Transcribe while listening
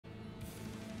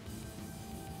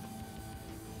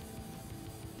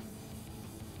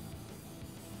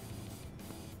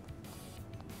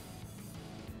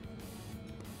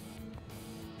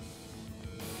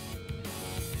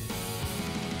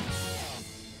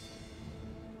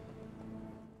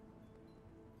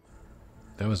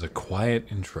That was a quiet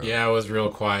intro. Yeah, it was real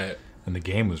quiet. And the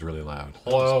game was really loud.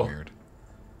 Hello. That was weird.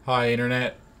 Hi,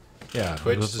 internet. Yeah.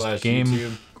 Twitch it was just slash game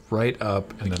YouTube. right up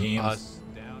and The then games. us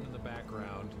down in the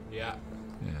background. Yeah.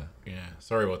 Yeah. Yeah.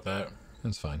 Sorry about that.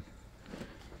 That's fine.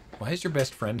 Why is your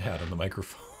best friend hat on the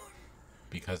microphone?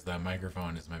 Because that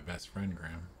microphone is my best friend,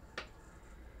 Graham.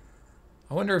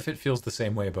 I wonder if it feels the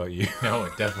same way about you. No,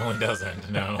 it definitely doesn't.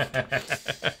 No.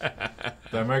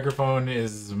 That microphone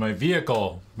is my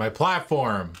vehicle, my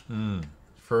platform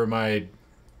for my...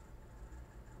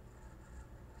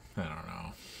 I don't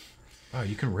know. Oh,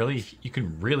 you can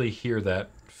really hear that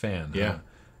fan. Yeah.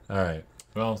 Huh? All right.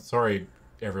 Well, sorry,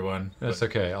 everyone. That's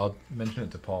okay. I'll mention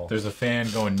it to Paul. There's a fan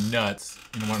going nuts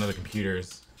in one of the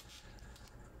computers.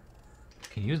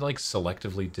 Can you like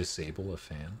selectively disable a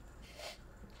fan?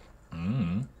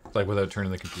 Mm. Like without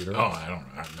turning the computer Oh, off? I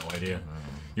have no idea.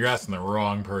 You're asking the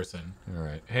wrong person. All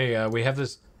right. Hey, we have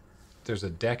this. There's a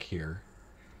deck here.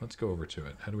 Let's go over to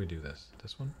it. How do we do this?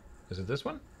 This one? Is it this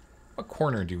one? What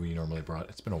corner do we normally brought?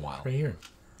 It's been a while. Right here.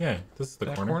 Yeah, this is the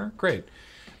That corner. Great.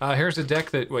 Here's a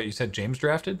deck that, what, you said James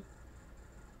drafted?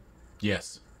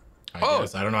 Yes. I Oh!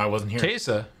 don't know. I wasn't here.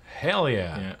 Tesa. Hell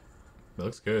yeah. Yeah. It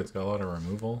looks good. It's got a lot of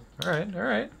removal. All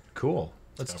right. Cool.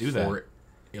 Let's do that. 4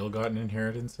 ill-gotten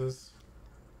inheritances.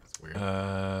 That's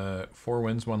weird. 4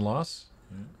 wins, 1 loss.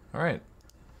 Yeah. All right.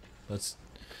 Let's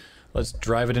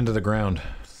drive it into the ground.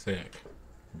 Sick.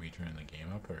 Are we turning the game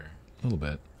up or? A little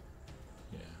bit.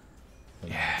 Yeah.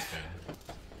 Yeah. That's good.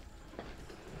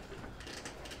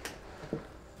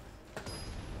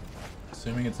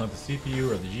 Assuming it's not the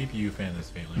CPU or the GPU fan that's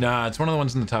failing. Nah, it's one of the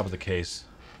ones in the top of the case.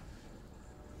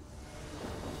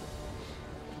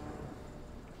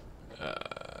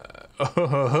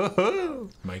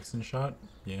 Mike's in shot?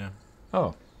 Yeah.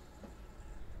 Oh,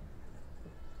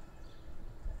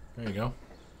 There you go.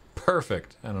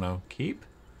 perfect. I don't know. Keep?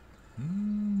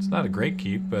 It's not a great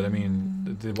keep, but I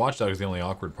mean, the watchdog is the only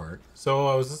awkward part. So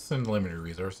I was listening to limited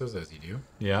resources, as you do.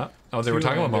 Yeah. Oh, they were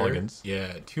talking about Two-lander. mulligans.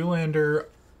 Yeah, two-lander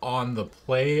on the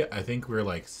play. I think we were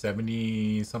like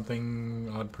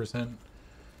 70-something odd percent.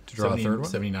 To draw a third one?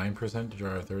 79% to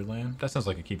draw a third land. That sounds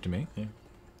like a keep to me. Yeah.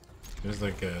 There's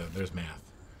like there's math.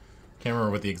 Can't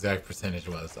remember what the exact percentage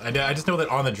was. I just know that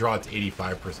on the draw it's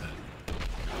 85%.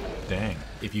 Dang.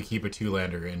 If you keep a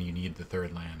two-lander and you need the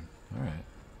third land. All right.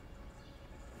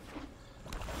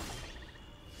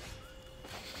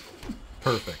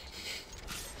 Perfect.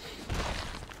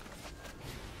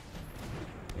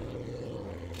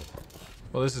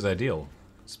 Well, this is ideal.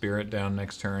 Spirit down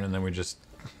next turn, and then we just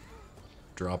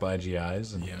drop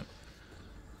IGIs. And Yeah.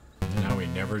 Now we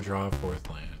never draw a fourth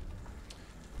land.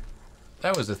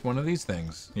 that was one of these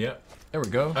things. Yep. There we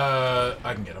go.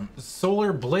 I can get them.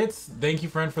 Solar Blitz, thank you,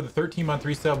 friend, for the 13-month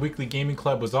resale. Weekly Gaming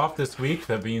Club was off this week.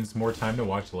 That means more time to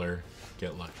watch Lair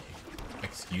get lucky.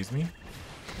 Excuse me?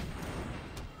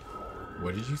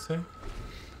 What did you say?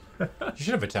 You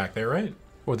should have attacked there, right?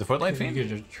 With the footlight You fiend? could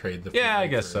just trade the Yeah, I footlight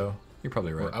guess for- so. You're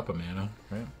probably right. Or up a mana,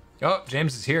 right? Oh,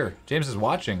 James is here. James is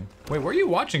watching. Wait, where are you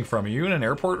watching from? Are you in an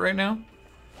airport right now?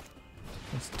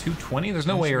 It's 2:20? There's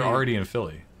no way you're should be- already in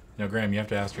Philly. Now, Graham, you have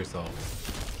to ask yourself,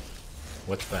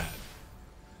 what's that?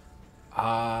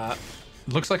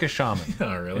 Looks like a shaman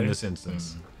Oh, really? in this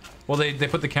instance. Well, they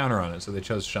put the counter on it, so they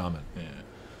chose shaman. Yeah.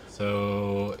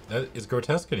 So, that is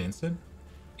Grotesque an instant?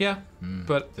 Yeah,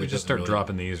 but that we just doesn't start really-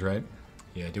 dropping these, right?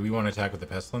 Yeah, do we want to attack with the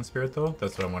Pestilence Spirit, though?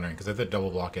 That's what I'm wondering, because if they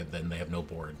double block it, then they have no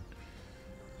board.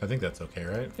 I think that's okay,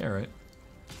 right? Yeah, right.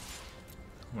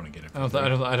 I want to get it.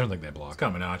 I don't think they block. It's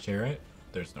Kaminachi, right?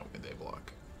 There's no way they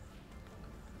block.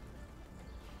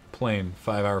 Plain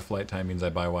 5-hour flight time means I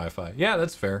buy Wi-Fi. Yeah,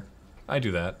 that's fair. I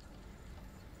do that.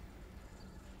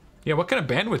 Yeah, what kind of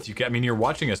bandwidth you get? I mean, you're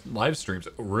watching us live streams.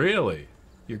 Really?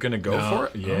 You're gonna go No. for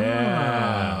it?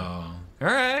 Yeah. All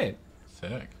right.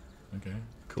 Sick. Okay.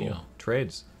 Cool. Deal.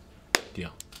 Trades.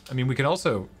 Deal. I mean, we could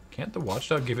also... Can't the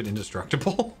watchdog give it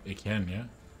indestructible? It can, yeah.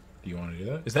 Do you want to do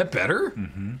that? Is that better?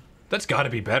 Mm-hmm. That's got to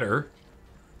be better.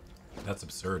 That's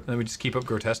absurd. And then we just keep up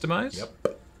Grotestimise?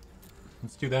 Yep.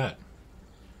 Let's do that.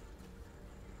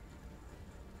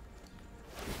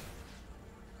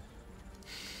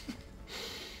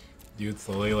 Dude,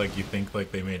 slowly, like, you think,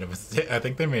 like, they made a mistake. I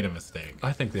think they made a mistake.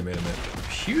 I think they made a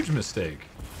huge mistake.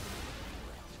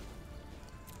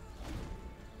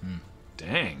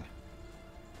 Dang.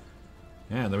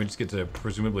 Yeah, then we just get to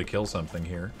presumably kill something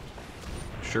here.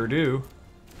 Sure do.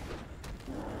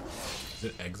 Is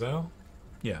it Exile?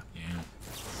 Yeah. Yeah.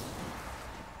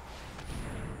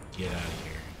 Get out of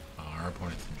here. Oh, our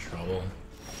opponent's in trouble.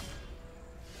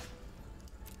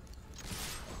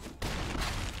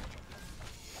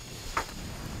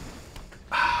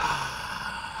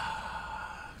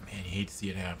 You hate to see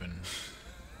it happen.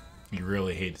 You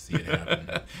really hate to see it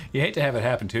happen. You hate to have it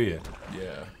happen to you.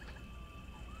 Yeah.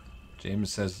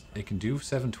 James says it can do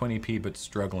 720p, but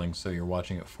struggling, so you're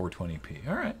watching at 420p.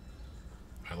 All right.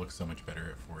 I look so much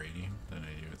better at 480 than I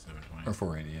do at 720. Or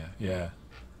 480, yeah. Yeah.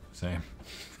 Same.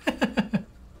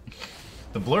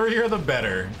 The blurrier, the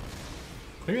better.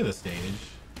 Clear the stage.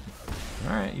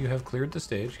 All right, you have cleared the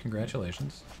stage.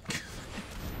 Congratulations.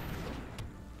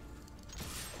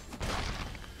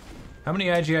 How many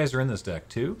IGIs are in this deck?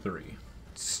 2? 3.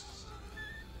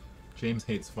 James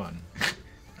hates fun.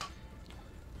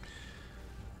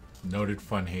 Noted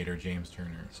fun hater, James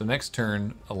Turner. So next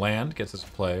turn, a land gets us to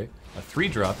play. A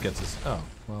 3-drop gets us... Oh,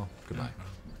 well, goodbye.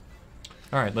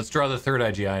 All right, let's draw the third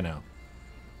IGI now.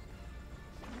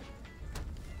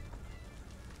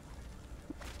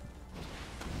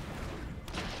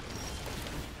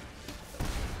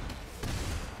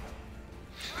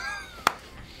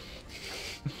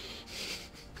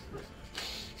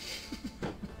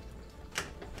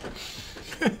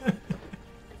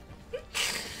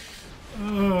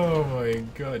 Oh my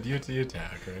god, you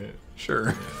attack, right?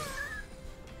 Sure.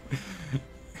 Yeah.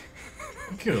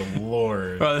 Good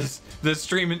lord. Well, this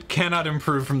stream cannot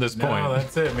improve from this point. No,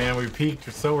 that's it, man. We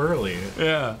peaked so early.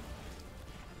 Yeah.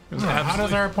 How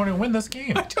does our opponent win this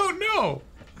game? I don't know.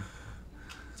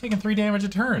 Taking 3 damage a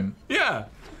turn. Yeah.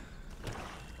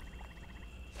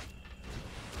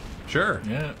 Sure.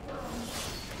 Yeah.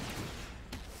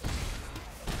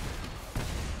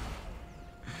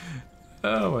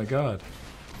 Oh my god.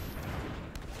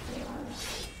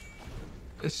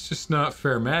 It's just not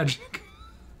fair magic.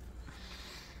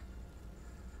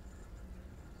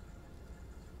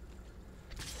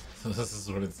 So this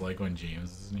is what it's like when James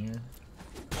is in here?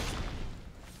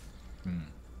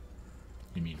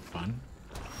 You mean fun?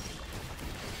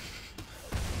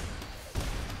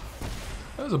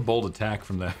 That was a bold attack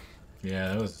from that. Yeah,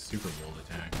 that was a super bold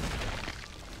attack.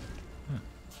 Huh.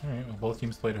 Alright, well, both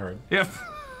teams played hard. Yep.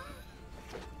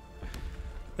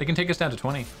 They can take us down to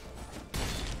 20.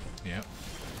 Yep.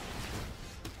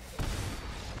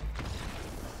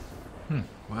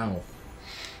 Wow.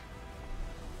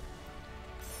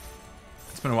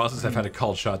 It's been a while since I've had a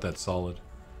called shot that's solid.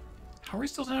 How are we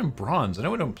still down in bronze? I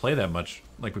know we don't play that much.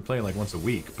 Like, we play like once a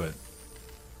week, but...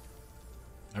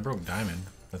 I broke diamond.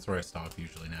 That's where I stop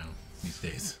usually now, these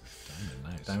days. Diamond,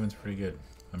 nice. Diamond's pretty good.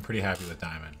 I'm pretty happy with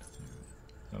diamond.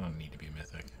 I don't need to be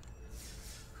mythic.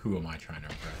 Who am I trying to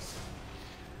impress?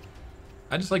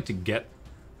 I just like to get...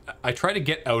 I try to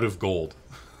get out of gold.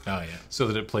 Oh, yeah. So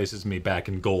that it places me back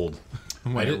in gold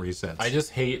when it resets. I just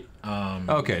hate...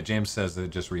 Okay, James says that it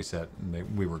just reset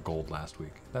and we were gold last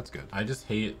week. That's good. I just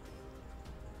hate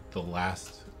the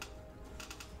last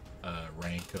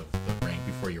rank of the rank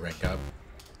before you rank up.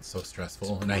 It's so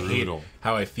stressful. It's and I hate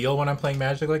how I feel when I'm playing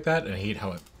Magic like that, and I hate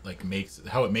how it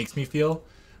makes me feel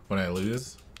when I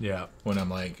lose. Yeah. When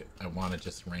I'm like, I want to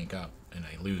just rank up and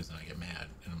I lose and I get mad.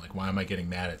 And I'm like, why am I getting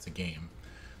mad? It's a game.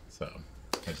 So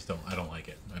I don't like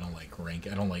it. I don't like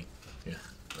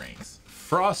ranks.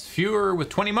 Frost Fewer with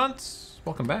 20 months.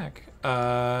 Welcome back.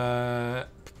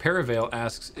 Paraveil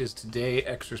asks, is today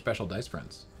extra special Dice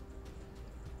Friends?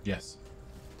 Yes.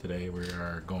 Today we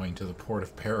are going to the Port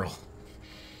of Peril.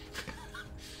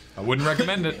 I wouldn't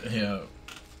recommend it. Yeah.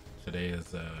 Today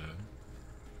is,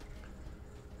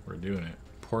 we're doing it.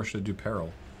 Portia du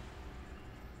Peril.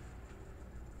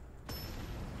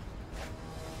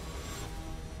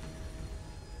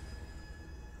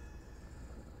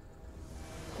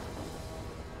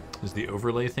 Is the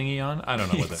overlay thingy on? I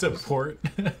don't know what that is. Support.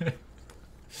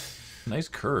 Nice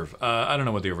curve. I don't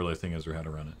know what the overlay thing is or how to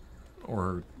run it.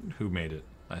 Or who made it.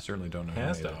 I certainly don't know who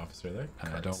made it. Officer there.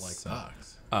 I don't like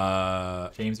sucks.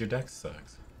 that. James, your deck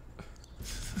sucks.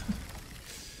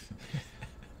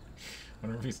 I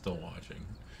wonder if he's still watching.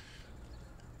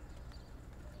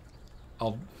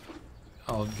 I'll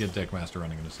get Deckmaster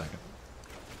running in a second.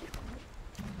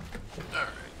 Alright,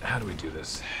 how do we do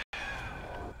this?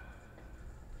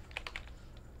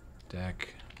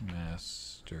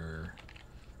 Deckmaster. I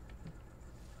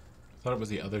thought it was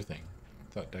the other thing.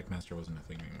 I thought Deckmaster wasn't a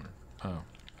thing anymore. Oh.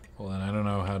 Well, then I don't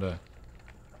know how to...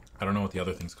 I don't know what the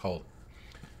other thing's called.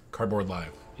 Cardboard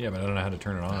Live. Yeah, but I don't know how to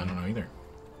turn it on. I don't know either.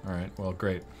 Alright, well,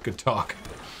 great. Good talk.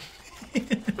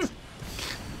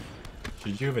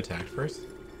 Should you have attacked first?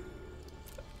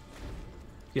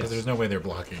 Yes. There's no way they're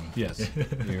blocking. Yes,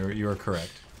 you are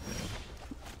correct.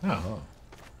 Oh.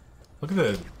 Look at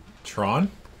the Tron.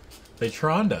 They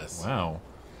Troned us. Wow.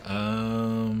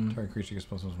 Target creature gets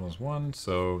 +1/+1,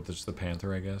 so that's the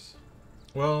Panther, I guess.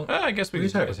 Well, I guess we could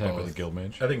attack attack with with the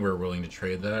Guildmage. I think we're willing to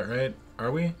trade that, right?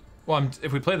 Are we? Well,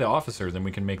 if we play the Officer, then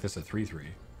we can make this a 3/3.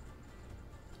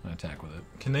 and attack with it.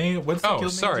 Can they? What's the Oh,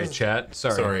 guild sorry, mage's, chat.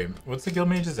 Sorry. What's the guild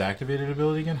mage's activated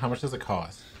ability again? How much does it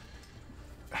cost?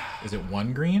 Is it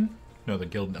 1 green? No, the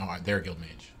guild. Oh, their guild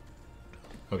mage.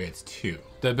 Okay, it's 2.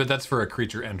 But that's for a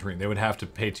creature entering. They would have to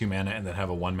pay 2 mana and then have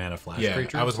a 1 mana flash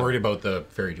creature. I was worried about the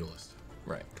fairy duelist.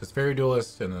 Right. Because fairy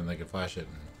duelist, and then they could flash it.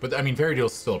 But I mean, fairy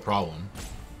duelist is still a problem.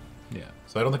 Yeah.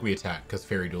 So I don't think we attack because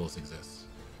fairy duelist exists.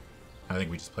 I think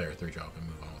we just play our 3-drop and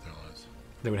move on with our lives.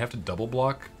 They would have to double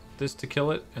block this to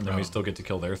kill it, and then we still get to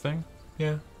kill their thing.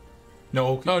 Yeah.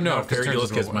 No. Oh no. Fairy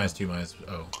duelist gets -2/-.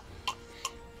 -2/-.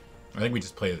 I think we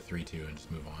just play the 3/2 and just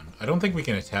move on. I don't think we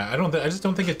can attack. I just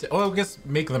don't think it. Oh, I guess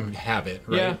make them have it.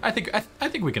 Right? Yeah, I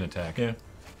think we can attack. Yeah.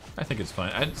 I think it's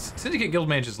fine. Syndicate Guild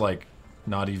Mage is like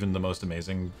not even the most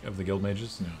amazing of the guild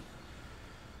mages. No.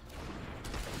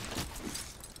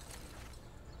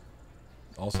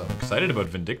 Also, I'm excited about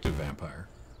Vindictive Vampire.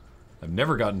 I've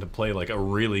never gotten to play like a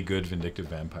really good Vindictive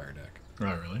Vampire deck.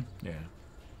 Oh, really? Yeah.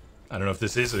 I don't know if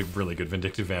this is a really good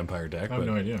Vindictive Vampire deck. I have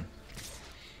no idea.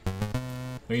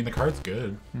 I mean, the card's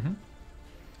good. Mm-hmm.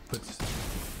 But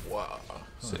wow,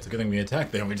 it's a good thing we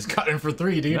attacked them. We just got in for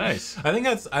 3, dude. Nice. I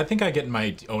think I get in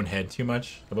my own head too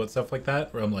much about stuff like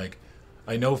that. Where I'm like,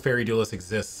 I know Fairy Duelist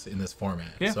exists in this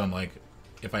format, yeah. So I'm like,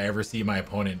 if I ever see my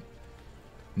opponent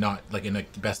not like in a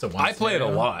best of 1, I play it a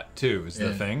lot too. Is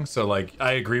the thing. So like,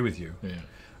 I agree with you.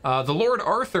 Yeah. The Lord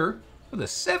Arthur with a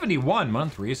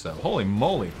 71-month resub. Holy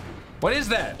moly! What is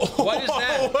that? What is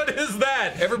that? What is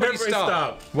that? Everybody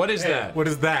stop. What is that? What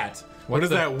is that? What is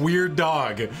that weird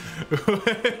dog? What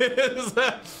is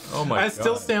that? Oh my God. I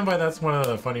still stand by that's one of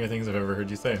the funnier things I've ever heard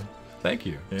you say. Thank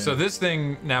you. Yeah. So this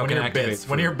thing now can activate.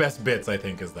 One of your best bits, I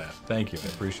think, is that. Thank you. I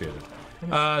appreciate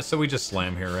it. So we just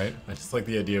slam here, right? I just like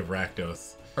the idea of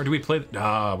Rakdos. Or do we play?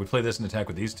 We play this and attack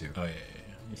with these 2. Oh, yeah.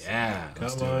 Yeah.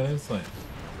 Come on and slam.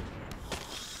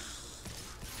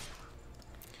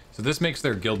 So this makes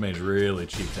their guild mage really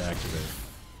cheap to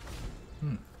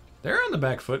activate. They're on the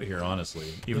back foot here,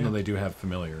 honestly, even though they do have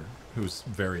familiar, who's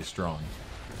very strong.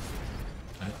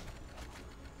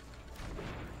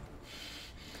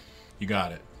 You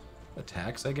got it.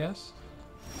 Attacks, I guess.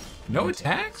 No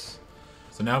attacks?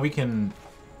 So now we can.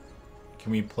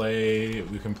 Can we play?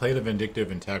 We can play the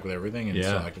Vindictive and attack with everything and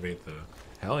still activate the.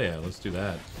 Hell yeah, let's do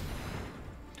that.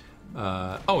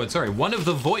 Oh, and sorry, one of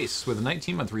the voice with a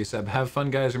 19-month resub. Have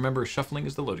fun, guys. Remember, shuffling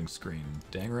is the loading screen.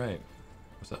 Dang right.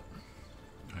 What's up?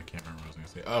 I can't remember what I was going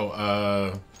to say.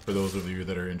 Oh, for those of you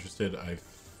that are interested, I've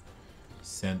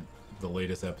sent the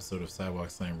latest episode of Sidewalk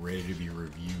Slam ready to be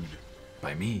reviewed.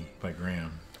 By me. By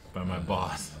Graham. By my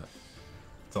boss.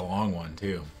 It's a long one,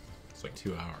 too. It's like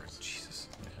 2 hours. Jesus.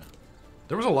 Yeah.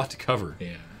 There was a lot to cover.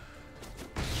 Yeah.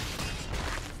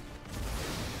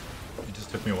 It just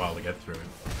took me a while to get through it.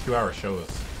 2-hour show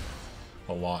is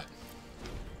a lot.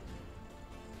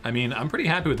 I mean, I'm pretty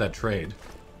happy with that trade.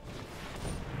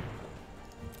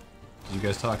 Did you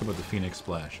guys talk about the Phoenix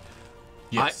Splash?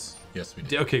 Yes. Yes, we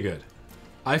did. Okay, good.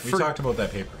 We talked about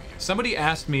that paper. Somebody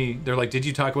asked me, they're like, did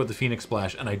you talk about the Phoenix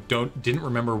Splash? And I didn't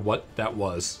remember what that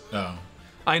was. Oh.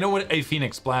 I know what a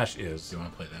Phoenix Splash is. Do you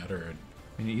want to play that, or?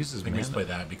 I mean, it uses mana. We just play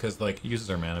that because, like... It uses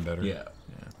our mana better. Yeah.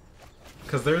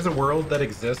 Because there's a world that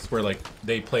exists where, like,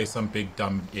 they play some big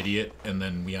dumb idiot, and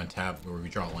then we untap where we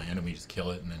draw land and we just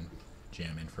kill it and then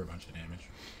jam in for a bunch of damage.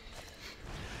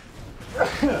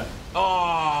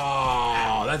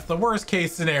 Oh, that's the worst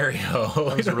case scenario.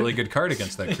 That was a really good card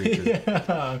against that creature.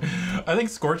 Yeah. I think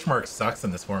Scorchmark sucks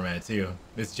in this format, too.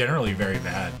 It's generally very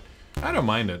bad. I don't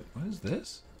mind it. What is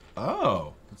this?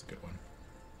 Oh. That's a good one.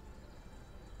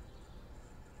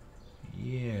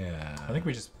 Yeah. I think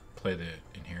we just play the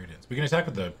Inheritance. We can attack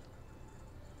with the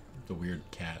weird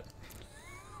cat.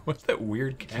 What's that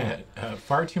weird cat?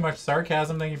 Far too much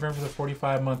sarcasm. Thank you for the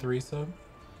 45-month resub.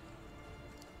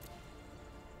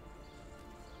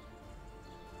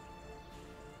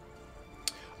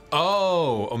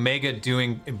 Oh, Omega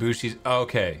doing Ibushi's.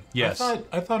 Okay, yes. I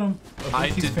thought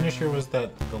Ibushi's finisher was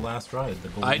the last ride. The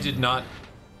golden, I did not.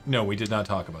 No, we did not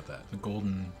talk about that. The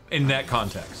golden. In that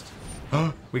context.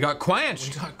 We got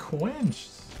quenched. We got quenched.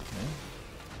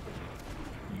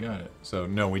 You got it. So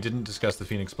no, we didn't discuss the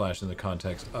Phoenix Splash in the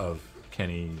context of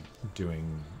Kenny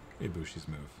doing Ibushi's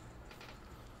move.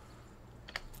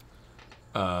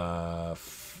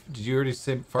 Did you already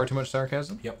say far too much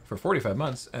sarcasm? Yep. For 45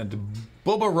 months. And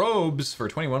Boba Robes for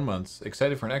 21 months.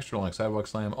 Excited for an extra long Sidewalk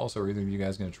Slam. Also, are either of you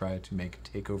guys going to try to make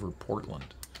Takeover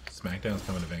Portland? SmackDown's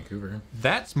coming to Vancouver.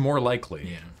 That's more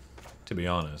likely. Yeah. To be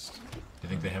honest. Do you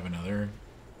think they have another?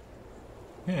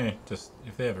 Yeah, just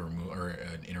if they have a remove or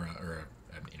an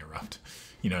interrupt,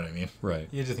 you know what I mean? Right.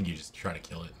 You just think you just try to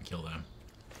kill it and kill them.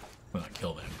 Well, not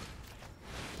kill them.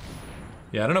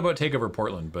 Yeah, I don't know about TakeOver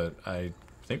Portland, but I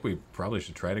think we probably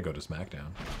should try to go to SmackDown.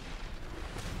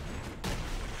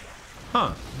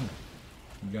 Huh.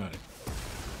 You got it.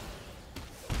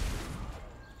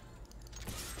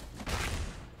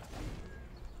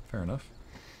 Fair enough.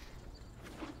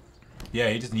 Yeah,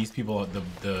 he just needs people at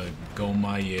the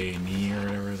Gomaye knee or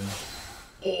whatever.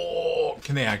 Oh,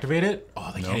 can they activate it?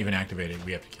 Oh, they can't even activate it.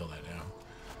 We have to kill that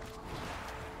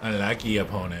now. A lucky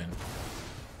opponent.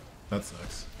 That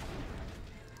sucks.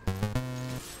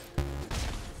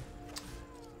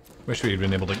 Wish we'd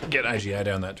been able to get IGI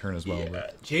down that turn as well. Yeah.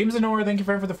 But... James and Nora, thank you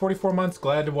for 44 months.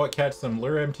 Glad to catch some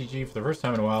LRRMTG for the first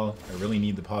time in a while. I really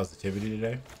need the positivity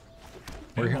today.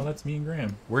 We're here. Well, that's me and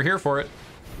Graham. We're here for it.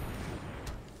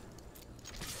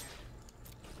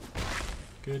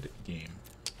 Good game.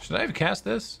 Should I have cast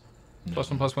this? No.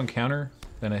 +1/+1 counter.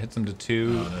 Then it hits them to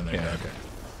 2. Oh, then they're dead. Okay.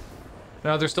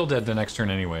 No, they're still dead the next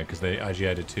turn anyway because they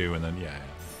IGI to 2 and then yeah.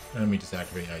 Let me just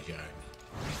activate IGI.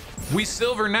 We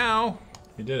silver now.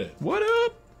 You did it. What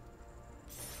up?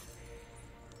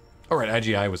 All right,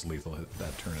 IGI was lethal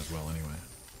that turn as well anyway.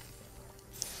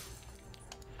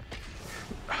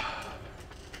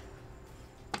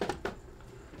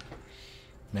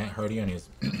 Matt Hardy on his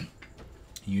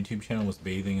YouTube channel was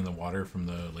bathing in the water from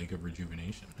the Lake of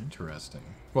Rejuvenation. Interesting.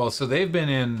 Well, so they've been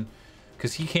in,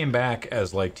 because he came back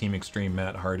as like Team Extreme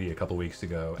Matt Hardy a couple weeks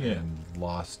ago and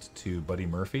lost to Buddy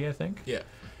Murphy, I think. Yeah.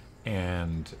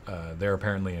 And they're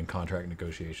apparently in contract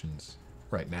negotiations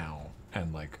right now,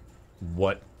 and like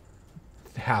what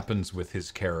happens with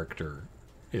his character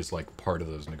is like part of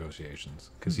those negotiations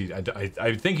because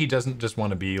I think he doesn't just want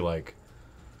to be like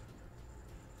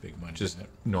big money, just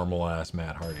normal ass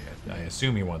Matt Hardy. I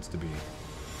assume he wants to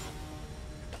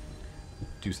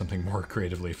do something more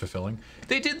creatively fulfilling.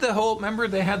 They did the whole, remember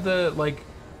they had the like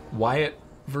Wyatt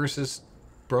versus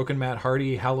Broken Matt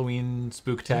Hardy Halloween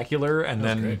Spooktacular, and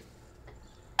then great.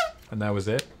 And that was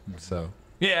it. So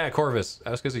yeah, Corvus.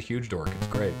 Asuka's a huge dork. It's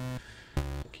great.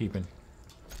 Keeping.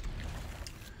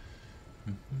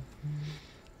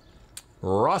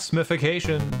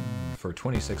 Rossmification for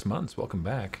 26 months. Welcome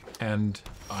back. And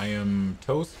I am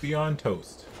Toast Beyond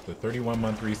Toast, the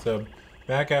 31-month resub.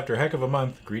 Back after a heck of a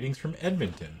month. Greetings from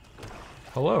Edmonton.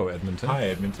 hello, Edmonton. Hi,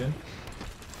 Edmonton.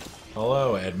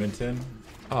 Hello, Edmonton.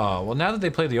 Well, now that they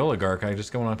play the Oligarch, I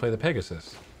just want to play the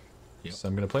Pegasus. Yep. So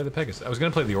I'm going to play the Pegasus. I was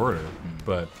going to play the Order,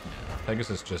 but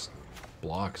Pegasus just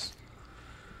blocks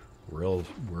real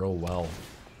well.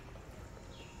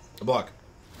 A block.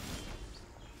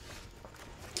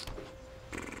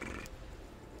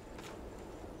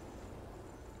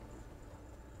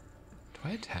 Do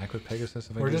I attack with Pegasus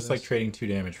if I We're do just this? like trading 2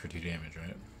 damage for 2 damage,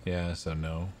 right? Yeah, so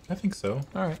no. I think so.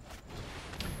 All right.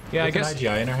 Yeah, With I guess. an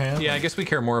IGI in our hand. Yeah, I guess we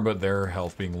care more about their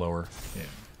health being lower. Yeah.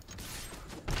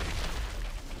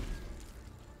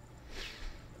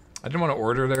 I didn't want to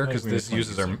order there because we this just wanna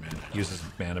uses use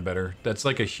their mana. mana better. That's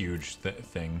like a huge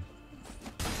thing.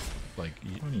 Like,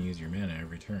 You want to use your mana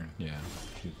every turn. yeah.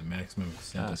 To the maximum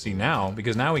extent. See now,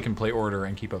 because now we can play order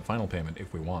and keep up final payment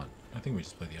if we want. I think we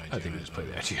just play the IGI. I think we just play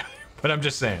the IGI. But I'm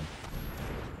just saying.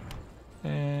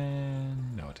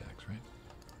 And no attacks, right?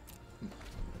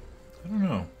 I don't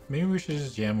know. Maybe we should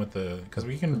just jam with the... Because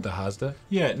we can... The Hazda?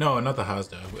 Yeah, no, not the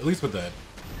Hazda. At least with the...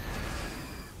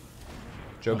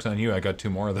 Joke's on you, I got 2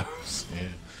 more of those. Yeah.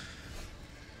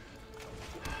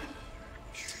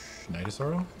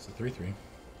 Nightosaurus? It's a 3/3.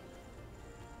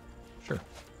 Sure.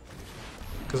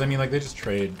 Because, I mean, like, they just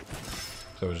trade...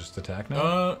 So it's just attack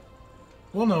now?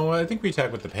 Well, no, I think we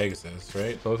attack with the Pegasus,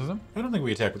 right? Both of them? I don't think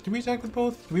we attack with... Do we attack with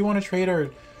both? Do we want to trade our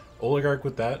Oligarch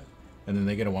with that? And then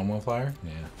they get a 1/1 flyer?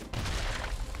 Yeah.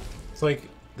 It's like,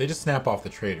 they just snap off the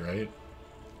trade, right?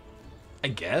 I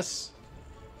guess.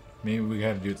 Maybe we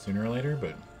had to do it sooner or later,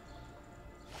 but...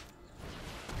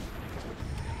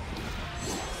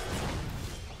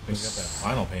 We got that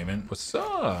final payment. What's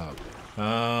up?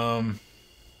 I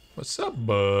What's up,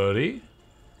 buddy?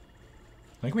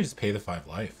 think we just pay the 5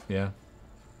 life. Yeah.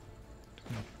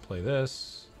 Play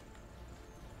this.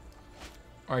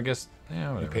 Or I guess, yeah,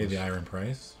 We whatever. pay the iron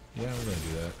price. Yeah, we're gonna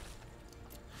do that.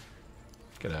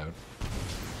 Get out.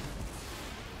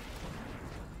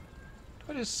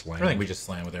 Do I just slam? I think we just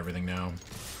slam with everything now.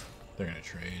 They're gonna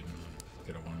trade and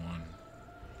get a 1/1.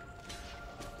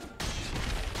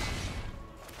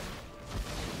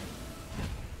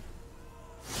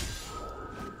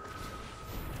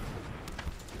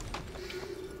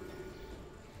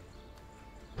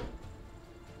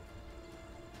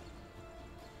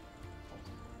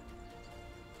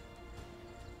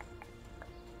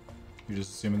 You're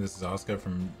just assuming this is Asuka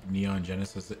from Neon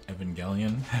Genesis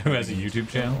Evangelion? Who has a YouTube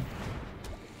channel?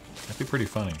 That'd be pretty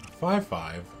funny.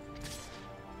 5/5.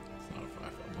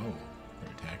 Oh,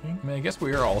 they're attacking? I mean, I guess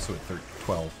we are also at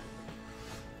 12.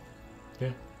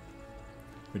 Yeah.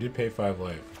 We did pay 5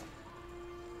 life.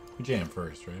 We jam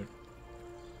first, right?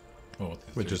 Oh,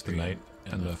 With just the knight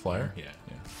and the flyer? Yeah.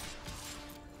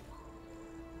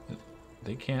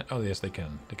 They can't. Oh, yes, they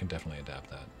can. They can definitely adapt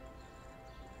that.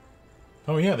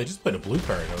 Oh, yeah, they just played a blue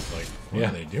card. I was like, what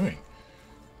are they doing?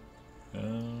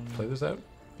 Play this out?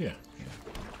 Yeah.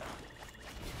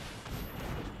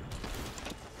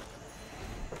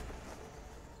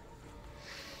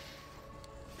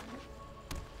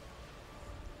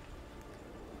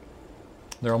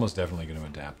 They're almost definitely going to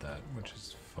adapt that, which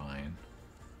is fine.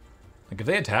 Like, if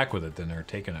they attack with it, then they're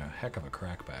taking a heck of a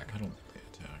crackback. I don't think they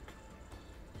attack.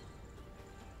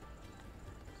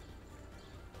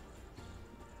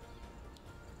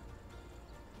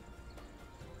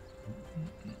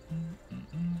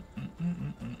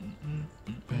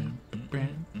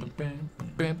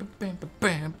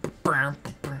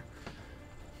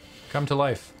 Come to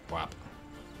life. Whop.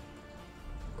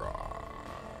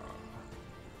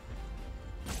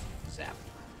 Zap.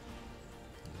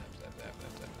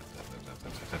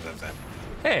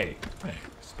 Hey! Hey,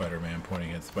 Spider-Man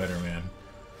pointing at Spider-Man.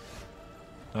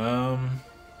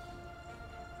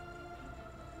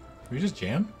 We just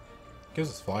jam? Gives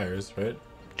us flyers, right?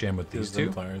 Jam with these Gives them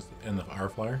two? flyers and our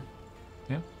flyer.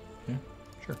 Yeah, Yeah.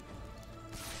 sure.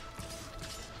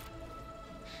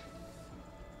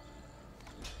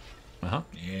 Uh-huh.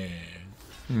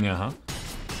 Yeah. Uh-huh.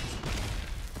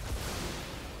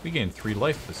 We gained 3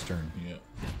 life this turn. Yeah.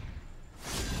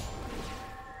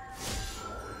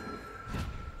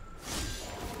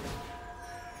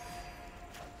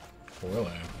 Four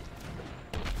life.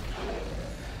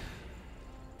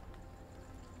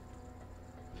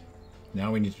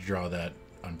 Now we need to draw that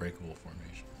unbreakable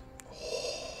formation.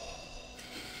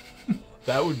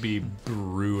 That would be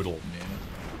brutal. Man.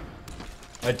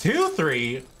 A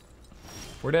 2/3.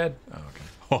 We're dead. Oh, okay.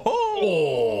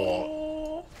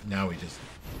 Oh. Now we just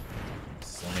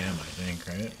slam, I think,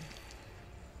 right?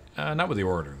 Not with the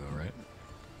order, though, right?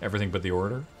 Everything but the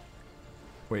order?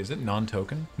 Wait, is it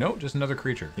non-token? No, just another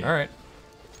creature. Yeah. All right.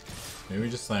 Maybe we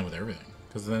just slam with everything.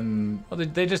 Because then... Well,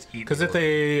 they just eat. Because if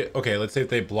they... Okay, let's say if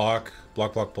they block,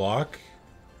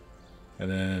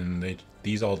 and then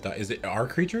these all die. Is it our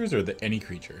creatures or any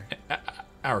creature?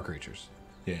 Our creatures.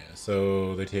 Yeah,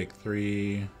 so they take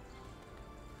 3,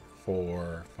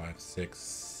 4, 5,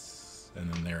 6,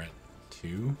 and then they're at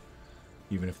 2.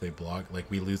 Even if they block, like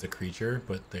we lose a creature,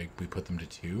 but we put them to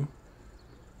 2.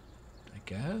 I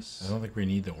guess. I don't think we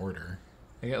need the order.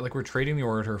 Yeah, like we're trading the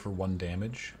orator for 1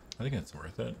 damage. I think that's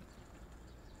worth it.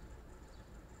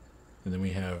 And then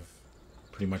we have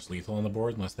pretty much lethal on the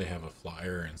board, unless they have a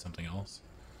flyer and something else.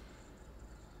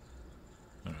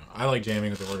 I don't know. I like jamming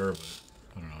with the order, but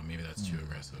I don't know. Maybe that's too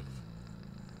aggressive.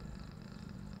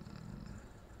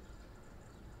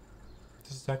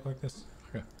 Just attack like this.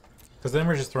 Okay. Because then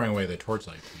we're just throwing away the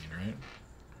Torchlight Fiend, right?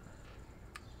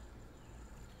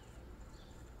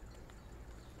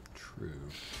 True.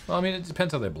 Well, I mean, it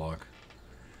depends how they block.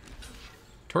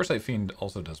 Torchlight Fiend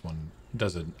also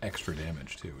does an extra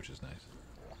damage too, which is nice.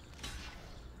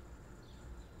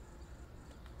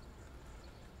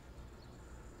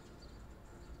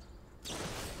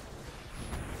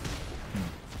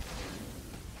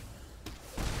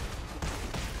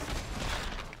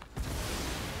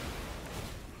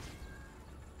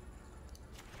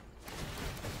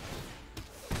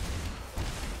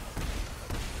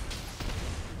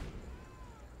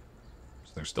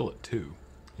 So they're still at 2.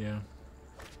 Yeah.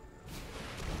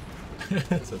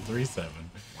 It's a 3/7.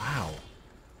 Wow.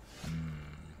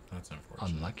 That's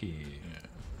unfortunate. Unlucky. Yeah.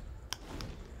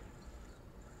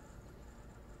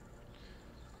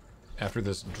 After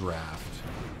this draft,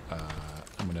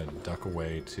 I'm gonna duck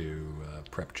away to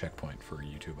prep checkpoint for a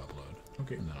YouTube upload.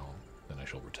 Okay. And then I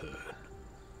shall return,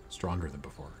 stronger than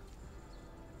before,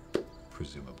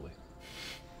 presumably.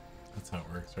 That's how it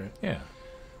works, right? Yeah.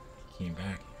 He came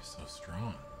back. He was so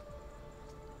strong.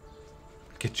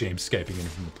 Get James Skyping in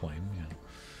from the plane.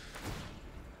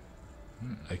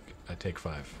 Yeah. I take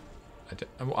 5.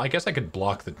 I guess I could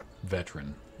block the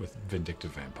veteran with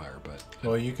Vindictive Vampire, but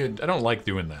Well, you could... I don't like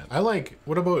doing that. I like...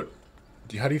 What about...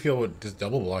 How do you feel about just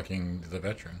double blocking the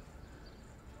veteran?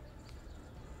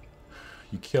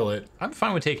 You kill it. I'm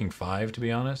fine with taking 5, to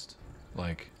be honest.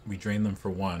 Like, We drain them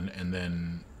for 1, and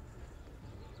then...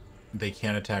 They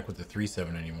can't attack with the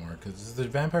 3/7 anymore. Because is the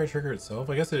vampire trigger itself?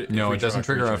 I guess it... no, if we it doesn't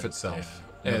draw a trigger off creature, itself.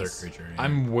 yeah, another It's- creature. Yeah.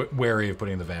 I'm wary of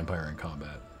putting the vampire in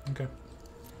combat. Okay.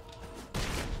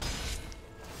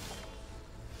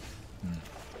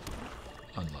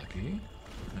 Unlucky.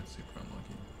 That's super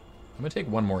unlucky. I'm gonna take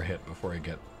 1 more hit before I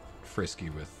get frisky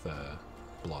with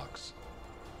blocks.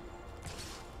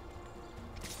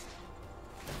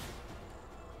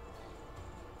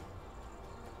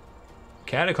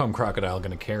 Catacomb Crocodile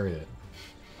gonna carry it.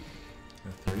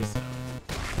 37.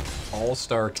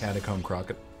 All-star Catacomb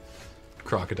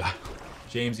Crocodile.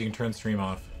 James, you can turn stream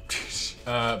off.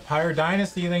 Pyre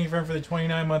Dynasty, thank you for the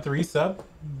 29-month resub.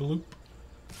 Bloop.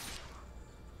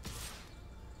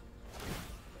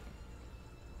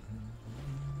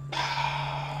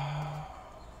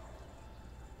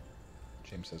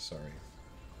 James says sorry.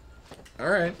 All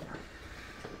right.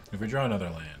 If we draw another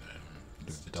land,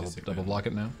 Double block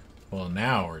it now. Well,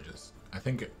 now we're just. I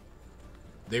think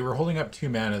they were holding up 2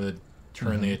 mana the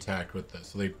turn they attacked with this,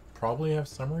 so they probably have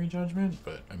Summary Judgment.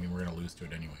 But I mean, we're gonna lose to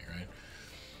it anyway, right?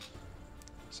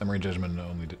 Summary Judgment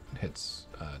only hits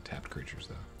tapped creatures,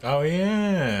 though. Oh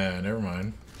yeah, never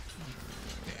mind.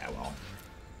 Yeah, well,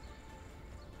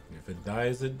 if it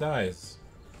dies, it dies.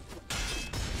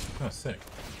 Oh, sick.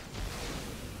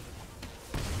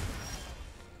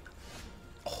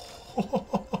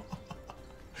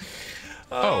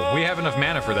 Oh, we have enough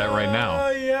mana for that right now.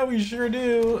 Yeah, we sure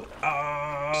do.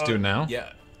 Let's do it now.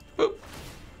 Yeah. Boop.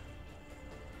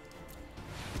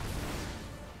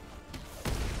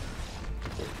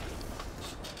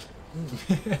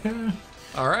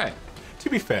 All right. To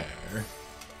be fair,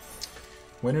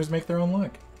 winners make their own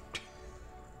luck.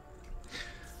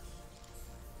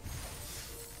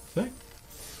 Sick.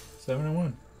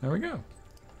 7-1. There we go.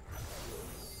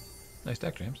 Nice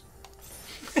deck, James.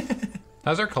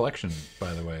 How's our collection,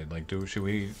 by the way? Like, should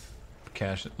we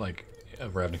cash like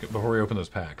Ravnica before we open those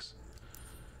packs?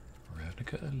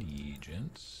 Ravnica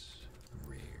Allegiance,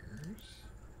 rares.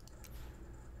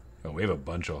 Oh, we have a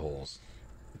bunch of holes.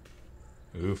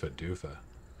 Oofa doofa.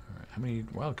 All right, how many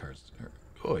wild cards?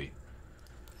 Oi.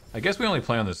 I guess we only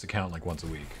play on this account like once a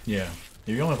week. Yeah.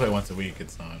 If you only play once a week,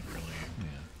 it's not really. Yeah.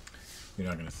 You're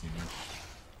not gonna see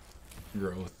much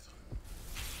growth.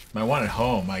 My one at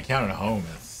home, my account at home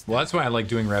is. Well, that's why I like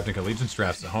doing Ravnica Allegiance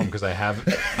drafts at home, because I have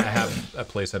a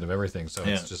playset of everything, so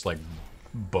it's just like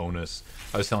bonus.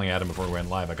 I was telling Adam before we went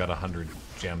live, I got 100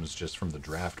 gems just from the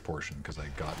draft portion because I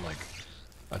got like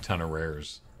a ton of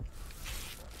rares.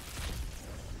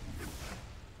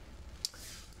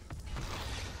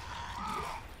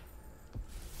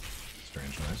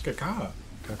 Strange noise. Caca.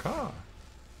 Caca.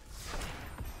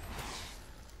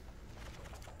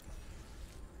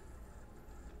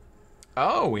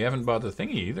 Oh, we haven't bought the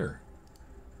thingy either.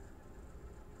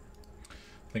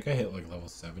 I think I hit like level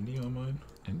 70 on mine.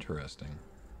 Interesting.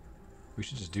 We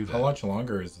should just do that. How much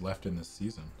longer is left in this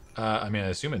season? I mean, I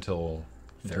assume until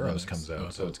Theros comes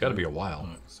out, so it's got to be a while.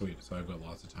 Oh, sweet. So I've got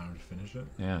lots of time to finish it.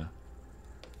 Yeah.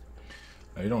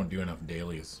 I don't do enough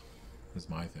dailies. Is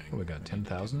my thing. Oh, we got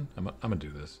 10,000. I'm gonna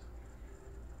do this.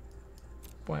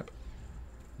 Whap.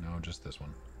 No, just this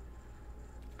one.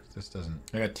 Because this doesn't.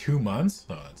 I got 2 months.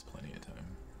 Oh, that's plenty of time.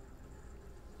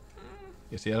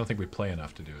 You see, I don't think we play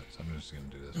enough to do it, so I'm just gonna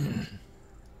do this.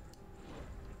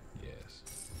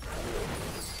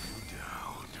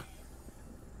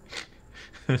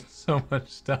 Yes. So much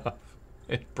stuff.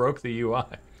 It broke the UI.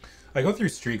 I go through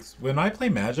streaks. When I play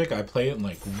Magic, I play it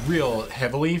like real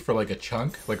heavily for like a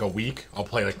chunk, like a week. I'll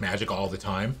play like Magic all the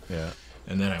time. Yeah.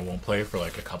 And then I won't play for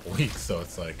like a couple weeks. So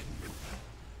it's like,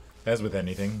 as with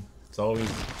anything, it's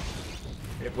always,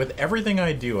 with everything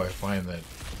I do, I find that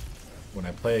when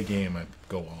I play a game, I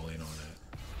go all in on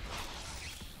it.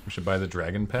 We should buy the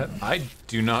Dragon Pet. I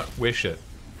do not wish it.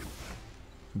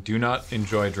 Do not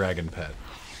enjoy Dragon Pet.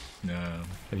 No.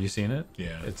 Have you seen it?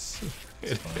 Yeah.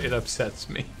 It upsets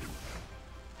me.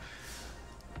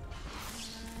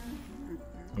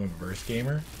 I'm a verse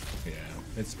gamer. Yeah.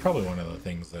 It's probably one of the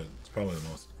things that it's probably the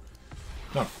most,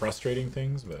 not frustrating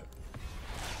things, but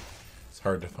it's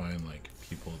hard to find like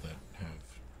people that have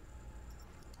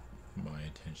my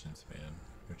attention span,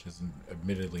 which is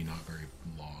admittedly not very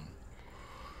long.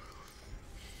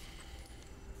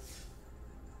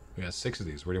 We got 6 of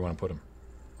these. Where do you want to put them?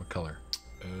 What color?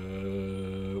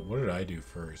 What did I do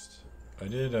first? I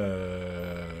did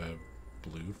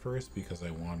blue first because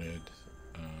I wanted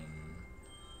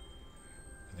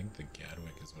I think the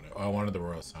Gadwick is what I wanted the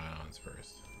Royal Scions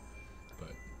first.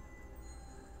 But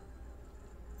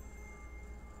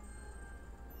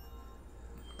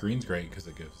green's great because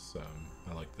it gives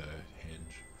I like the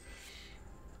hinge.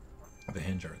 The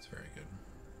hinge art's very good.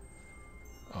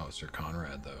 Oh, Sir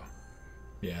Conrad, though.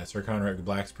 Yeah, Sir Conrad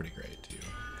Black's pretty great too,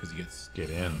 because he gets Get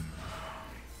in.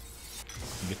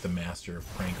 You get the Master of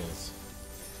Prankles.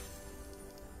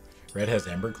 Red has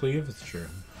Embercleave, it's true.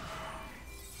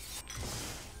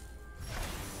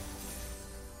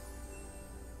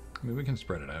 I mean, we can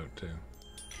spread it out too.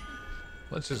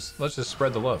 Let's just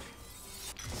spread the love.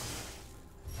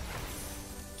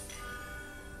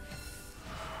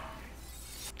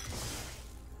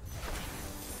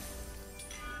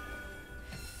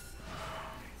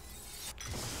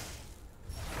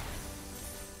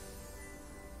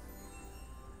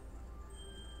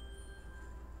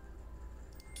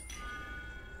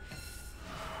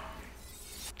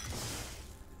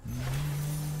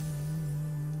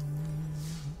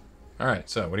 All right,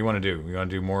 so what do you want to do? You want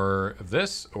to do more of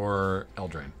this or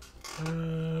Eldraine?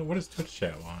 What does Twitch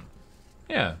chat want?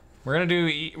 Yeah, we're gonna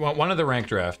do one of the rank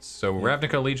drafts. So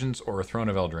Ravnica Allegiance or Throne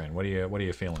of Eldraine. What are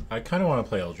you feeling? I kind of want to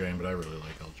play Eldraine, but I really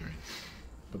like Eldraine.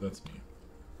 But that's me.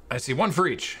 I see 1 for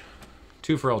each.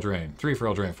 2 for Eldraine, 3 for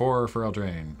Eldraine, 4 for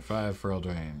Eldraine, 5 for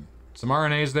Eldraine. Some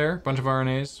RNAs there, bunch of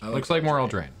RNAs. Looks like more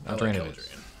Eldraine. Eldraine it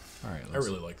is. All right, I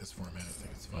really like this format. I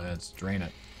think it's fun. Let's drain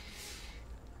it.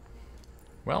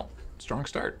 Well, strong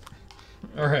start.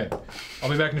 All right, I'll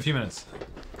be back in a few minutes.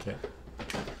 Okay.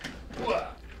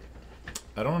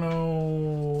 I don't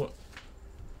know.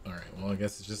 All right. Well, I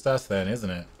guess it's just us then, isn't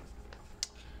it?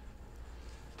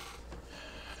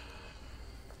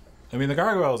 I mean, the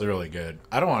Gargoyles are really good.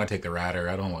 I don't want to take the Ratter.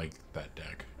 I don't like that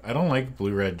deck. I don't like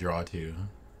blue-red draw 2.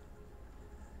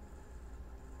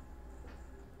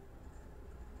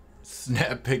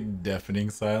 Snap Pig Deafening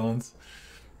Silence.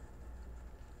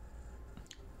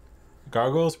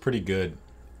 Gargoyle's pretty good.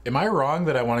 Am I wrong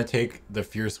that I want to take the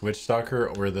Fierce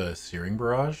Witchstalker or the Searing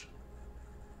Barrage?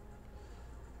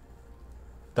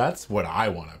 That's what I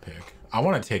want to pick. I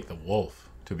want to take the Wolf,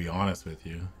 to be honest with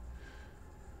you.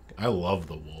 I love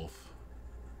the Wolf.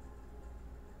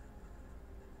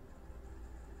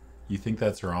 You think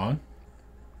that's wrong?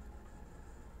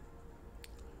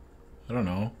 I don't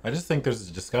know. I just think there's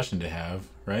a discussion to have,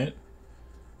 right?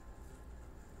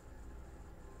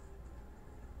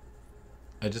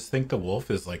 I just think the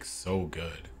Wolf is like so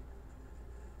good.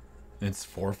 It's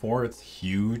 4/4, it's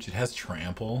huge, it has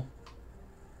trample.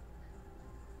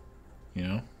 You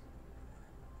know?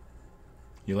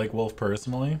 You like Wolf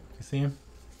personally? You see him?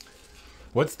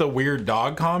 What's the weird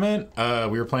dog comment?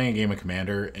 We were playing a game of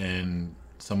Commander and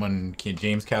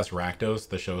James cast Rakdos,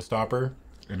 the Showstopper,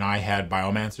 and I had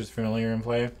Biomancer's Familiar in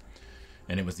play,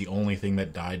 and it was the only thing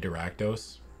that died to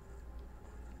Rakdos.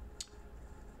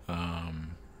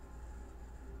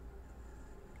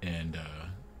 And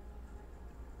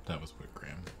that was what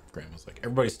Graham was like,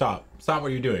 everybody stop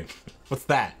what you're doing. What's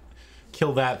that?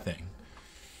 Kill that thing.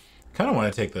 I kind of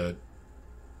want to take the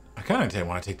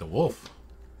Wolf.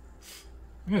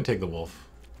 I'm gonna take the Wolf.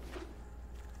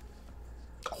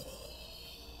 Oh,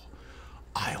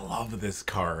 I love this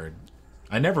card.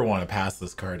 I never want to pass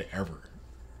this card ever.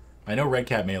 I know Red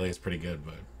Cat Melee is pretty good,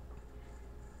 but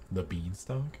the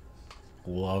Beanstalk?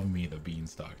 Love me the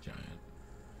Beanstalk Giant.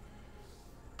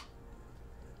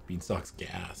 Beanstalk's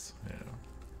gas. Yeah.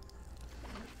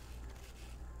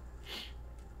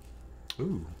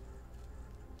 Ooh.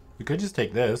 We could just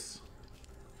take this.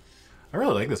 I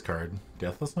really like this card.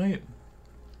 Deathless Knight.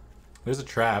 There's a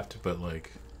Trapped, but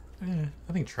like, I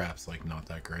think Trap's like not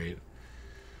that great.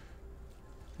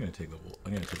 I'm gonna take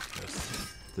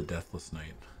this. The Deathless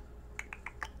Knight.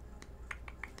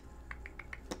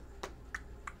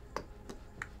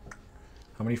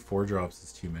 How many 4-drops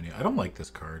is too many? I don't like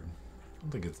this card. I don't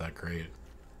think it's that great.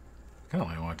 I kind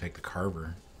of want to take the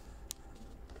Carver.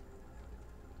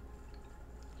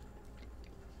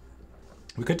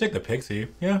 We could take the Pixie.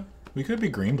 Yeah, we could be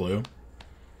green-blue.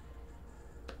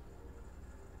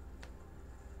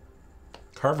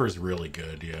 Carver's really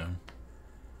good, yeah.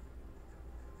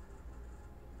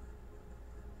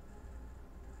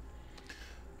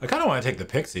 I kind of want to take the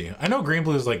Pixie. I know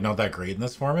green-blue is like not that great in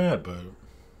this format, but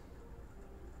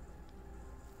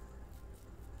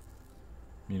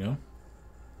you know,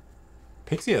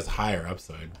 Pixie has higher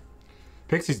upside.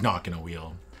 Pixie's not gonna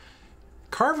wheel.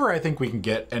 Carver, I think we can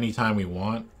get anytime we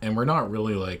want, and we're not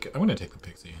really like. I'm gonna take the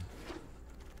Pixie.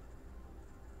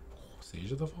 Oh,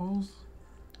 Sage of the Falls,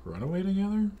 Runaway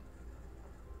together.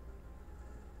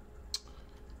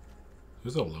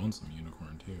 There's a Lonesome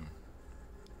Unicorn too.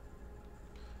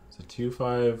 It's a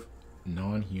 2/5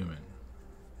 non-human.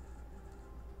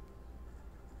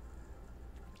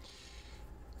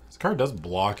 This card does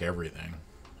block everything.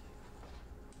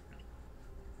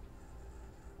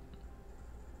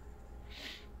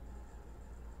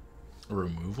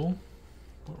 Removal?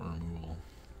 What removal?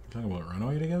 You talking about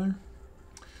Runaway together?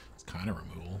 It's kind of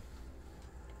removal.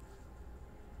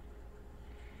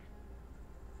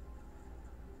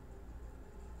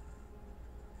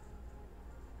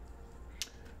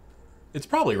 It's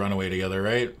probably Runaway together,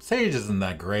 right? Sage isn't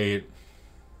that great.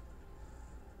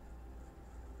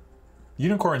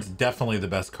 Unicorn's definitely the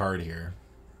best card here.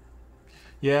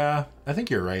 Yeah, I think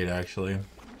you're right, actually.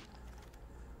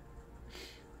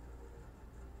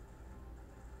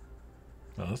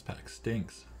 Oh, this pack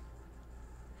stinks.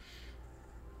 I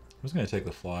was going to take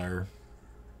the flyer.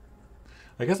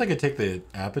 I guess I could take the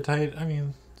appetite. I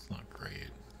mean, it's not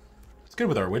great. It's good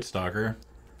with our Witch Stalker.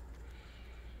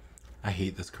 I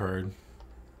hate this card.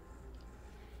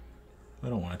 I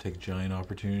don't want to take Giant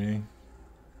Opportunity.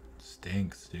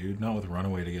 Stinks, dude. Not with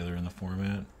Runaway together in the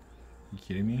format. You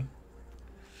kidding me?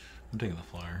 I'm taking the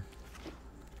flyer.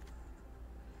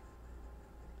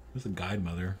 There's a Guide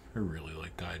Mother. I really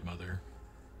like Guide Mother.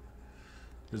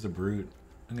 There's a Brute.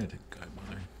 I'm gonna take Guide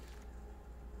Mother.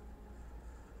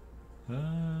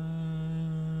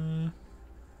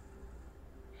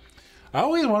 I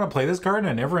always want to play this card and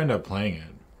I never end up playing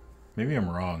it. Maybe I'm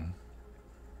wrong.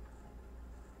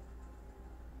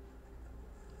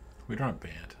 We don't have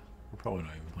Bant. We're probably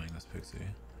not even playing this Pixie.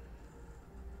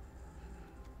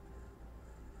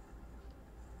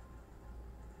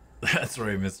 That's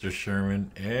right, Mr.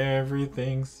 Sherman.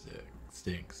 Everything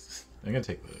stinks. I'm gonna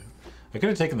take the... I could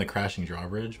have taken the Crashing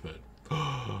Drawbridge, but...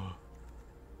 I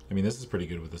mean, this is pretty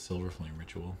good with the Silver Flame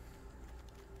Ritual.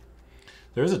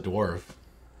 There is a Dwarf,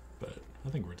 but I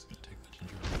think we're just gonna take the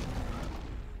Ginger.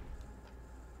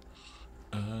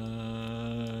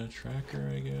 Tracker,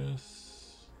 I guess.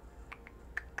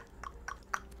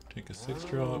 Take a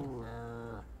 6-drop.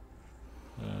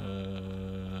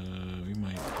 We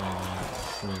might play that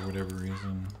for whatever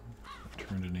reason.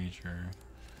 Return to Nature.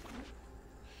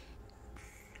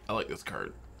 I like this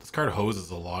card. This card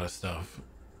hoses a lot of stuff.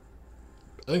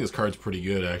 I think this card's pretty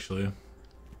good, actually.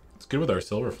 It's good with our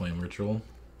Silver Flame Ritual.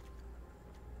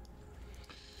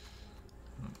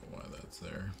 I don't know why that's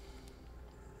there.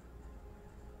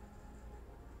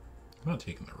 I'm not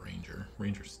taking the Ranger.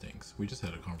 Ranger stinks. We just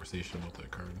had a conversation about that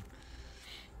card.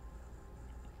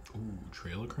 Ooh,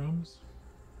 Trail of Crumbs?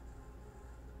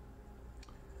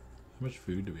 How much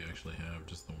food do we actually have?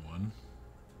 Just the one?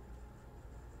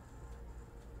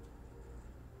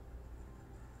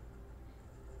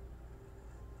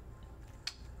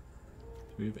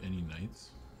 Do we have any knights?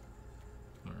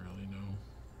 Not really, no.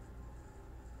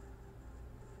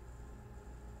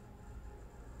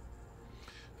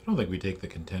 I don't think we take the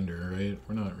Contender, right?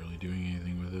 We're not really doing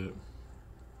anything with it.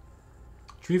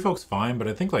 Tree Folk's fine, but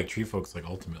I think like Tree Folk's like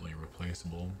ultimately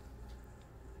replaceable.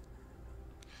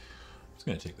 I'm just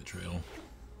gonna take the Trail.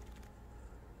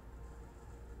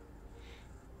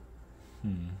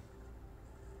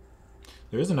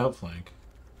 There is an outflank.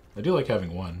 I do like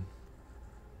having one.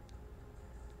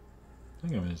 I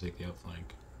think I'm gonna take the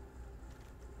outflank.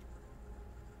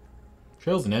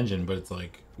 Trail's an engine, but it's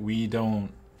like we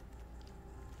don't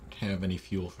have any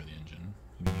fuel for the engine.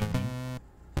 You know what I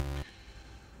mean?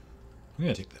 I'm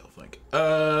gonna take the outflank.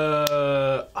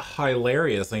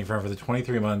 Hilarious. Thank you for the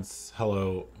 23 months.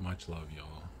 Hello, much love,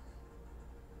 y'all.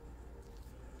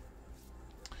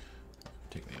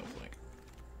 Take the outflank.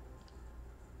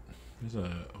 There's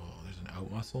an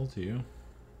out muscle too.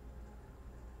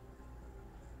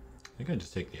 I think I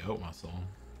just take the out muscle.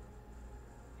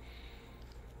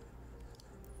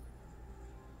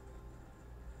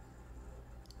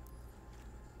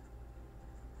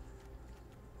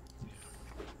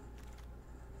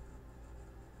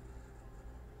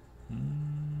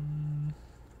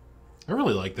 I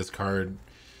really like this card,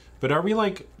 but are we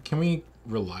like, can we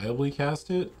reliably cast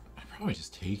it? I'd probably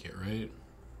just take it, right?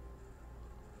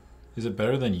 Is it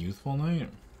better than Youthful Knight?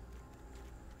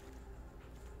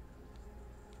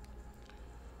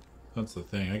 That's the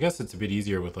thing. I guess it's a bit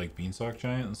easier with like Beanstalk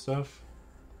Giant and stuff.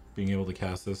 Being able to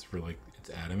cast this for like, it's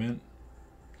adamant.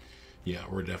 Yeah,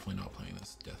 we're definitely not playing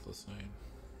this Deathless Knight.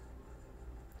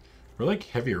 We're like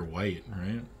heavier white,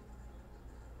 right?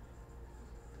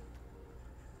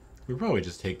 We probably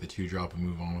just take the 2-drop and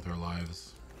move on with our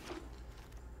lives.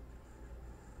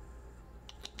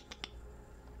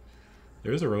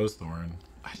 There's a Rose Thorn.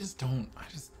 I just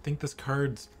think this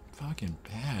card's fucking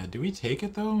bad. Do we take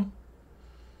it though?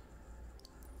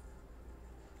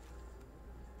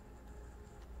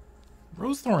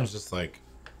 Rose Thorn's just like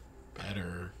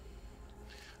better.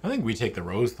 I think we take the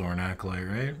Rose Thorn Acolyte,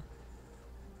 right?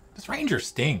 This Ranger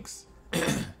stinks.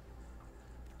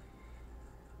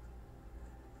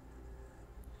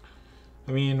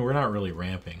 I mean, we're not really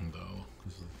ramping, though.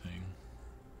 This is the thing.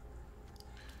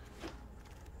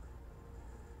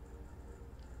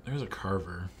 There's a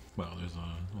Carver. Wow, there's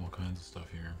all kinds of stuff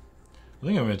here. I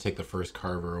think I'm going to take the first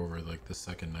Carver over, like, the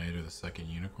second Knight or the second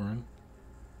Unicorn.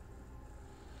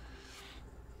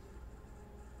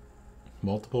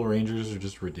 Multiple Rangers are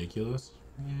just ridiculous.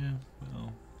 Yeah,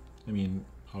 well, I mean,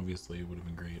 obviously it would have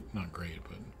been great. Not great,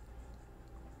 but...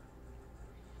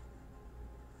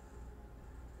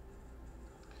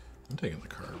 I'm taking the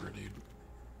Carver, dude.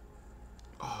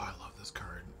 Oh, I love this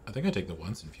card. I think I take the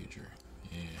Once in Future.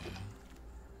 Yeah.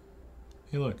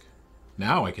 Hey, look.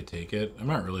 Now I could take it. I'm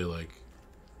not really like...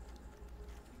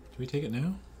 Do we take it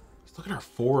now? Let's look at our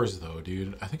 4s, though,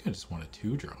 dude. I think I just want a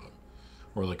 2-drop.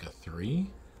 Or like a 3.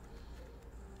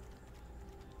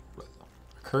 Our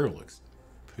curve looks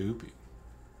poopy.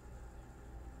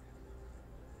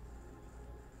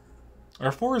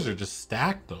 Our 4s are just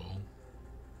stacked, though.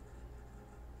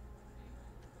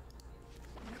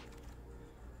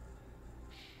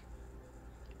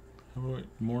 How about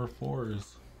more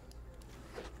 4s?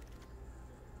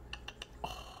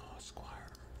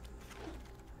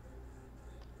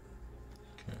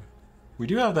 We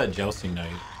do have that Jousting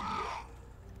Knight.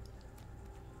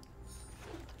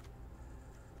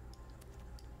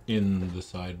 In the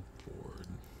sideboard.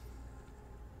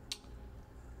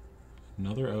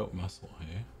 Another out muscle,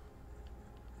 hey?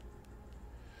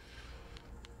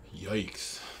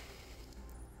 Yikes.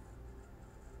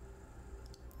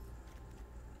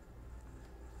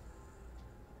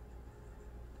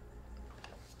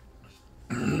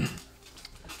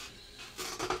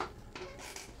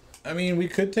 I mean, we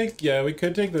could take the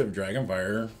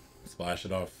Dragonfire, splash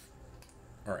it off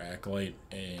our Acolyte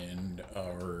and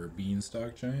our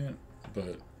Beanstalk Giant,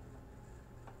 but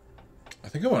I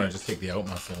think I want to just take the out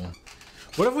muscle.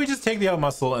 What if we just take the out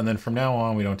muscle and then from now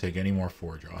on we don't take any more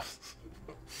 4 draws?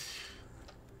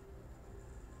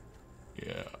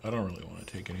 Yeah, I don't really want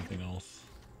to take anything else.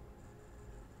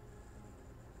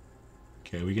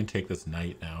 Okay, we can take this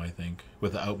Knight now, I think.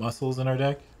 With the out muscles in our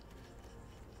deck.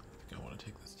 I think I want to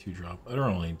take this 2-drop. I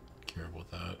don't really care about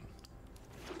that.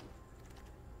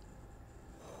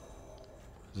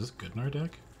 Is this good in our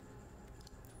deck?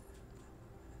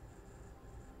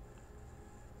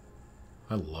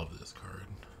 I love this card.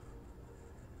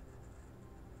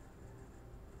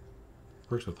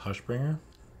 Works with Hushbringer.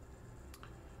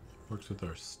 Works with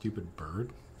our stupid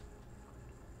bird.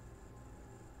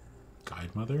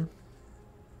 Guide Mother.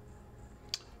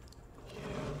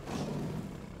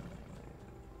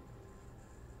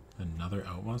 Another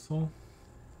out muscle.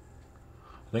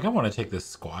 I think I want to take this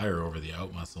Squire over the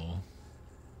out muscle.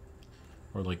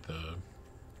 Or like the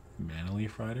Mana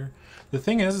Leaf Rider. The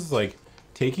thing is like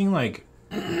taking like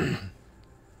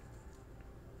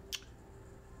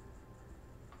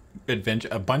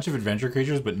a bunch of adventure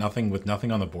creatures but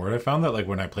nothing on the board. I found that like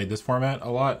when I played this format a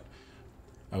lot,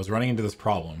 I was running into this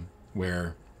problem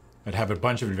where I'd have a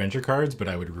bunch of adventure cards but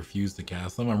I would refuse to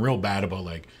cast them. I'm real bad about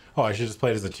like, oh, I should just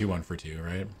play it as a 2/1 for 2,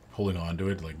 right? Holding on to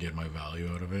it, like get my value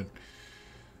out of it.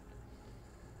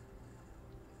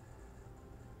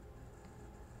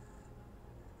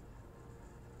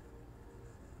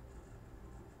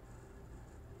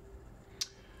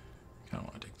 Kinda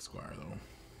want to take the Squire though.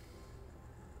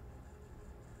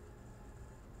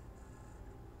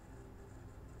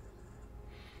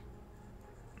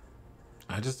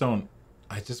 I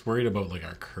just worried about like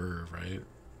our curve, right?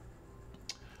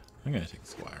 I'm gonna take the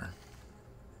Squire.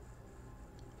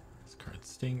 This card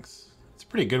stinks. It's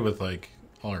pretty good with like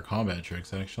all our combat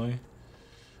tricks actually.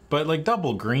 But like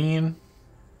double green.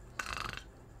 I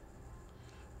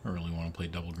don't really want to play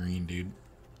double green, dude.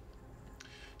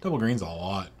 Double green's a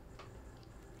lot.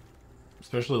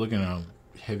 Especially looking at how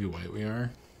heavy white we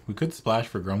are. We could splash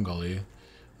for Grumgully.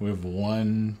 We have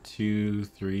 1, 2,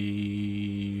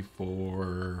 3,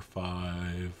 4,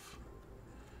 5,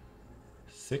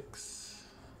 6,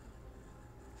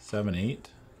 7, 8,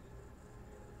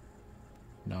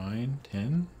 9,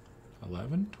 10,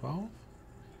 11, 12.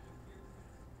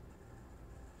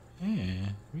 Yeah,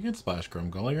 we can splash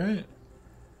Grumgully, right?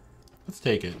 Let's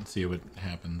take it and see what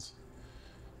happens.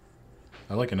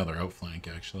 I like another outflank,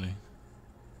 actually.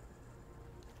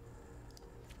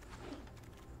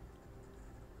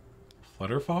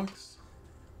 Flutterfox?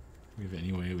 We have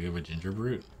anyway, we have a Ginger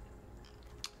Brute.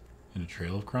 And a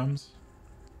Trail of Crumbs.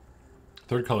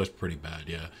 Third color's pretty bad,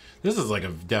 yeah. This is like a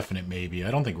definite maybe. I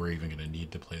don't think we're even going to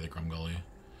need to play the Grumgully.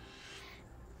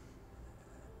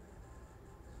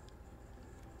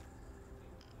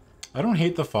 I don't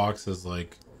hate the foxes,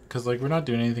 like, because like we're not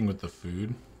doing anything with the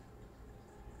food.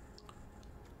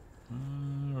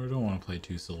 I don't want to play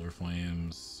 2 Silver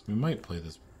Flames. We might play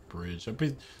this bridge.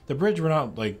 The bridge, we're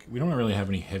not like, we don't really have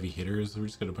any heavy hitters. We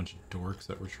just got a bunch of dorks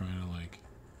that we're trying to like.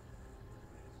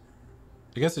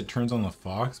 I guess it turns on the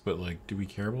fox, but like, do we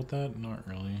care about that? Not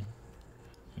really. I'm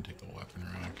gonna take the weapon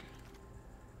rack.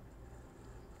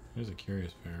 Here's a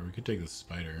Curious Pair. We could take the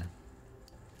spider.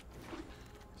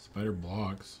 Spider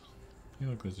blocks. Hey,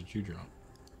 look, there's a 2-drop.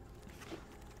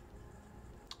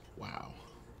 Wow.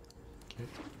 Okay.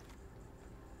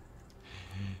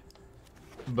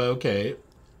 But okay.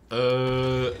 I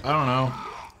don't know.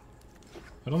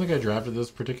 I don't think I drafted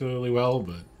this particularly well,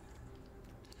 but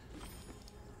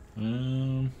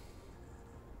God,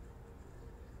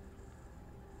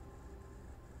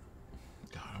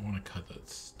 I want to cut that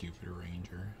stupid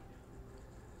ranger.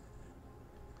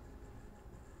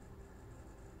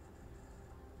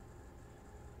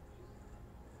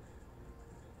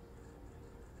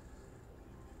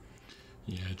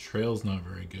 Yeah, trail's not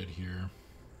very good here.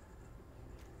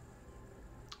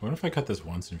 What if I cut this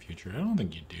once in future? I don't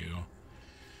think you do.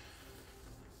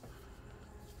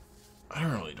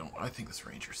 I think this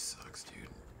ranger sucks, dude.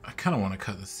 I kind of want to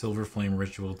cut the silver flame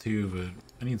ritual too, but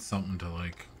I need something to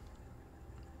like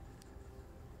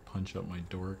punch up my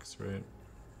dorks, right?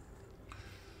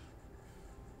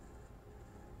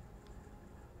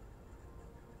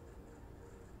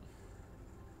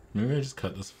 Maybe I just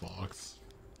cut this fox.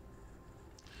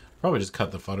 Probably just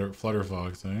cut the flutter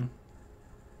fox, eh?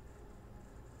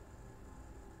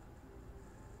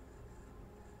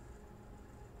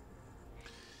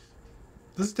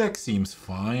 This deck seems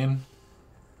fine.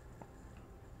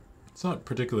 It's not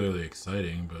particularly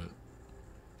exciting, but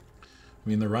I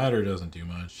mean the rider doesn't do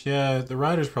much. Yeah, the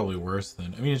rider's probably worse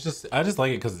than. I mean, it's just I just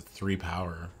like it because it's 3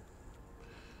 power.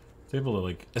 It's able to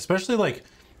like, especially like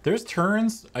there's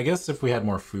turns. I guess if we had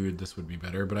more food, this would be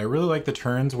better. But I really like the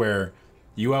turns where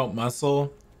you outmuscle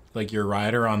like your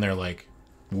rider on their like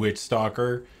witch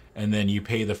stalker, and then you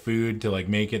pay the food to like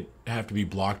make it have to be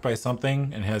blocked by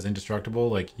something and has indestructible.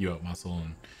 Like you outmuscle,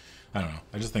 and I don't know.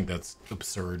 I just think that's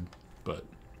absurd, but.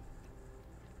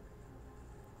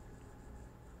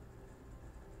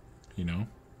 You know?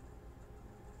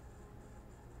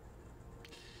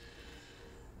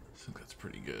 I think that's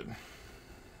pretty good.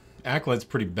 Acolyte's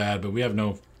pretty bad, but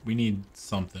we need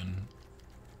something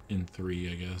in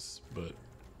 3, I guess, but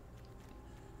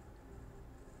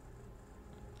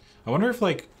I wonder if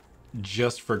like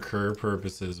just for curve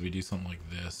purposes we do something like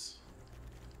this.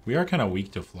 We are kind of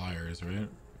weak to flyers, right?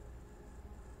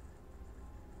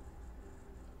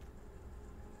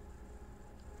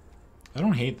 I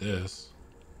don't hate this.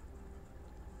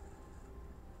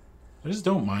 I just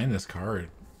don't mind this card.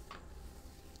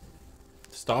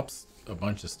 Stops a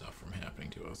bunch of stuff from happening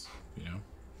to us, you know?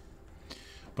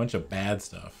 A bunch of bad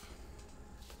stuff.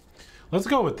 Let's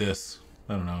go with this.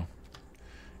 I don't know.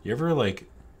 You ever, like,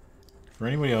 for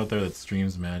anybody out there that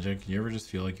streams Magic, you ever just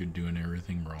feel like you're doing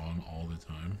everything wrong all the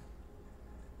time?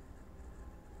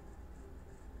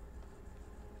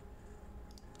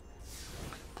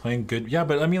 Playing good. Yeah,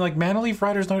 but I mean, like, Mana Leaf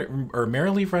Rider's not, or Mara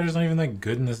Leaf Rider's not even that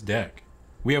good in this deck.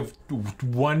 We have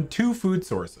 2 food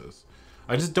sources.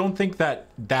 I just don't think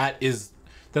that's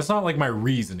not like my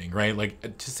reasoning, right?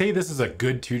 Like to say this is a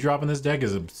good 2-drop in this deck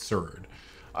is absurd.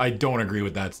 I don't agree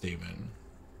with that statement.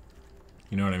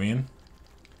 You know what I mean?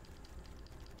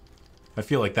 I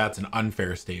feel like that's an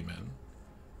unfair statement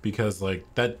because like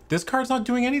this card's not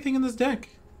doing anything in this deck.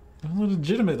 It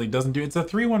legitimately doesn't do. It's a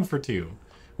 3/1 for 2,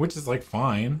 which is like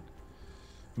fine,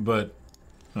 but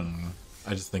I don't know.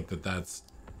 I just think that's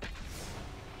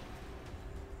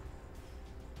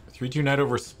 3/2 Night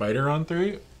over Spider on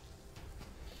 3.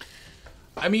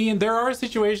 I mean, there are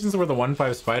situations where the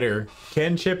 1/5 Spider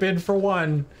can chip in for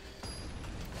 1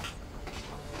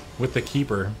 with the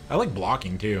Keeper. I like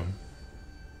blocking too.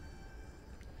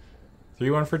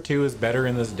 3/1 for 2 is better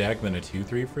in this deck than a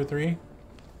 2/3 for 3.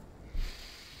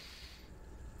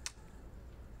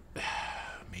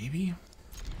 Maybe.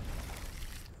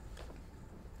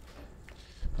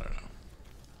 I don't know.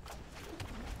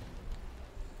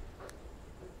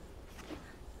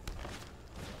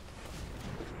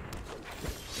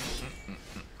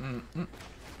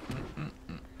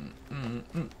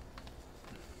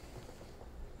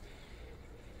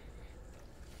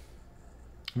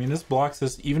 I mean, this blocks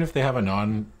this even if they have a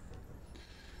non-human,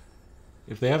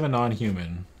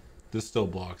 this still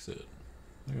blocks it.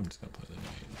 I think I'm just gonna play the knight.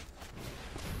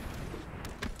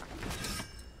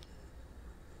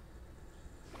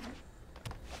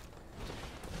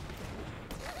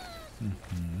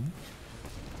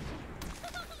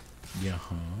 Yeah,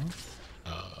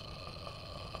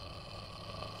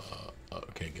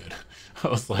 okay, good. I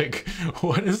was like,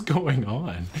 what is going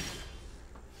on?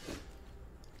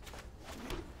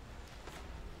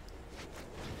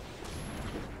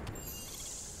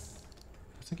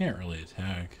 I can't really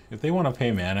attack. If they want to pay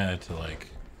mana to,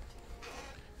 like,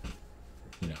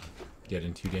 you know, get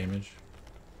into damage.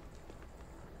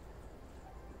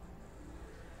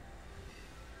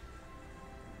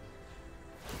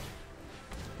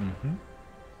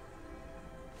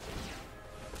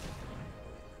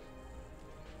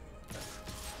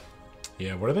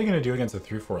 Yeah, what are they going to do against a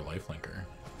 3/4 lifelinker?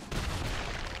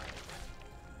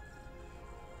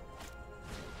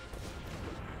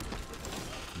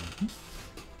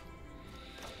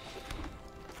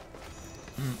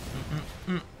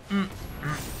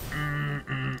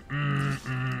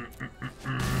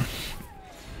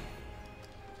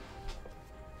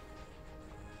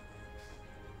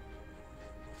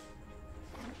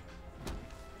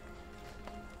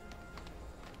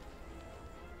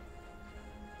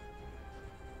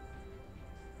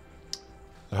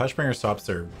 The Hushbringer stops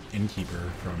their innkeeper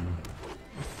from...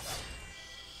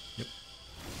 Yep.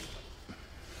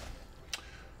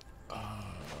 I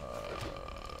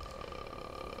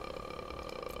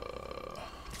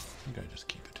think I just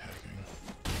keep attacking.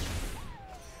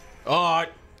 Oh!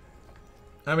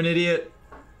 I'm an idiot.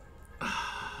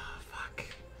 Fuck.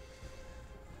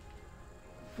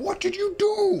 What did you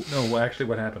do? No, actually,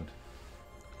 what happened?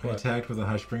 I attacked with a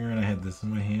Hushbringer and I had this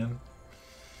in my hand.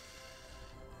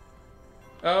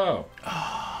 Oh.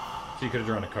 So you could have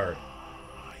drawn a card.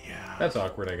 Yeah. That's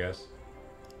awkward, I guess.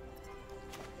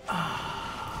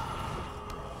 I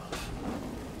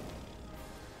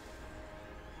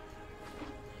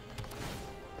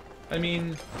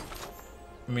mean,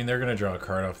 they're gonna draw a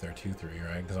card off their 2/3,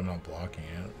 right? Because I'm not blocking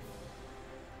it.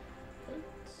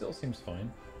 it still seems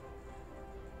fine.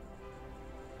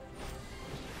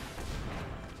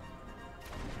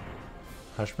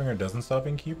 Hushbringer doesn't stop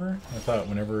Innkeeper? I thought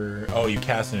whenever... Oh, you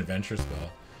cast an adventure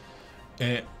spell.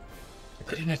 And it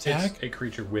didn't attack? It's a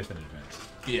creature with an advance.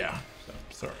 Yeah. So,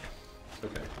 sorry.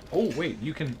 Okay. Oh, wait,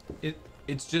 you can...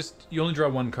 It's just... You only draw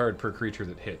one card per creature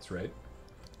that hits, right?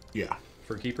 Yeah.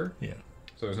 For Keeper? Yeah.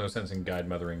 So there's no sense in Guide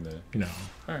Mothering the... No.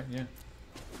 Alright, yeah.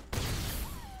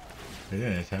 They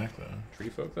didn't attack, though. Tree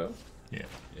Folk, though? Yeah.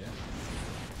 Yeah.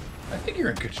 I think you're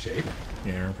in good shape.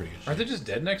 Yeah, you're in pretty good shape. Aren't they just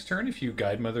dead next turn if you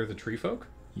Guide Mother the Tree Folk?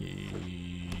 8,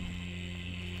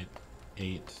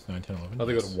 9, 10, 11. Oh,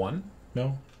 they go to 1?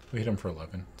 No, we hit them for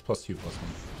 11. It's +2, +1.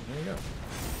 There you go.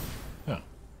 Oh.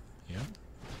 Yeah.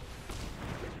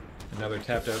 And now they're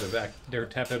tapped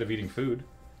out of eating food.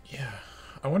 Yeah.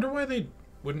 I wonder why they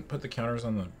wouldn't put the counters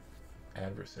on the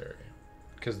adversary.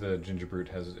 Because the Ginger Brute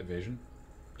has evasion?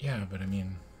 Yeah, but I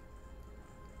mean...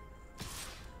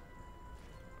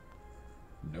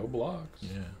 No blocks.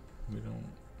 Yeah, we don't...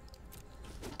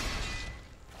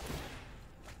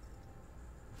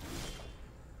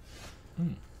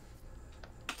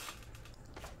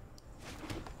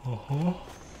 Uh-huh.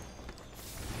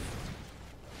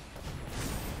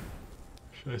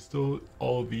 Should I still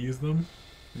all these them?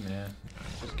 Nah,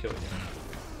 just kill it.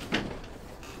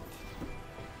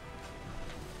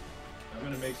 I'm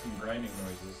gonna make some grinding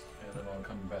noises, and then I'll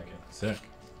come back in. Sick.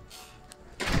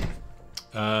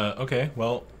 Okay,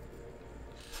 well,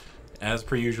 as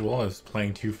per usual, I was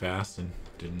playing too fast and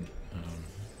didn't,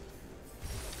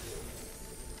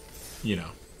 you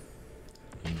know,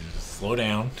 you need to just slow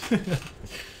down.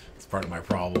 It's part of my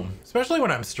problem. Especially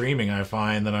when I'm streaming, I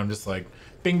find that I'm just like,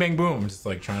 bing, bang, boom, just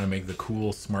like trying to make the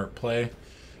cool, smart play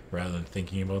rather than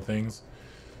thinking about things.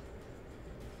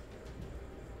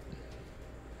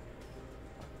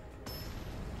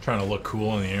 Trying to look cool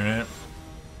on the internet.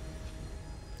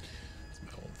 It's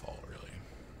my own fault, really.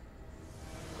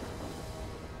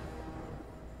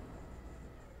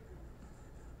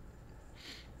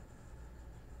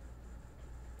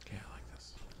 Okay, I like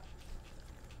this.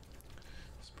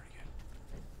 This is pretty good.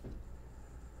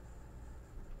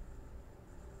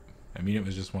 I mean, it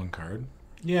was just one card.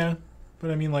 Yeah,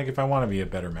 but I mean, like, if I want to be a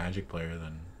better Magic player,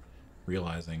 then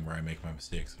realizing where I make my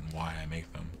mistakes and why I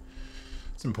make them,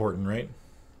 it's important, right?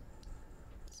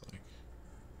 It's like,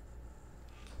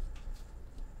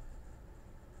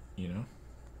 you know,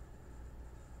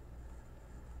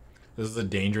 this is a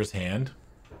dangerous hand.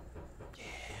 Yeah,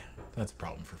 that's a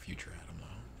problem for future Adam,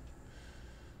 though.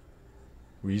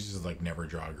 We just like never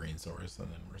draw a green source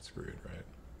and then we're screwed, right?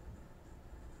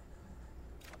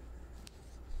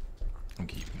 I'm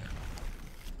keeping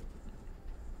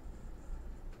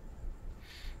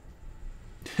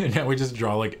it. Now we just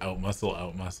draw like out muscle,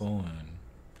 and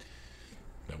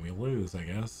then we lose, I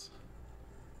guess.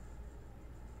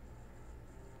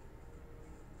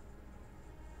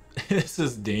 This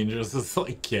is dangerous. It's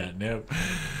like catnip.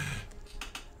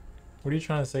 What are you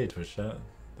trying to say, Twitch chat?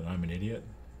 That I'm an idiot?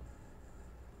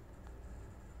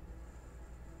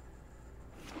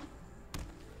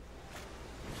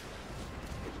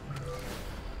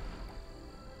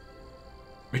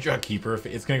 We draw Keeper.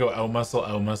 It's gonna go out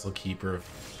muscle, Keeper of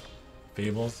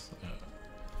Fables.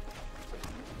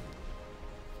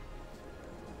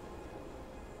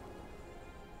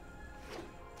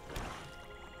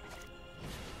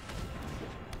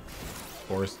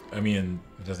 forced. I mean,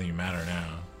 it doesn't even matter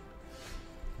now.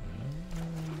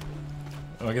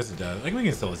 Oh, I guess it does. Like, we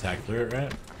can still attack through it,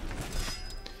 right?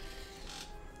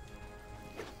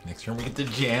 Next turn we get to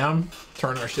jam.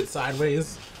 Turn our shit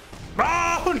sideways.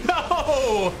 Oh,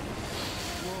 no!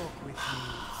 Walk with me,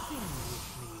 sing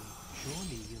with me.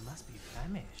 Surely you must be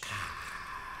famished.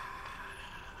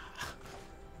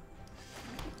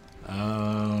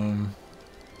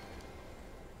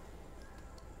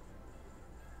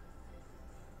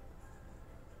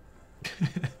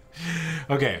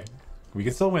 Okay, we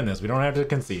can still win this. We don't have to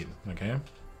concede, okay?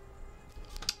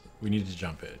 We need to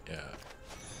jump it, yeah.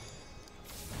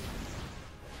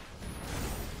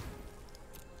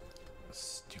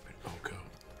 Stupid Oko.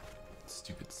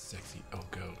 Stupid sexy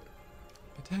Oko.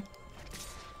 Attack.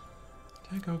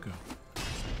 Attack Oko.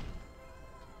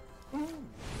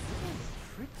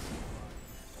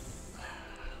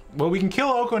 Well, we can kill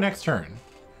Oko next turn.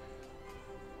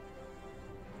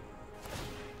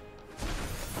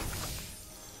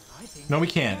 No, we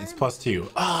can't. It's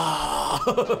 +2. Ah!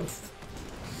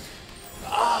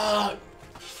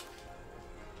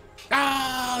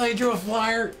 Ah! They drew a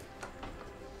flyer.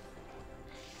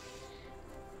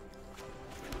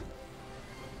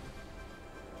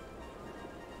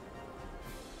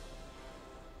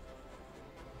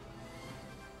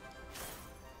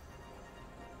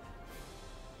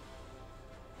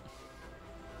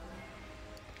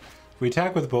 If we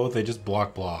attack with both, they just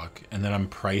block, and then I'm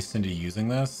priced into using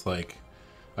this. Like,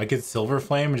 I could Silver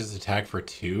Flame and just attack for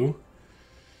 2.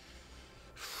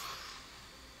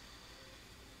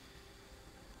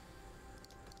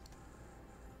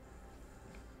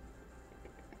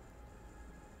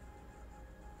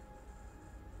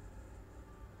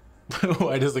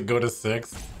 Why does it go to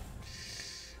 6?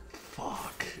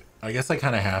 Fuck. I guess I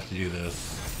kind of have to do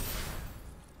this.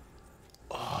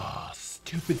 Oh,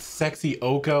 stupid sexy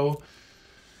Oko.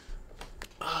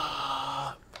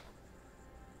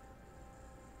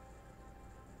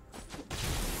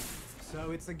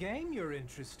 So it's a game you're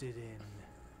interested in.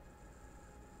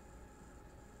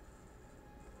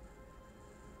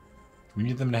 We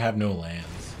need them to have no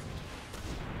lands.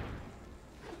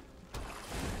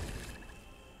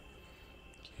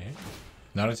 Okay.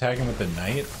 Not attacking with the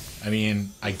knight? I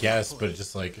mean, I guess, but it's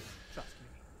just like...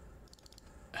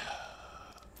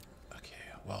 Okay,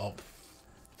 well,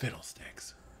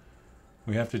 fiddlesticks.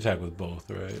 We have to attack with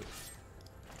both, right?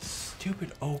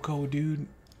 Stupid Oko, dude.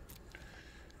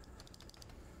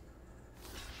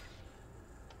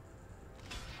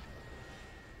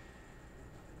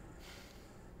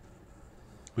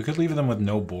 We could leave them with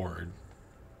no board.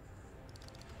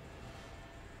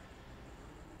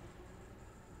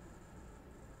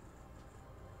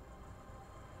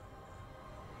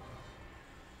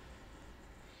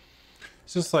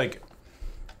 It's just like,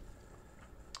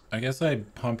 I guess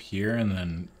I'd pump here and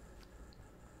then,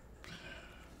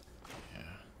 yeah.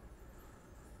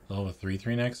 They'll have a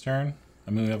 3/3 next turn.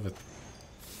 I mean,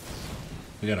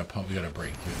 we gotta pump, we gotta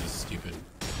break through this stupid.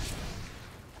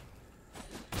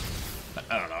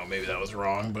 I don't know, maybe that was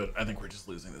wrong, but I think we're just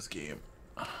losing this game.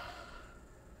 I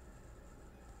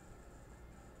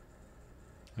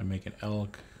make an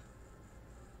elk.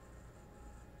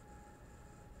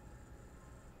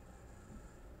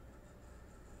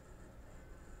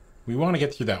 We want to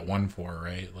get through that 1/4,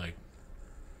 right? Like,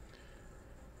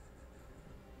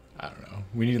 I don't know.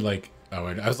 We need like, oh,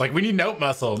 I was like, we need note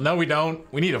muscle. No, we don't.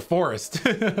 We need a forest.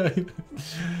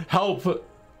 Help.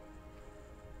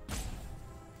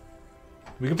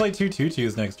 We can play 2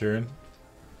 2/2s next turn,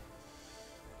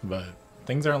 but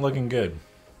things aren't looking good.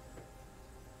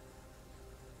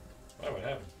 Why? What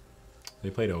happened? They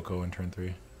played Oko in turn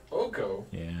 3. Oko?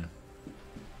 Yeah.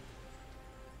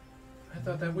 I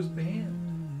thought that was banned.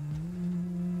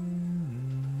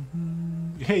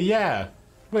 Hey, yeah.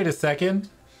 Wait a second.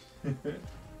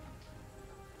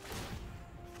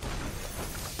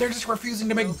 They're just refusing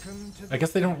to make... I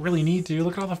guess they don't really need to.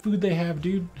 Look at all the food they have,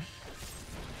 dude.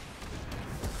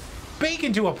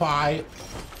 Bacon to a pie.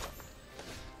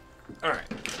 All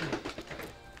right.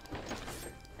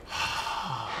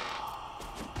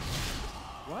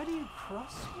 Why do you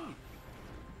cross me?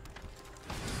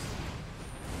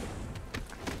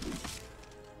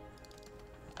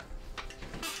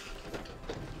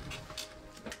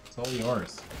 It's all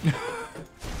yours.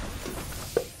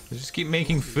 They just keep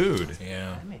making food.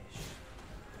 Yeah. Famished.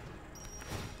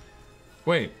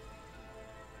 Wait.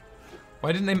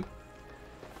 Why didn't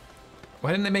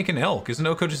they make an elk? Isn't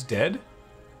Oko just dead?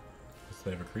 Guess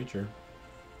they have a creature.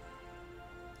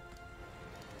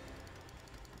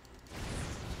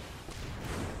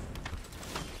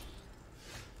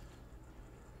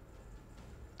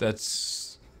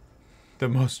 the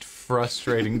most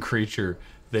frustrating creature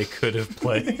they could have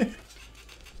played.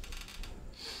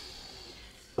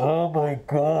 Oh my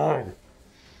god.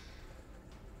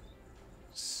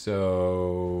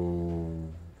 So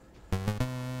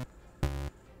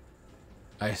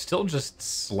I still just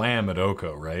slam at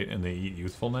Oko, right? And they eat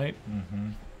Youthful Night? Mm-hmm.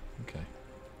 Okay.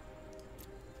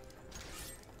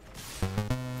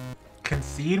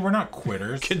 Concede? We're not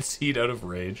quitters. Concede out of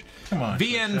rage. Come on.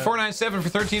 VN497 for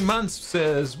 13 months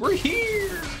says, we're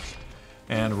here!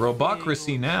 And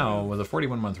Robocracy Now with a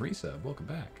 41-month resub. Welcome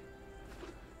back.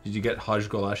 Did you get Haj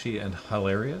Golashi and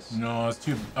Hilarious? No, it's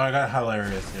too... Oh, I got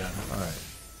hilarious, yeah. Alright.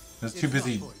 I was too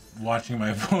busy watching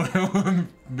my phone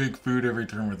make food every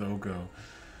turn with Oko.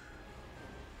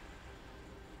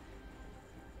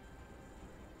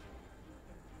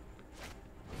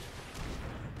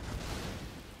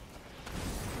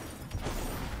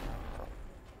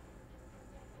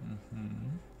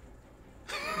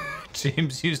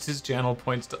 James used his channel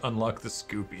points to unlock the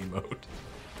scoop emote.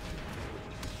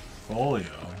 Folio.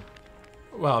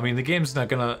 Well, I mean, the game's not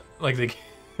gonna... Like, the...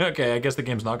 Okay, I guess the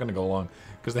game's not gonna go long.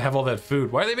 Because they have all that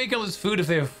food. Why are they making all this food if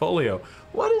they have folio?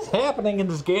 What is happening in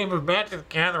this game of Magic the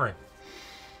Gathering?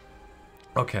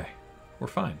 Okay. We're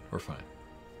fine. We're fine.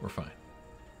 We're fine.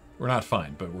 We're not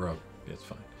fine, but we're... It's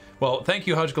fine. Well, thank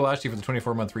you, Haj Galashi, for the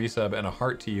 24-month resub, and a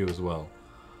heart to you as well.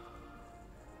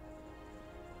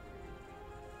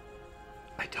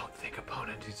 I don't think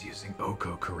opponent is using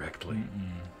Oko correctly.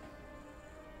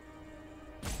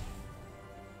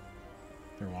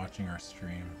 They're watching our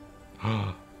stream.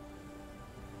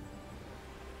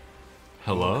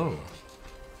 Hello.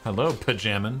 Hello,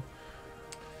 Pajamin.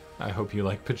 I hope you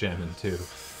like Pajamin too.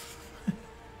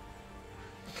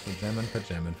 Pajamin,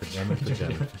 Pajamin, Pajamin,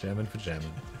 Pajamin, Pajamin,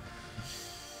 Pajamin.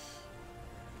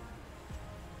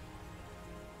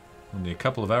 Only a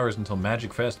couple of hours until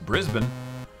Magic Fest Brisbane.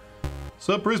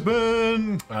 Sup,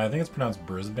 Brisbane? I think it's pronounced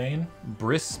Brisbane.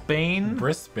 Brisbane?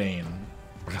 Brisbane.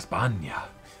 Brisbane.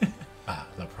 Ah,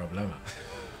 no problema.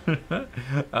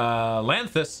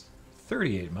 Lanthus,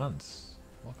 38 months.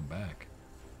 Welcome back.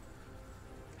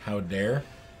 How dare?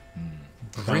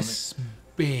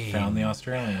 Brisbane. Found the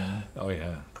Australian. Oh,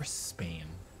 yeah. Brisbane.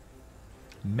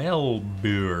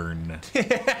 Melbourne.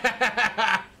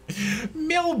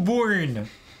 Melbourne.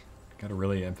 Gotta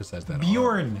really emphasize that.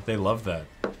 Bjorn. R. They love that.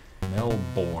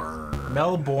 Melbourne.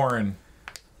 Melbourne.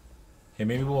 Hey,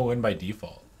 maybe we'll win by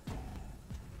default. If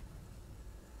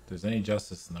there's any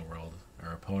justice in the world,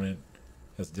 our opponent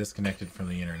has disconnected from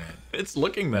the internet. It's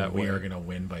looking that way. We are gonna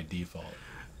win by default.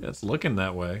 It's looking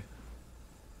that way.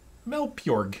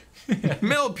 Melpjorg.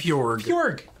 Melpjorg.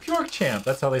 Pjorg. Pjorg champ.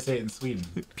 That's how they say it in Sweden.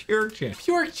 Pjorg champ.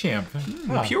 Pjorg champ.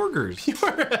 Pjorgers.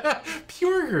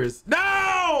 Pjorgers.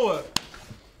 No!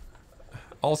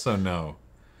 Also no.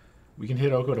 We can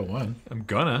hit Oko to 1. I'm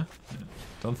gonna.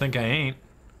 Don't think I ain't.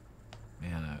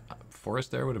 Man, a forest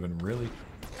there would have been really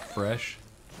fresh.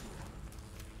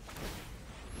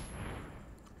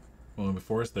 Well, in the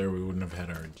forest there, we wouldn't have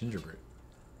had our gingerbread.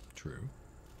 True.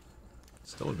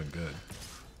 Still would have been good.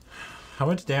 How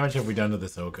much damage have we done to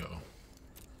this Oko?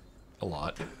 A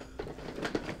lot.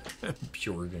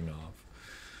 Pjorging off.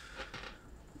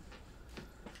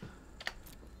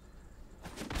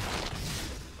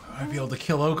 I might be able to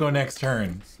kill Oko next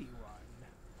turn.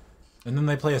 And then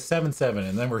they play a 7/7,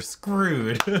 and then we're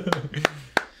screwed.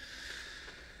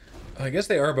 I guess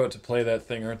they are about to play that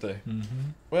thing, aren't they?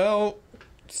 Mm-hmm. Well,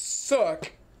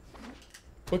 suck.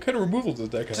 What kind of removal does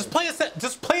that have? Just play a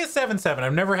 7/7.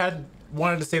 I've never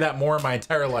wanted to say that more in my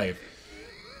entire life.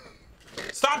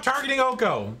 Stop targeting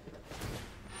Oko.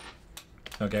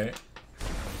 Okay.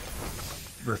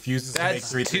 Refuses to make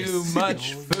 3/3. That's too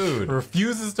much food.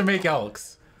 Refuses to make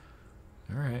Elks.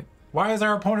 All right. Why is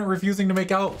our opponent refusing to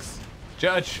make Elks?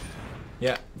 Judge.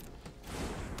 Yeah.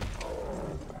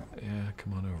 Yeah,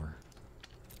 come on over.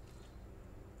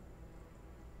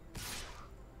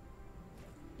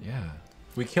 Yeah.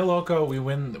 We kill Oko, we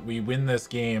win this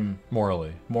game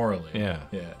Morally. Yeah.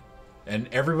 Yeah. And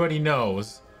everybody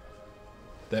knows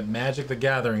that Magic the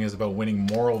Gathering is about winning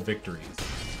moral victories.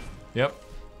 Yep.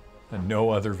 And no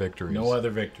other victories. No other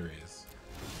victories.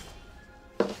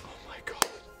 Oh my god.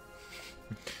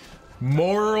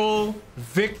 Moral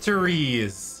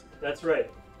victories. That's right.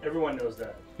 Everyone knows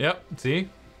that. Yep. See?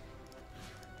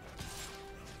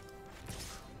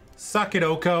 Suck it,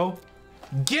 Oko.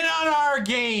 Get on our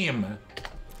game.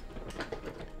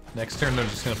 Next turn, they're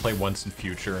just going to play Once in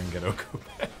Future and get Oko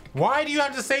back. Why do you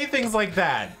have to say things like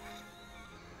that?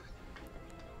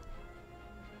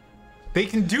 They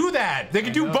can do that. They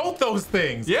can do both those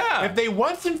things. Yeah. If they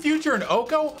Once in Future and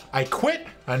Oko, I quit.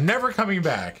 I'm never coming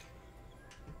back.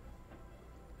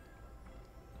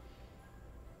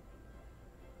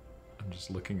 I'm just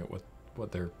looking at what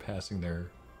they're passing there.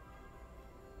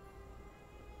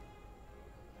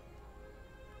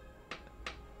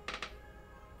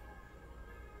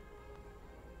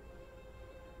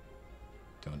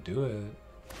 Don't do it.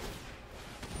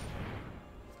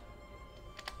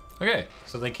 Okay,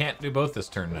 so they can't do both this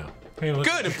turn now. Hey, look.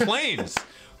 Good, planes!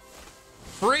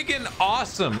 Friggin'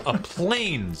 awesome! A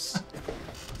planes!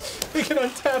 We can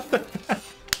untap them.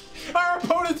 Our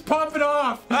opponent's popping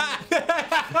off!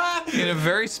 In a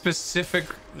very specific...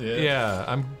 Yeah. Yeah,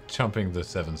 I'm chumping the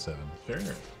 7/7. Sure.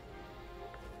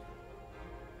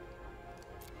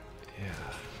 Yeah.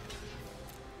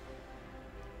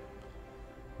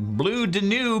 Blue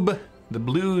Danube. The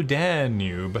Blue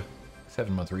Danube.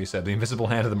 7-month reset. The invisible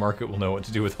hand of the market will know what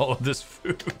to do with all of this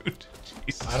food.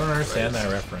 Jesus I don't understand Christ.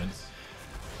 that reference.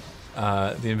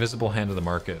 The invisible hand of the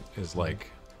market is like...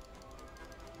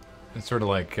 It's sort of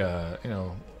like,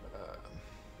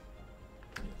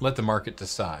 let the market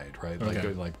decide, right?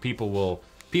 Okay. Like people will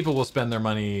spend their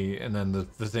money, and then the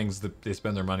things that they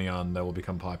spend their money on that will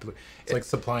become popular. It's like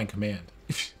supply and command.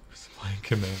 Supply and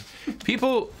command.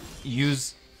 People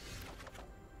use...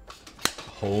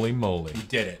 Holy moly. You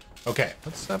did it. Okay.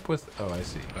 What's up with... Oh, I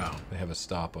see. Wow. They have a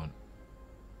stop on...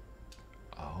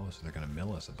 Oh, so they're going to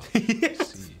mill us about it. I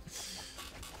see.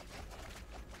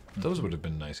 Those would have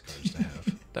been nice cards to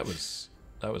have. That was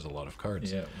a lot of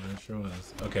cards. Yeah, it sure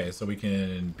was. Okay, so we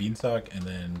can Beanstalk and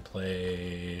then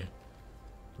play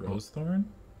Rosethorn?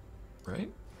 Right?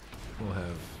 We'll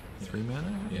have 3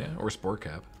 mana? Yeah. Or Spore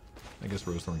Cap. I guess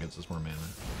Rosethorn gets us more mana.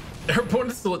 Our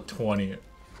opponent's still at 20.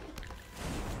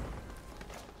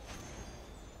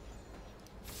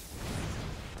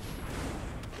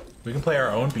 We can play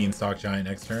our own Beanstalk Giant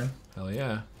next turn. Hell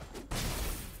yeah.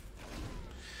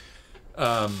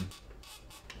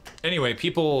 Anyway,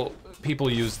 people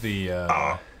use the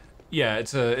yeah,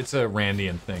 it's a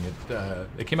Randian thing.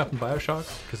 It came up in BioShock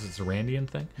because it's a Randian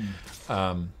thing.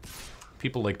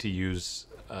 People like to use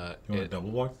You want to double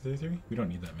block the 3/3? We don't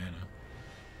need that mana.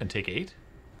 and take 8.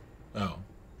 Oh.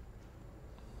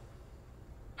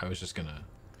 I was just gonna...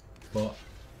 Well,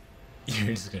 you're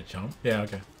just gonna jump? Yeah,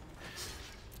 okay.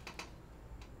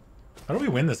 How do we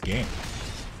win this game?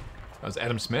 That was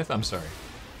Adam Smith? I'm sorry.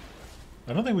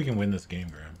 I don't think we can win this game,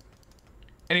 Graham.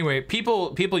 Anyway,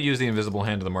 people use the invisible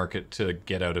hand of the market to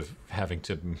get out of having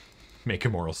to make a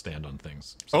moral stand on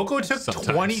things. Oko took Sometimes.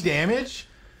 20 damage?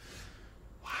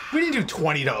 We didn't do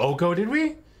 20 to Oko, did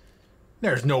we?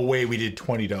 There's no way we did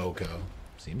 20 to Oko.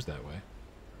 Seems that way.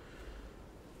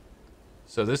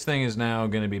 So this thing is now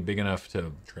going to be big enough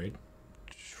to Trade?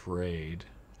 trade.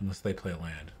 Unless they play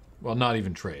land. Well, not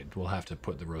even trade. We'll have to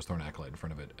put the Rosethorn Acolyte in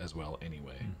front of it as well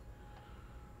anyway.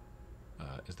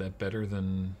 Is that better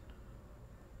than...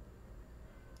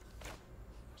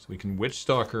 So we can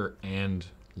Witchstalker and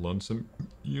Lonesome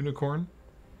Unicorn?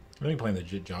 I think playing the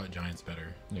Giant's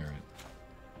better. Yeah, right.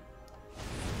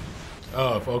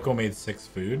 Oh, if Oko made 6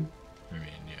 food? I mean,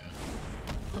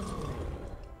 yeah.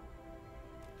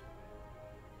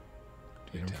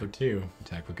 Hit him for 2.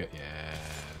 Attack will get...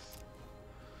 Yes.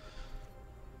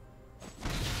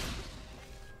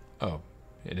 Oh,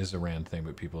 it is a Rand thing,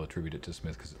 but people attribute it to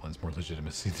Smith because it lends more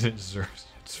legitimacy than it deserves.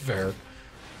 It's fair.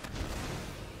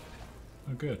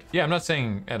 Oh, good. Yeah, I'm not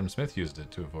saying Adam Smith used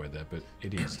it to avoid that, but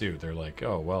idiots do. They're like,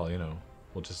 oh well, you know,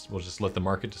 we'll just let the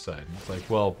market decide. And it's like,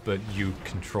 well, but you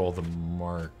control the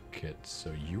market,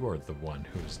 so you are the one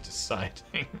who's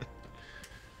deciding.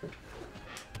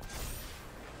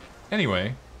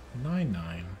 Anyway,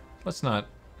 9/9. let's not.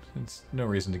 It's no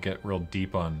reason to get real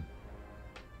deep on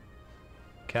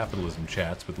capitalism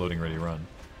chats with loading ready run.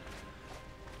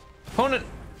 Opponent,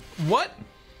 what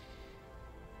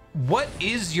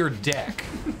is your deck?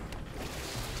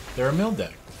 They're a mill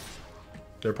deck.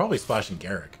 They're probably splashing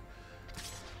Garrick.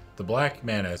 The black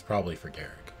mana is probably for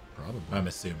Garrick. Probably. I'm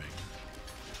assuming.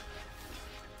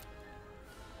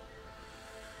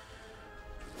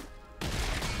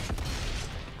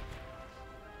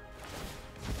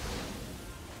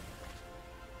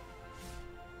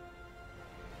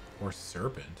 Or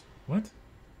Serpent. What?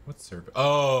 What's Serpent?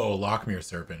 Oh, Lockmere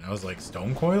Serpent. I was like,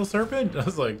 Stonecoil Serpent? I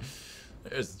was like,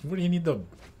 what do you need the...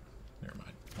 Never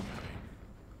mind. Okay.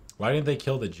 Why didn't they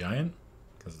kill the giant?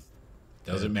 Because it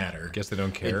doesn't matter. Guess they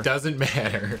don't care. It doesn't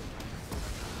matter.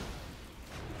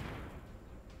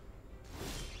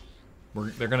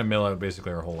 They're gonna mill out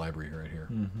basically our whole library right here.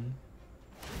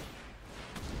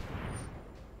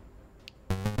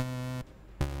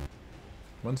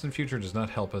 Once in future does not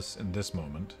help us in this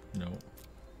moment. No.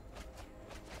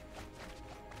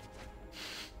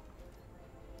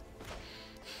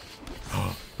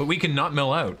 But we can not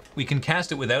mill out. We can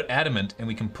cast it without adamant, and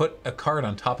we can put a card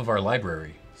on top of our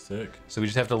library. Sick. So we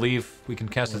just have to leave. We can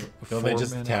cast it. Don't they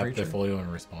just tap the folio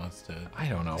in response to it? I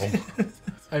don't know.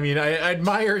 I mean, I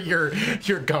admire your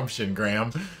gumption,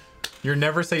 Graham. Your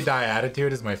never say die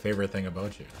attitude is my favorite thing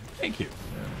about you. Thank you.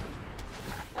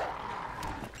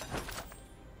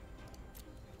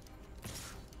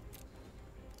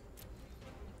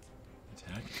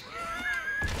 Attack.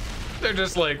 They're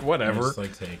just like, whatever. Just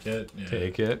like take it. Yeah.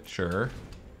 Take it, sure.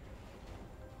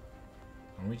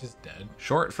 Are we just dead?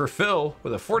 Short for Phil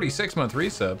with a 46-month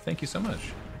resub. Thank you so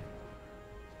much.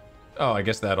 Oh, I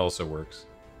guess that also works.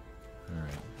 All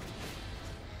right.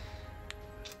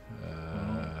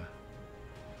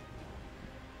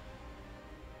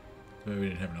 Maybe we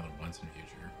didn't have another once in the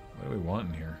future. What do we want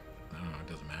in here? I don't know. It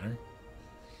doesn't matter.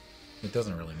 It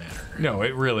doesn't really matter. Right? No,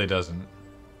 it really doesn't.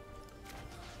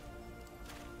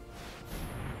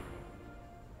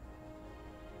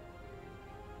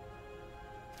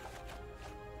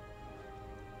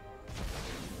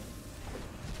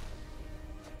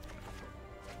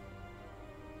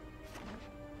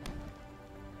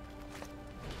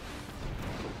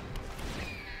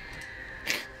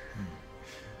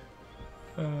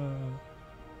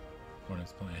 What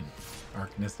is playing?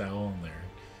 Arcness Owl in there.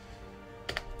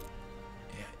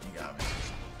 Yeah, you got me.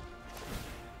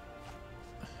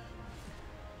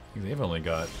 They've only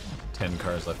got 10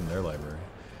 cards left in their library.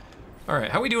 All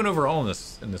right, how are we doing overall in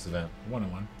this event? 1-1.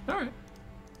 All right.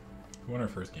 We won our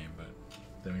first game, but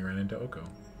then we ran into Oko.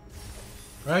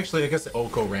 Well, actually, I guess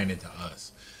Oko ran into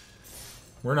us.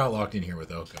 We're not locked in here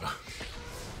with Oko.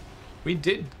 We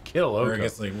did kill Oko. Or I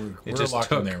guess like It we're just locked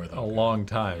took in there with a Oko. long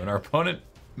time, and our opponent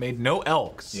made no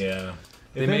elks. Yeah.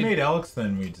 They If they made- made Elks,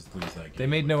 then we just lose that game. They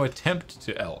made no attempt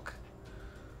to elk.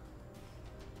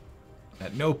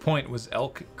 At no point was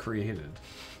elk created.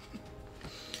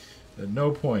 At no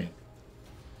point.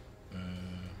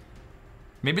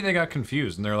 Maybe they got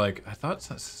confused and they're like, I thought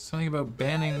something about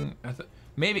banning. I thought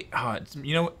maybe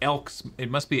you know, elks.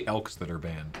 It must be elks that are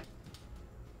banned.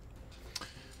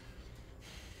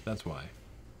 That's why.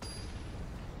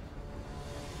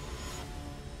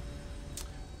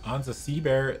 Anza Sea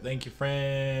Bear, thank you,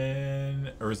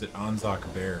 friend. Or is it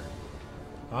Anzak Bear?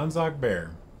 Anzak Bear,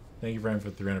 thank you, friend,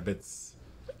 for 300 bits.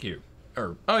 Thank you.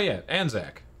 Or oh yeah,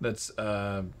 Anzac. That's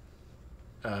Why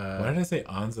did I say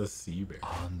Anza Sea Bear?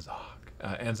 Anzac.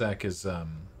 Anzac is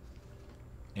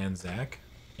Anzac?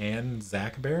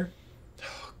 Anzac Bear?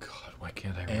 Oh God, why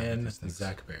can't I remember this?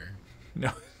 Anzac Bear.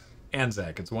 No,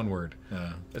 Anzac. It's one word.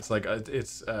 Uh, It's like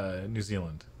it's New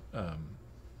Zealand.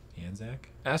 Anzac?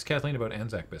 Ask Kathleen about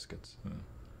Anzac biscuits.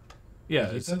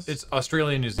 Yeah, Keep this? it's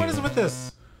Australia, New What Zealand. is it with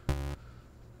this?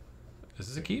 Is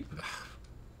this a keep?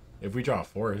 If we draw a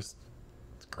forest,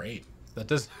 it's great. That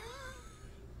does.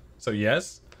 So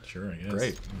yes. Sure, I guess.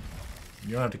 Great.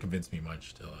 You don't have to convince me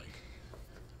much to like.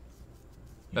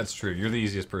 That's true. You're the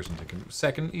easiest person to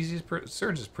second easiest.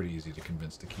 Surge is pretty easy to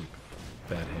convince to keep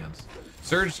bad hands.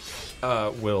 Surge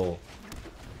will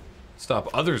stop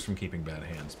others from keeping bad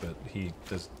hands, but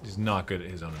he's not good at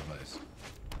his own advice.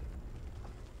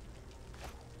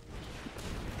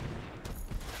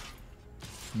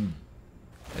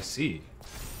 I see.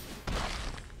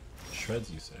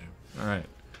 Shreds, you say? All right.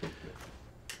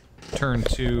 Turn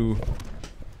to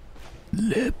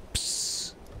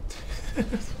lips.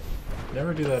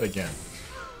 Never do that again.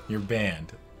 You're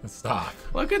banned. Stop.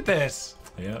 Look at this.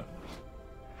 Yeah.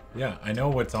 Yeah, I know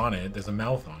what's on it. There's a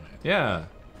mouth on it. Yeah.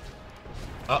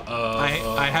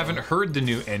 I haven't heard the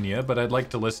new Enya, but I'd like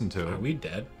to listen to Are it. we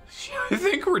dead? I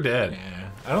think we're dead. Yeah.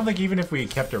 I don't think even if we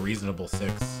kept a reasonable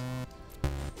 6.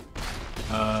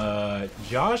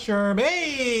 Josh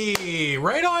hey!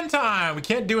 Right on time! We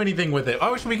can't do anything with it. I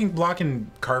wish we can block in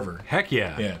Carver. Heck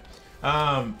yeah.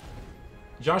 Yeah.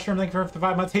 Josh thank you for the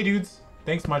 5 months. Hey dudes.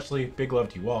 Thanks muchly. Big love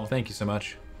to you all. Thank you so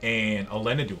much. And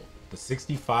Elena Duel, the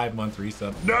 65-month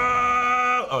resub.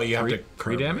 No! Oh, you have to Three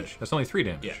curve damage? it. That's only 3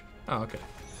 damage. Yeah. Oh, okay.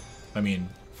 I mean,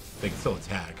 they can still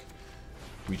attack.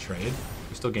 We trade.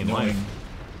 We still gain Knowing. life.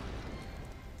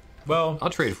 Well, I'll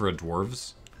trade for a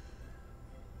dwarves.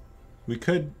 we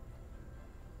could.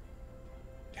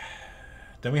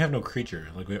 Then we have no creature.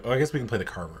 Like, I guess we can play the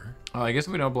Carver, I guess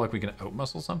if we don't block, we can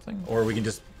outmuscle something. or we can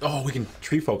just. Oh, we can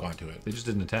tree folk onto it. They just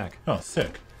didn't attack. Oh,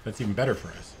 sick. That's even better for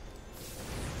us.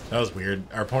 That was weird.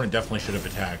 Our opponent definitely should have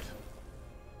attacked.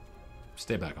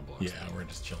 Stay back on blocks. Yeah, we're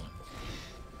just chilling.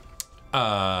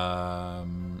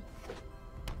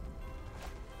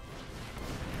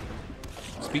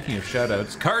 Speaking of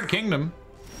shoutouts, Card Kingdom.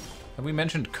 Have we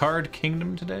mentioned Card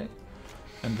Kingdom today?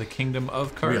 And the Kingdom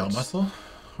of Do Cards. we outmuscle?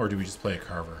 Or do we just play a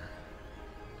Carver?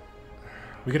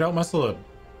 We could outmuscle a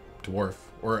dwarf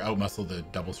or outmuscle the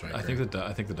double striker. I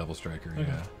think the double striker. Okay.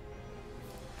 Yeah.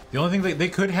 The only thing they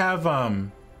could have. Oh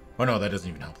no, that doesn't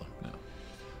even help them. No.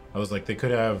 I was like, they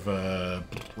could have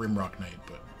Rimrock Knight,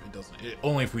 but it doesn't.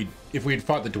 Only if we had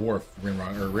fought the dwarf,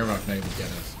 Rimrock Knight would get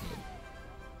us.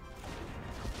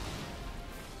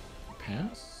 But...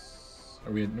 Pass?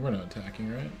 We're not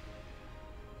attacking, right?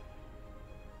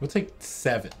 We'll take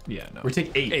 7. Yeah, no. We'll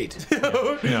take 8. 8.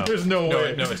 No. There's no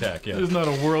way. No attack, yeah. There's not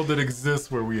a world that exists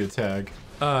where we attack.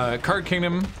 Card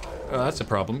Kingdom, that's a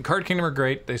problem. Card Kingdom are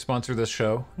great. They sponsor this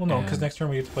show. Well, no, because next turn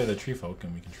we get to play the Tree Folk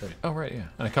and we can trade. Oh, right, yeah.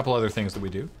 And a couple other things that we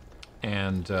do.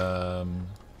 And,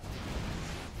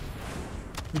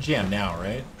 We jam now,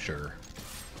 right? sure.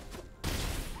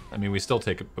 I mean, we still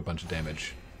take a bunch of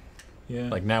damage. Yeah.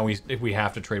 Like, now if we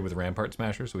have to trade with Rampart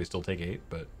Smasher, so we still take 8,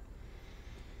 but...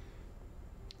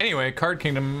 Anyway, Card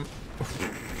Kingdom...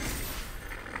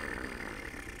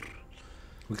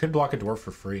 We could block a dwarf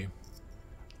for free.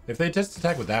 If they just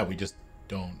attack with that, we just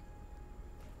don't.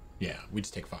 Yeah, we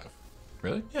just take 5.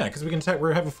 Really? Yeah, because we can attack.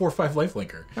 We have a 4/5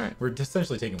 lifelinker. All right. We're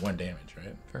essentially taking 1 damage,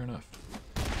 right? Fair enough.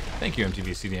 Thank you, MTV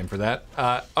CDM, for that.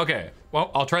 Okay,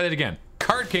 well, I'll try that again.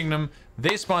 Card Kingdom,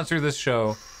 they sponsor this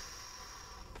show.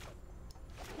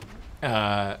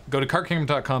 Go to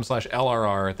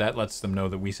cardkingdom.com/LRR. That lets them know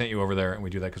that we sent you over there, and we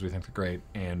do that because we think they're great.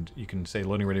 And you can say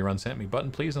loading ready run sent me button,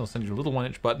 please, and I'll send you a little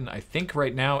 1-inch button. I think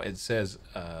right now it says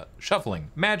shuffling,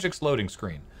 Magic's loading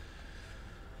screen.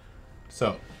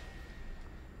 So,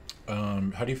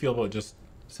 how do you feel about just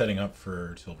setting up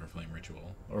for Silver Flame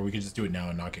Ritual? Or we could just do it now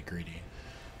and not get greedy.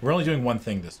 We're only doing one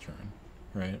thing this turn,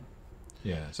 right?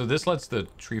 Yeah, so this lets the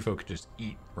tree folk just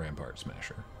eat Rampart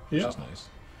Smasher, which Yeah. is nice.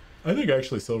 I think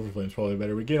actually Silver Flame's probably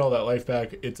better. We gain all that life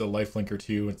back. It's a lifelinker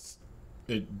too.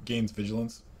 It gains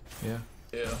vigilance. Yeah,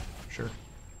 Yeah. sure.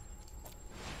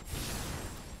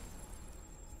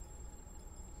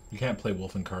 You can't play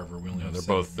Wolf and Carver. We only No,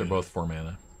 have they're both 4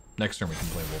 mana. Next turn we can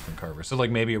play Wolf and Carver. So like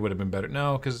maybe it would have been better.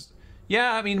 No, because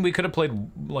yeah, I mean we could have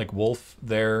played like Wolf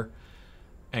there,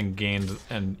 and gained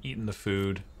and eaten the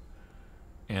food,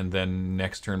 and then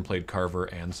next turn played Carver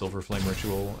and Silver Flame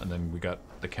Ritual, and then we got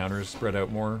the counters spread out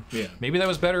more. Yeah. Maybe that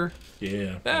was better.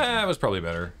 Yeah. That was probably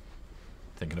better.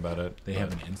 Thinking about it, They but-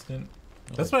 have an instant.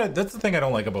 That's the thing I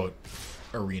don't like about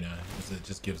Arena is it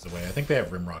just gives away. I think they have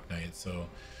Rimrock Knight, so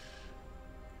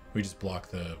we just block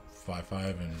the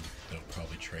 5/5 and they'll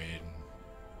probably trade.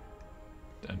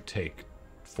 and take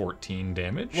 14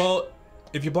 damage. Well,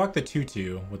 if you block the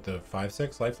 2/2 with the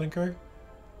 5/6 lifelinker,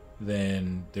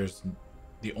 then there's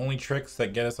the only tricks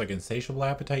that get us like Insatiable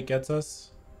Appetite gets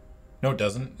us. No, it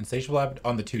doesn't. Insatiable Appetite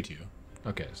on the 2/2.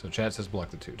 okay, so chat says block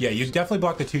the 2. Yeah, you definitely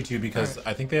block the 2/2 because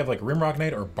I think they have like Rimrock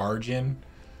Knight or Barge in.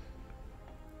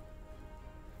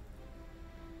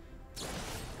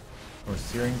 Or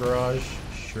Searing Barrage,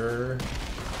 sure.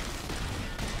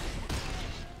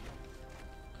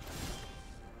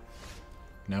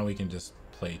 Now we can just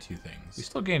play 2 We things.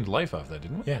 still gained life off that,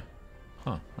 didn't we? Yeah,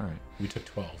 Huh. All right. we took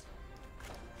 12.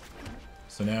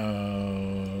 So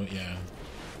now, yeah.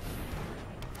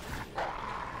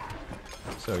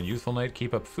 So Youthful Knight,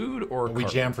 keep up food, or We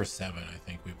Carver? jam for 7, I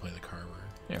think. We play the Carver.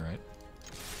 Yeah, right.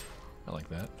 I like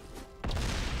that.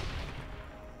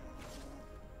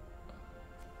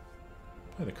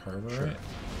 Play the Carver, Sure. right?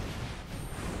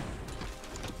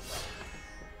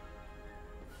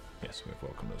 Yes, we have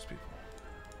welcomed those people.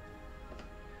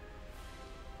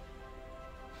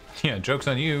 Yeah, joke's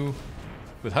on you.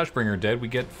 With Hushbringer dead, we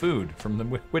get food from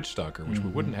the Witch Stalker, which we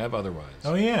wouldn't have otherwise.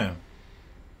 Oh, yeah.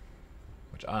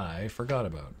 Which I forgot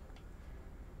about.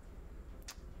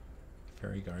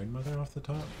 Fairy Guard Mother off the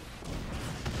top.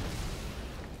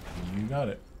 You got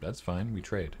it. That's fine. We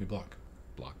trade. We block.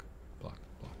 Block, block,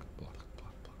 block, block,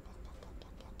 block, block, block, block,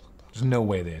 block, block, block, block. There's no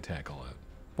way they attack all out.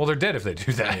 Well, they're dead if they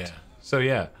do that. Yeah. So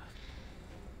yeah.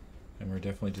 And we're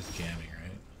definitely just jamming,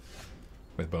 right?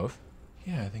 With both?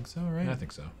 Yeah, I think so, right? I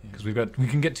think so. Because we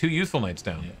can get 2 Youthful Knights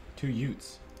down. Yeah. 2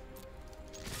 Utes.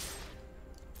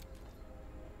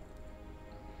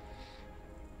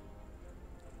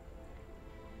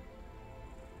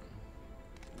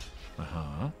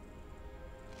 Uh-huh.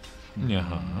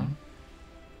 Uh-huh.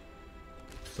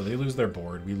 So they lose their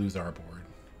board, we lose our board.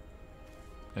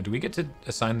 And do we get to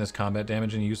assign this combat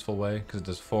damage in a useful way? Because it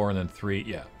does 4 and then 3.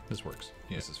 Yeah, this works.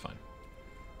 Yeah. This is fine.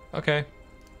 Okay.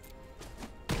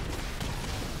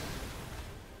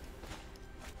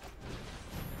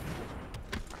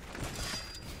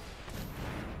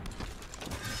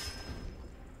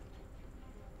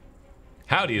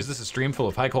 Howdy, is this a stream full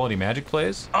of high-quality Magic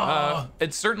plays?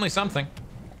 It's certainly something.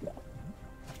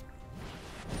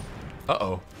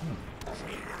 Uh-oh.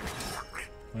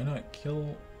 Why not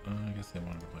kill I guess they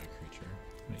wanted to play a creature.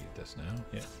 I'm gonna eat this now.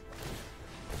 Yeah.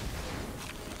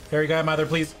 Fairy Godmother,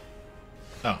 please.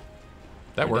 Oh.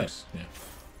 That You're works. dead.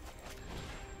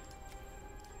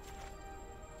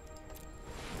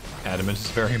 Yeah. Adamant is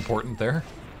very important there.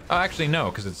 Oh, actually, no,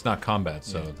 because it's not combat,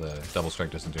 so the double strike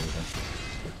doesn't do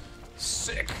anything.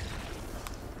 Sick.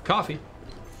 Coffee.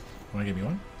 Want to give me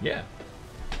one? Yeah.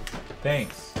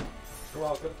 Thanks. You're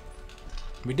welcome.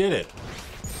 We did it.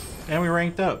 And we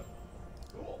ranked up.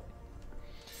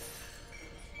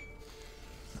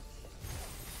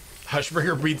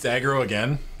 Hushbringer beats aggro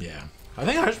again? Yeah. I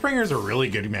think Hushbringer is a really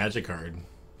good magic card.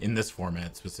 In this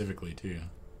format specifically, too.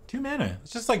 2 mana.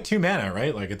 It's just like 2 mana,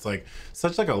 right? Like, it's like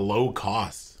such like a low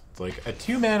cost. It's like a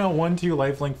 2 mana, 1/2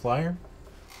 lifelink flyer.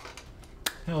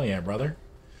 Hell yeah, brother.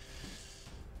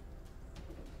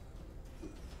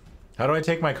 How do I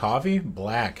take my coffee?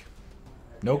 Black.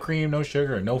 No cream, no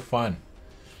sugar, no fun.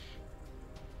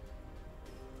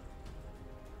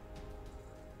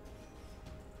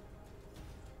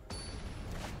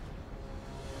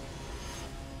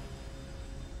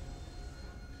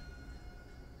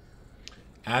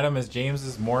 Adam, as James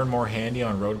is more and more handy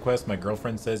on Road Quest, my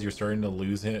girlfriend says you're starting to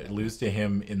lose to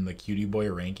him in the cutie boy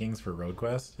rankings for Road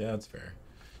Quest. Yeah, that's fair.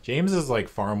 James is like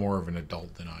far more of an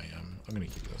adult than I am. I'm gonna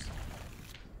keep this.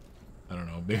 I don't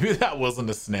know. Maybe that wasn't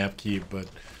a snap keep, but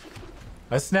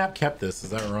I snap kept this. Is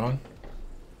that wrong?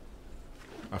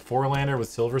 A 4-lander with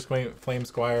Silver Flame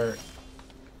Squire.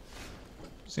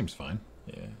 Seems fine.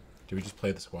 Yeah. Do we just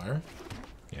play the Squire?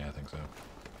 Yeah, I think so.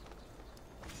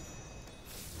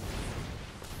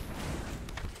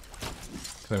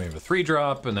 Then we have a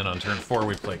 3-drop, and then on turn 4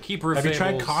 we play Keeper of Have you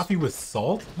tried Fables. coffee with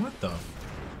salt? What the?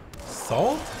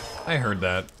 Salt? I heard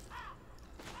that.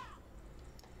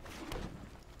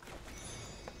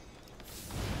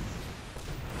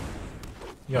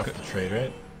 You offer the trade,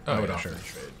 right? Oh, I would yeah, offer sure. the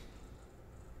trade.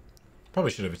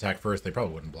 Probably should have attacked first. They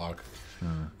probably wouldn't block.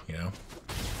 You know?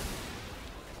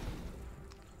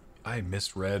 I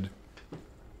misread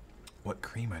what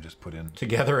cream I just put in.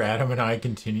 Together, Adam and I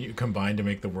combine to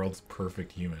make the world's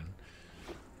perfect human.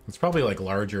 It's probably like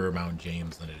larger amount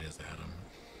James than it is Adam.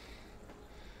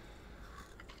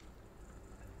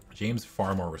 James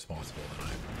far more responsible than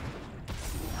I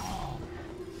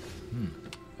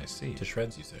am. I see. To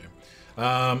shreds, you say.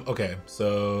 Okay,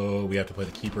 so we have to play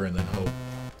the keeper and then hope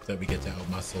that we get to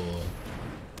outmuscle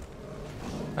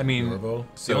I mean, Yorvo.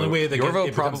 so The only way that Yorvo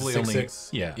it becomes probably a only 6/6.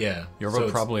 yeah Yeah. Yorvo So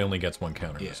it's- probably only gets 1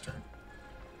 counter Yeah. this turn.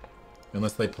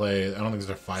 Unless they play, I don't think there's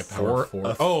a 5-power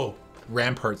 4. Oh,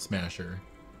 Rampart Smasher.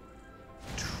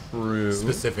 True.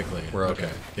 Specifically. We're okay.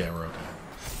 Yeah, we're okay.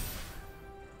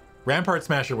 Rampart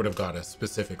Smasher would have got us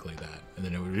specifically that. And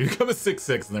then it would become a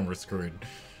 6/6 and then we're screwed.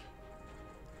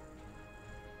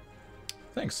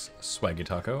 Thanks, Swaggy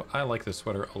Taco. I like this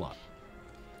sweater a lot.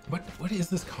 What is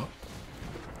this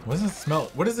what does it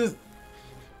smell? What is this?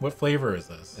 What flavor is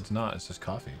this? It's not. It's just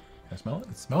coffee. Can I smell it?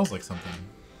 It smells like something.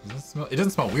 Does it smell? It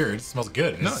doesn't smell weird. It smells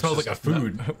good. It it's smells like a just-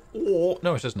 food.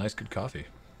 No, it's just nice, good coffee.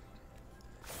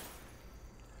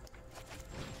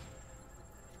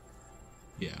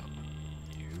 Yeah.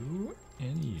 You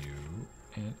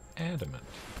and Adamant.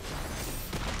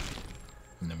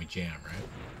 And then we jam, right?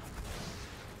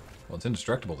 Well, it's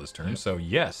indestructible this turn, so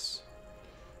yes.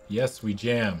 Yes, we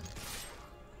jam.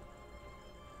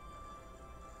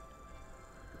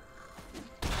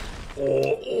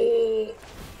 Oh.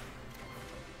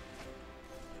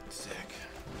 Sick.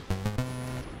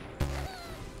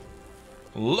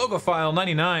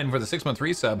 Logophile99 for the 6-month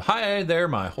resub. Hi there,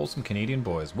 my wholesome Canadian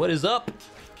boys. What is up?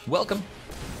 Welcome.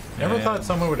 Never And thought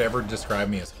someone would ever describe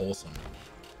me as wholesome.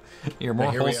 You're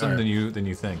more here we wholesome are. than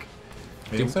you think.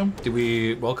 You think so? Do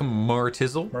we welcome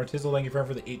Martizzle? Martizzle, thank you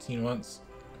for the 18 months.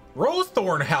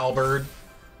 Rosethorn Halberd.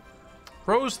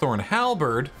 Rosethorn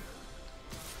Halberd.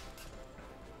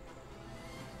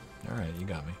 All right, you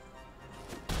got me.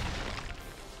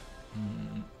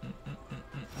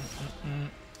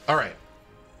 All right.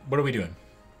 What are we doing?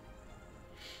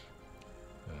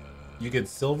 You could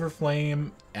Silver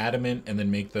Flame, Adamant, and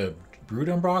then make the Brood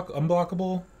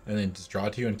unblockable, and then just draw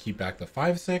 2 and keep back the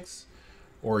 5/6.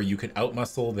 Or you could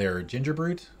outmuscle their Ginger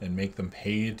Brute and make them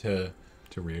pay to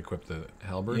re-equip the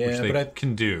Halberd, Yeah, which they but I-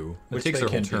 can do. It which takes they their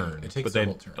whole can do. turn. It takes but their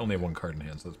they whole turn. only have 1 card in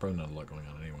hand, so there's probably not a lot going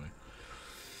on anyway.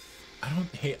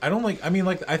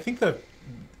 I think the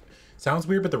sounds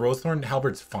weird, but the Rosethorn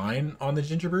Halberd's fine on the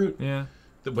Ginger Brute. Yeah.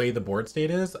 The way the board state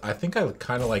is, I think I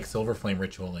kind of like Silver Flame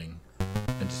ritualing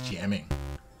and just jamming.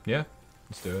 Yeah.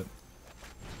 Let's do it.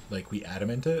 Like we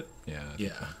Adamant it. Yeah.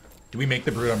 Yeah. Do we make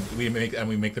the Brute we make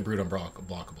the Brute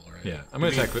unblockable, right? Yeah. I'm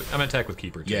gonna attack with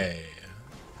Keeper too. Yeah.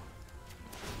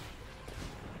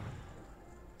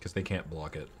 Because they can't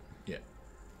block it. Yeah.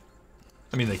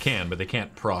 I mean, they can, but they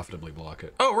can't profitably block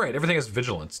it. Oh, right. Everything has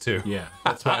vigilance, too. Yeah.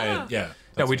 That's why.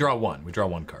 No, we draw one. We draw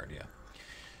one card, yeah.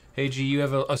 Hey, G, you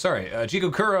have a... Oh, sorry.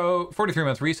 Jigo Kuro,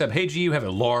 43-month resub. Hey, G, you have a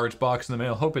large box in the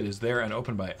mail. Hope it is there and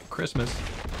open by Christmas.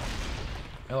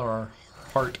 LRR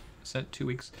Heart sent 2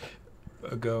 weeks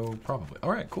ago, probably. All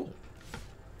right, cool.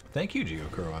 Thank you,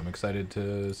 Jigo Kuro. I'm excited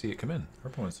to see it come in. Our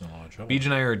opponent's in a lot of trouble. Beej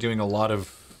and I are doing a lot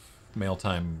of mail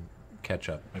time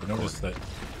catch-up. I've noticed that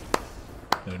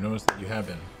you have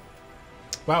been.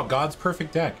 Wow, God's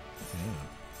perfect deck. Yeah.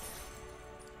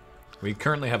 We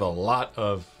currently have a lot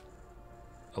of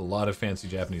fancy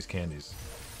Japanese candies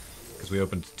because we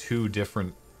opened 2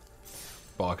 different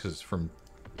boxes from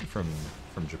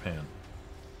Japan.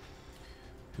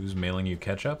 Who's mailing you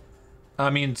ketchup? I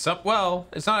mean, well,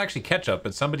 it's not actually ketchup,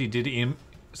 but somebody did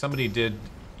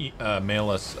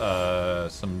mail us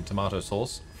some tomato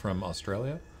sauce from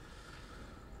Australia.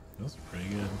 Those are pretty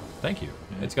good. Thank you.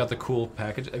 Yeah. It's got the cool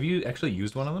package. Have you actually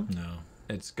used one of them? No.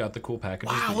 It's got the cool package.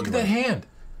 Wow, look at that hand.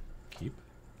 Keep.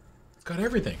 It's got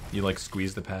everything. You like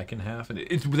squeeze the pack in half, and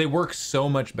they work so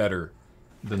much better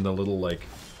than the little like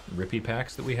rippy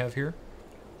packs that we have here.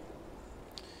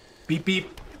 Beep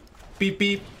beep, beep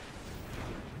beep.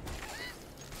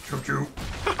 Choo choo.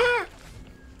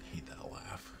 Hate that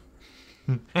laugh.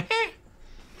 You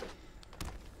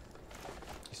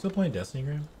still playing Destiny,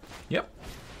 Graham? Yep.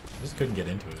 I just couldn't get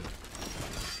into it.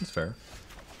 That's fair.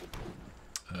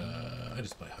 I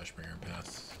just play Hushbringer and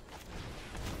pass.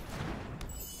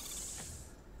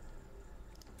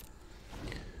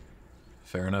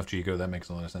 Fair enough, Jigo. That makes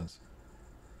a lot of sense.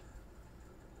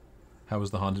 How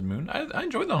was the Haunted Moon? I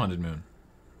enjoyed the Haunted Moon.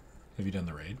 Have you done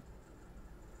the raid?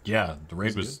 Yeah, the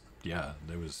raid was yeah,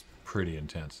 it was pretty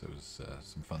intense. It was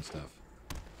some fun stuff.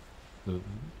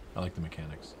 I like the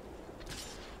mechanics.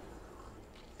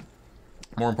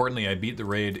 More importantly, I beat the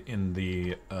raid in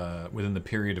the within the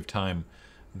period of time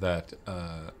that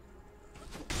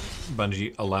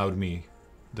Bungie allowed me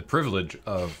the privilege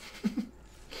of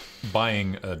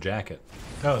buying a jacket.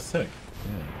 Oh, sick.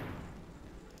 Yeah.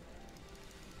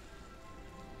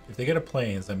 If they get a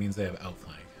planes, that means they have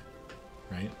outflank,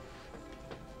 right?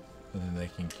 And then they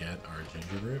can get our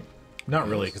ginger root. Not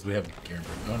really, because we have Garen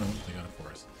root. Oh no, they got a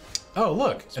forest. Oh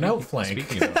look, an outflank.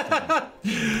 Speaking of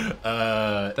outflank.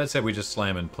 That said, we just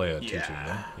slam and play a 2/2,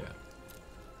 right? Yeah.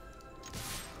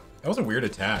 That was a weird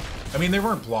attack. I mean, they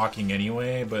weren't blocking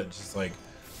anyway, but just like...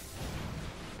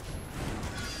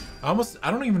 I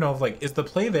don't even know if like, is the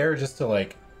play there just to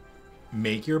like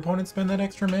make your opponent spend that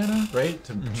extra mana, right?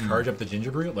 To charge up the ginger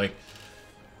root? Like,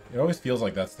 it always feels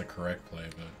like that's the correct play,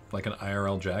 but... Like an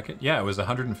IRL jacket? Yeah, it was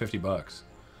 $150.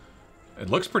 It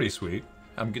looks pretty sweet.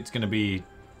 It's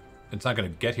not gonna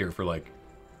get here for like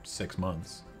 6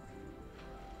 months.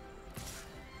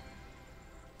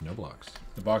 No blocks.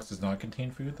 The box does not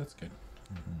contain food? That's good.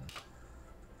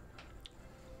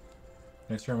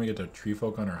 Next turn we get to tree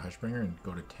folk on our Hushbringer and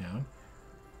go to town.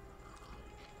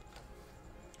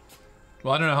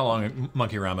 Well, I don't know how long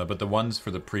Monkey Rama, but the ones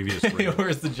for the previous raid,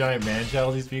 Where's the giant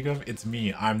man-child you speak of? It's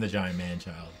me. I'm the giant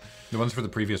man-child. the ones for the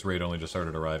previous raid only just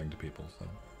started arriving to people, so.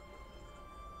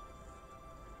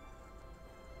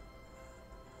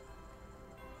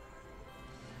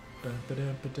 I'm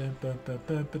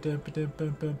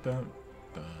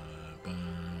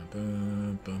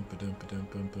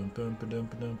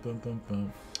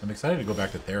excited to go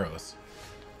back to Theros.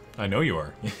 I know you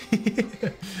are.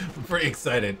 I'm pretty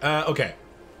excited. Okay.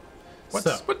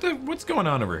 What's going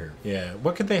on over here? Yeah,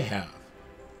 what could they have?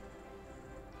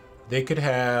 They could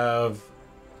have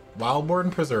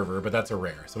Wildborn Preserver, but that's a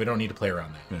rare, so we don't need to play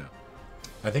around that. Yeah.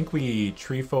 I think we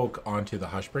tree folk onto the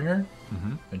Hushbringer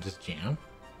and just jam.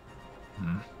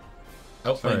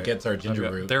 Outflank Right. gets our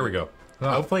ginger root. There we go.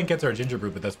 Outflank gets our ginger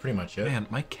root, but that's pretty much it. Man,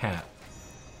 my cat.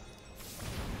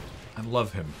 I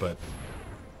love him, but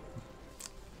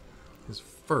his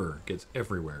fur gets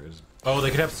everywhere. Oh, they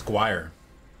could have Squire.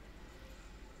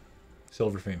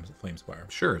 Silver Flame Squire.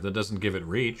 Sure, that doesn't give it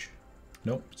reach.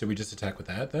 Nope. Should we just attack with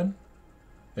that then?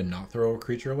 And not throw a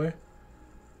creature away?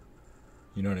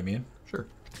 You know what I mean? Sure.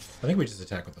 I think we just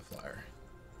attack with the flyer.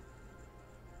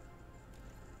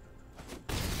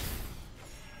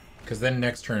 Because then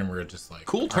next turn we're just like...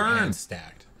 Cool our turn. hand's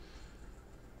stacked.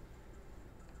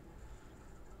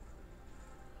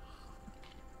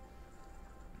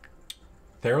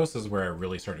 Theros is where I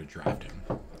really started drafting.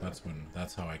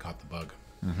 That's how I caught the bug.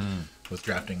 Was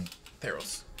drafting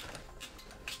Theros.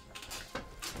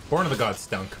 Born of the Gods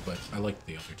stunk, but I liked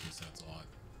the other two sets a lot.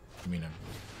 I mean,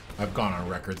 I've gone on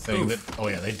record saying that. Oh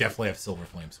yeah, they definitely have Silver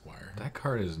Flame Squire. That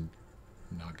card is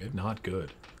Not good. not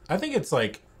good. I think it's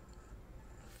like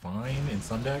fine in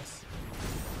some decks.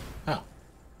 Oh.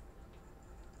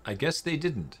 I guess they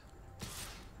didn't.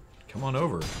 Come on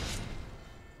over.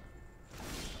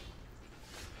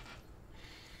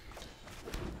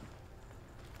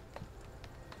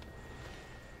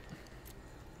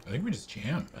 I think we just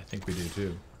jam. I think we do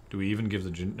too. Do we even give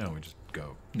the... No, we just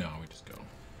go. No, we just go.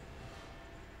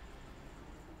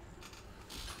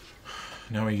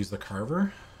 Now we use the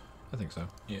Carver. I think so.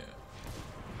 Yeah.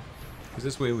 Because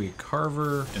this way we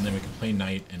Carver... And then we can play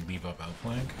Knight and beef up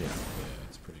Outflank. Yeah. Yeah,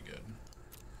 it's pretty good.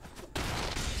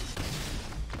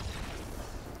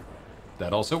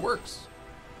 That also works.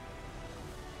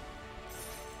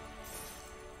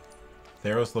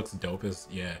 Theros looks dope as...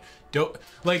 Yeah. Dope.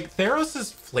 Like,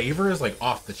 Theros' flavor is, like,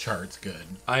 off the charts good.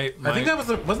 I think that was...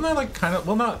 Wasn't that, like, kind of...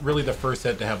 Well, not really the first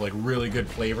set to have, like, really good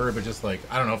flavor, but just, like...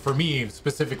 I don't know. For me,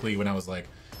 specifically, when I was, like,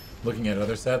 looking at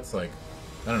other sets, like...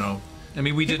 I don't know. I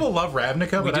mean, People love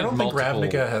Ravnica, but I don't think multiple-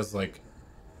 Ravnica has, like...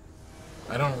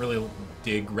 I don't really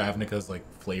dig Ravnica's, like,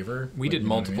 flavor. We Like, did you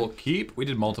know what I multiple mean? we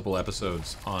did multiple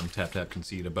episodes on Tap Tap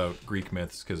Conceit about Greek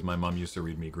myths because my mom used to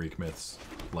read me Greek myths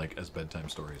like as bedtime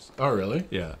stories. Oh, really?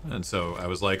 Yeah, and so I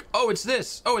was like, "Oh, it's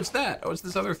this. Oh, it's that. Oh, it's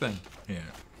this other thing." Yeah.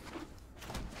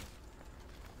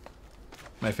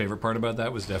 My favorite part about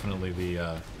that was definitely the.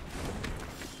 Oh,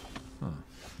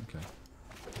 okay.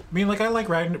 I mean, like, I like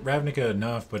Ravnica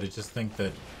enough, but I just think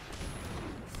that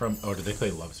from... Oh, did they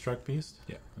play Lovestruck Beast?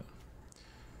 Yeah.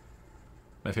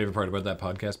 My favorite part about that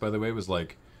podcast, by the way, was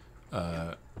like,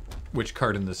 which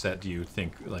card in the set do you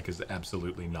think like is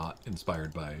absolutely not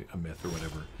inspired by a myth or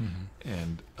whatever?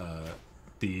 And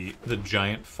the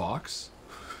giant fox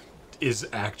is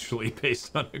actually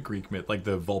based on a Greek myth, like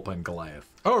the Vulpine Goliath.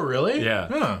 Oh, really? Yeah.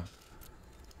 Huh.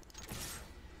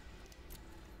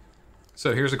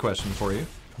 So here's a question for you: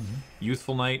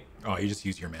 Youthful Knight. Oh, you just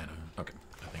use your mana. Okay.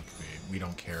 I think we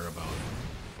don't care about...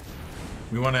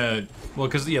 We want to... Well,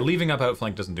 because yeah, leaving up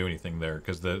Outflank doesn't do anything there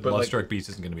because the But, like, Lovestruck Beast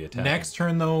isn't going to be attacking. Next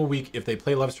turn, though, if they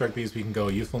play Lovestruck Beast, we can go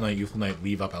Youthful Knight,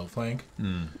 leave up Outflank. You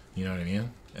know what I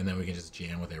mean? And then we can just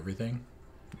jam with everything.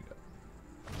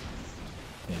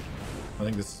 Yeah. I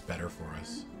think this is better for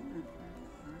us.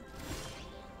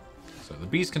 So the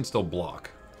Beast can still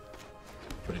block.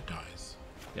 But it dies.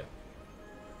 Yeah.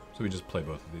 So we just play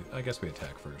both of these. I guess we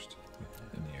attack first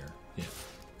in the air. Yeah.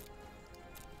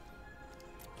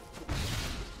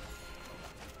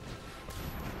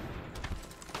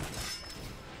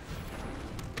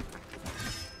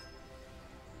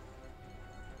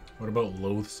 What about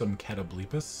Loathsome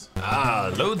Catoblepus?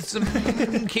 Ah, loathsome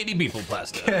kitty beeple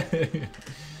plaster.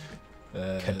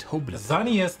 Catoblepus.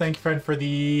 Zanias, thank you, friend, for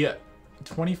the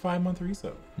 25-month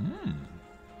reso.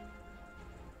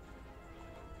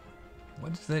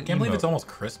 What is that? Can't believe emote? it's almost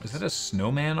Christmas. Is that a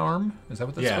snowman arm? Is that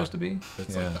what that's Yeah. supposed to be?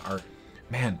 It's Yeah. like the art.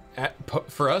 Man,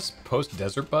 for us, post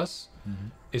Desert Bus,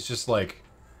 it's just like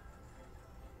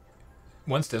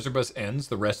once Desert Bus ends,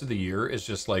 the rest of the year is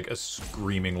just like a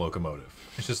screaming locomotive.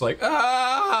 It's just like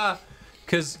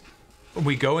because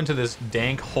we go into this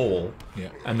dank hole, Yeah.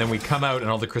 and then we come out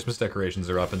and all the Christmas decorations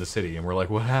are up in the city, and we're like,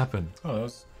 what happened? Oh, that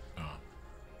was... Oh.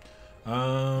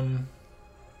 How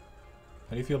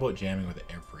do you feel about jamming with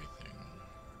everything?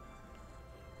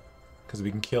 Because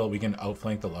we can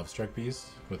outflank the Lovestruck Beast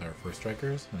with our first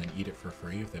strikers, and then eat it for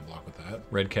free if they block with that.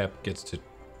 Red Cap gets to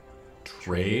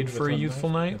trade with for a one Youthful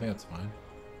knight? I Knight. think that's fine.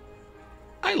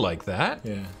 I like that.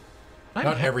 Yeah. I'm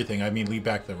Not ha- everything. I mean, leave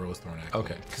back the Rosethorn activate.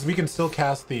 Okay. Because we can still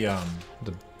cast the...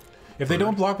 The- if they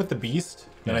don't block with the Beast,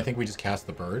 then Yeah. I think we just cast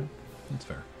the Bird. That's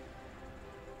fair.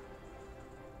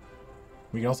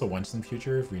 We can also Wench in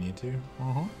future if we need to.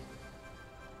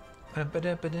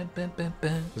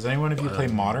 Does anyone of you play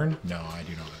Modern? No, I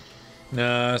do not.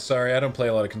 Nah, sorry, I don't play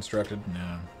a lot of Constructed.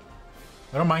 No.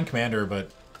 I don't mind Commander,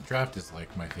 but Draft is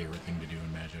like my favorite thing to do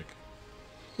in Magic.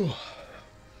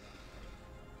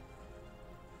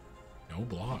 No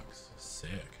blocks. Sick.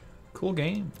 Cool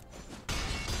game.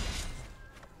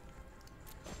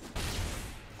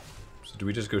 So do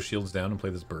we just go shields down and play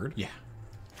this bird? Yeah.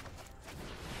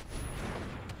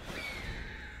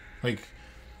 Like,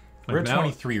 we're at now-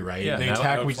 23, right? yeah, they now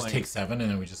attack, we just outflank. take 7, and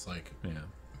then we just, like, Yeah.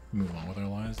 move on with our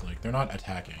lives. Like, they're not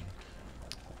attacking.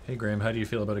 Hey Graham, how do you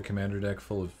feel about a commander deck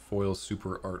full of foil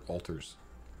super art altars?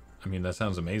 I mean, that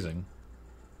sounds amazing.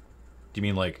 Do you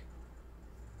mean like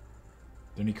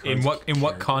There any in what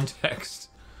cards- context?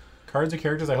 Cards or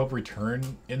characters I hope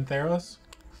return in Theros?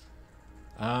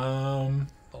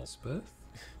 Elspeth?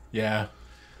 Yeah.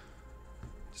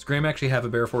 Does Graham actually have a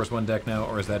Bear Force 1 deck now,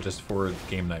 or is that just for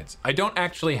game nights? I don't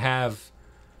actually have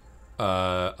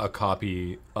a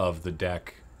copy of the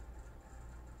deck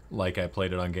like I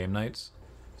played it on game nights.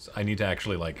 So I need to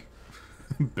actually like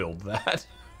build that.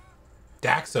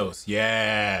 Daxos,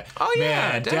 yeah. Oh, yeah,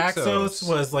 man, Daxos. Daxos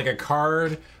was like a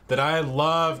card that I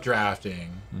love drafting.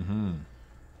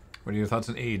 What are your thoughts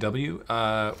on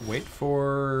AEW? Wait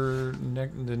for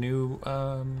the new We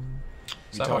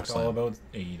Sidewalk talked Slam. all about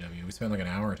AEW. We spent like an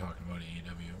hour talking about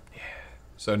AEW.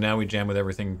 So now we jam with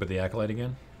everything but the Acolyte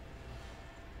again?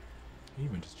 You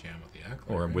even just jam with the Acolyte.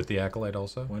 Or right? with the Acolyte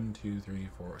also? 1, 2, 3,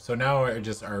 4. So now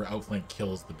our outflank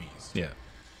kills the beast. Yeah.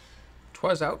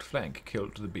 'Twas outflank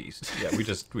killed the beast. Yeah, we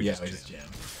just just jam.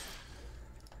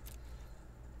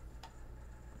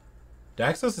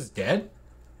 Daxos is dead?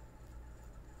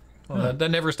 Well, that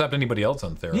never stopped anybody else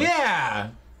on Theros. Yeah!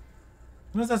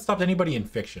 When has that stopped anybody in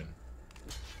fiction?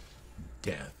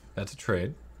 Death. That's a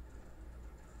trade.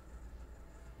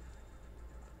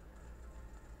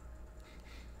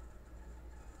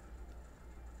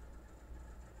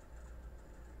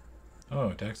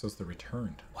 Oh, Daxos the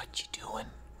Returned. What you doing?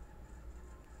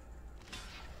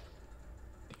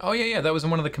 Oh, yeah, that was in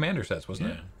one of the commander sets, wasn't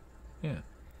it? Yeah.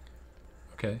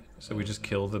 Okay, so we just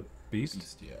kill the beast?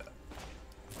 Beast, yeah.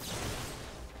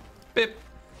 Bip!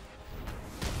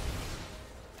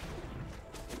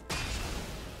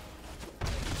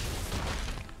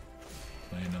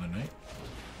 Play another night.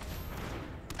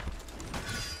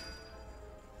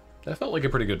 That felt like a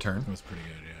pretty good turn. It was pretty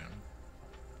good, yeah.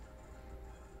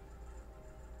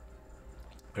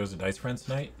 There was a Dice Friends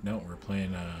tonight? No, we're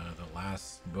playing the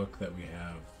last book that we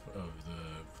have of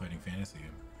the Fighting Fantasy.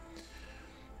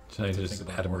 So I to just think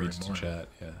about Adam more reads and to more. chat,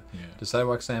 yeah. Yeah. Does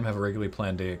Sidewalk Sam have a regularly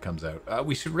planned day it comes out?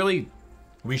 We should really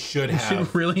We should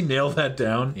have. really nail that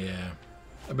down. Yeah.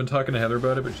 I've been talking to Heather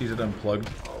about it, but she's at Unplugged,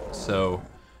 so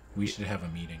We should have a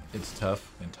meeting it's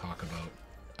tough. and talk about.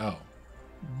 Oh.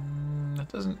 That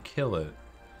doesn't kill it.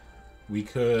 We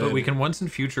could. But we can once in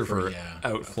future for yeah,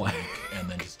 outflank. and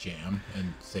then just jam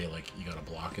and say, like, you gotta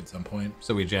block at some point.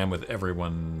 So we jam with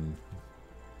everyone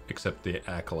except the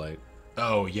Acolyte.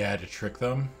 Oh, yeah, to trick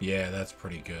them? Yeah, that's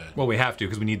pretty good. Well, we have to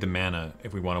because we need the mana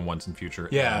if we want to once in future.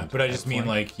 Yeah, and but I just mean,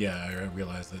 outflank. like, yeah, I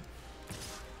realize that.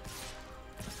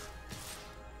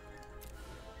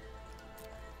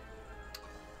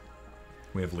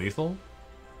 We have lethal.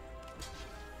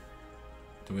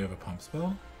 Do we have a pump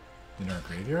spell in our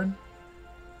graveyard?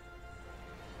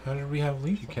 How did we have You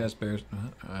lethal? cast bears.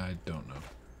 I don't know.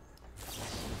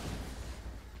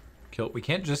 Kill. We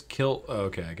can't just kill. Oh,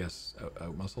 okay, I guess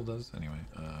out muscle does anyway.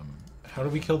 How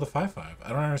did we kill the 5/5? I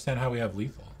don't understand how we have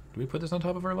lethal. Do we put this on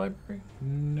top of our library?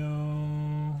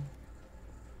 No.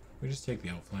 We just take the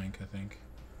outflank, I think.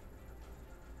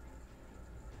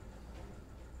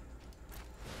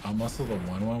 I'll muscle the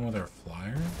 1/1 with our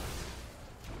flyer.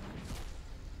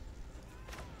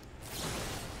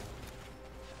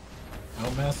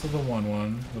 I'll muscle the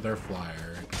 1/1 with our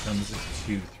flyer. It becomes a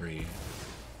 2/3.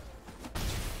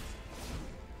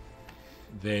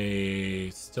 They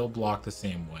still block the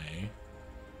same way.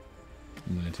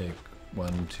 I'm gonna take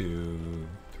 1, 2,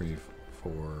 3,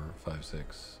 4, 5,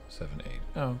 6, 7, 8.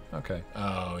 Oh, okay.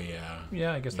 Oh, yeah.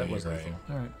 Yeah, I guess that Yeah, was you're lethal.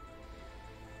 right. All right.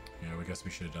 Yeah, I guess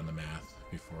we should have done the math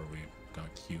before we got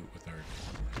cute with our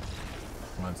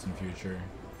once in future.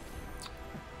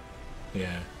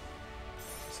 Yeah.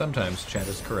 Sometimes chat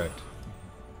is correct.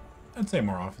 I'd say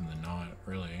more often than not,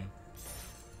 really.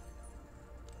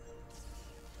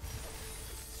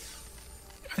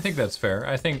 I think that's fair.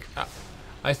 I think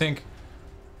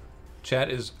chat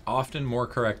is often more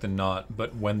correct than not,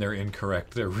 but when they're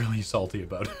incorrect, they're really salty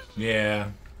about it. Yeah.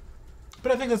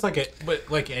 But I think that's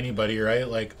like anybody, right?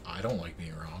 Like, I don't like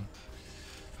being wrong.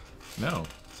 No.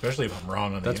 Especially if I'm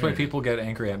wrong on the That's why internet. people get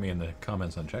angry at me in the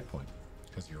comments on Checkpoint.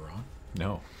 Because you're wrong?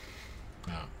 No.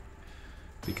 No.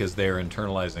 Because they're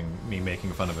internalizing me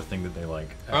making fun of a thing that they like.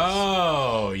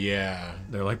 Oh, yeah.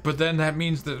 They're like, but then that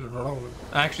means that...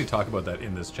 I actually talk about that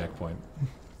in this Checkpoint.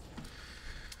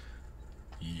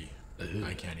 Yeah.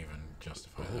 I can't even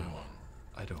justify that one.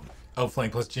 I don't.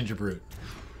 Outflank plus Ginger Brute.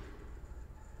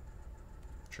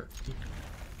 Sure.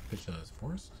 Pitch as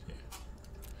forced? Yeah.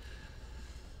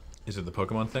 Is it the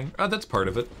Pokemon thing? That's part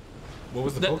of it. What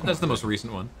was the Pokemon? That's the most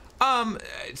recent one. I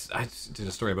did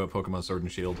a story about Pokemon Sword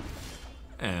and Shield.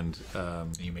 And,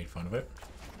 You made fun of it?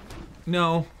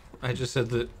 no, I just said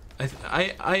that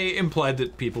I implied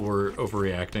that people were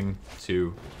overreacting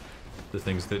to the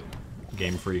things that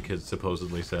Game Freak had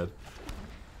supposedly said.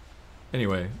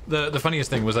 Anyway, the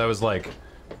funniest thing was I was like,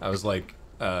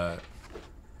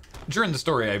 during the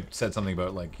story I said something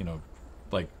about like, you know,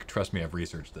 like, trust me, I've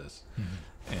researched this.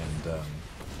 And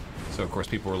so of course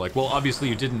people were like, well, obviously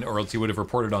you didn't, or else you would have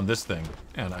reported on this thing.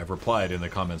 And I replied in the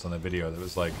comments on that video that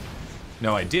was like,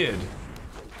 no, I did,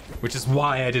 which is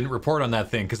why I didn't report on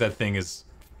that thing, because that thing is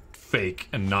fake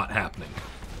and not happening.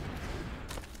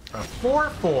 A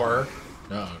 4/4.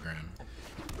 Oh, Graham.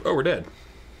 Oh, we're dead.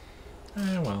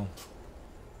 Well,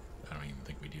 I don't even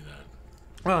think we do that.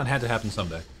 Well, it had to happen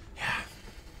someday.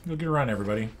 We'll get around,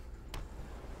 everybody.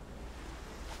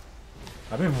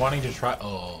 I've been wanting to try.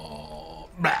 Oh,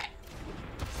 I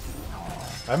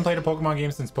haven't played a Pokemon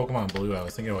game since Pokemon Blue. I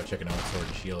was thinking about checking out Sword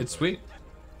and Shield. It's sweet.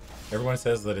 Everyone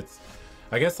says that it's.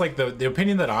 I guess like the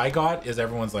opinion that I got is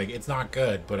everyone's like it's not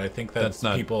good, but I think that's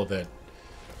not people that.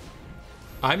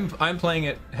 I'm playing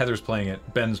it. Heather's playing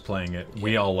it. Ben's playing it.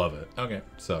 We all love it. Okay.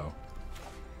 So.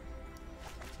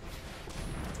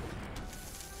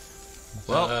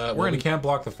 Well, we can't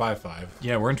block the 5/5.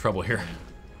 Yeah, we're in trouble here.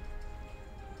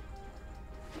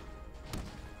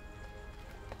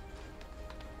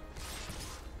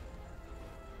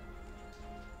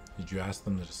 Did you ask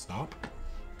them to stop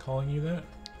calling you that?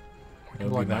 That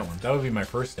would, be that would be my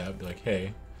first step. Be like,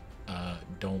 hey,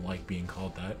 don't like being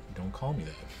called that. Don't call me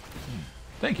that.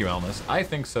 Thank you, Elmas. I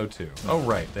think so too. Oh,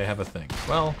 right. They have a thing.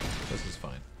 Well, this is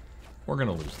fine. We're going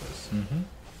to lose this. Mm-hmm.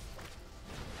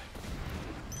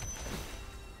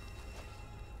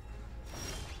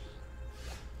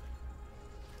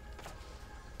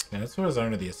 Yeah, that's what I was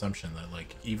under the assumption that,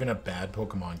 like, even a bad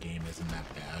Pokemon game isn't that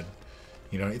bad.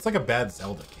 You know, it's like a bad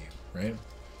Zelda game, right?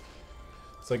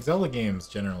 It's like Zelda games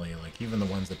generally, like, even the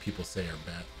ones that people say are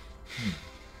bad.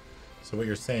 So what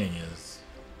you're saying is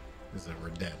that we're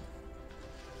dead.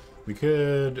 We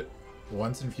could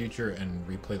once in future and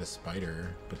replay the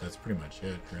spider, but that's pretty much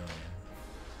it, really.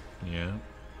 Yeah.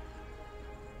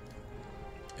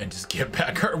 And just get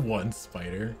back our one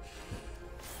spider.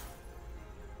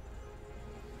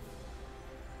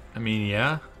 I mean,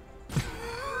 yeah.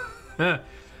 Okie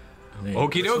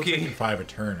We're still dokie. taking 5 a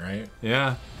turn, right?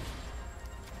 Yeah.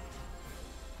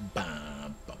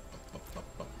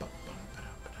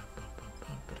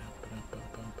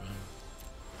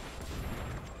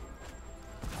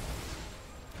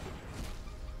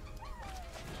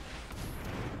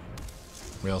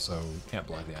 We also can't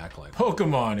block the Acolyte.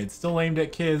 Pokemon, it's still aimed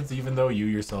at kids, even though you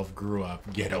yourself grew up.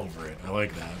 Get over it. I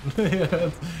like that. Yeah,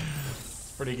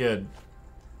 that's pretty good.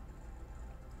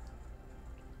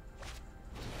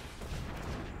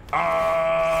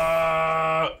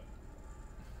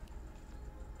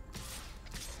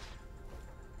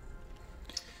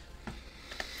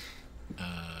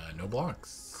 No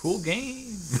blocks. Cool game.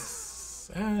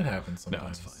 It happens sometimes. No,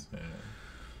 it's fine. Yeah.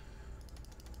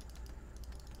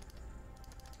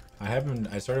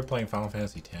 I started playing Final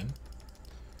Fantasy X.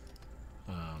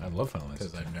 I love Final Fantasy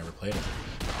because I've never played it,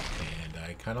 and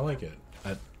I kind of like it.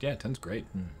 Yeah, 10's great.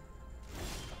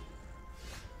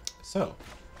 So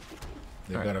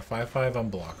they've got a 5/5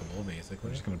 unblockable, basically.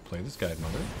 We're just gonna play this guide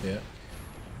mother. Yeah,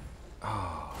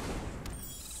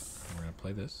 We're gonna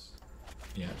play this.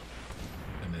 yeah,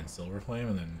 and then Silver Flame,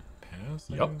 and then pass.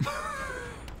 I Yup. guess?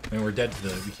 And we're dead to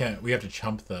the. We have to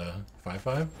chump the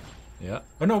 5/5. Yeah.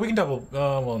 Oh no, we can double.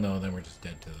 Well, no, then we're just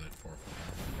dead to the 4/4.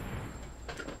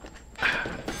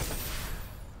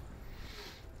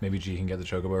 Maybe G can get the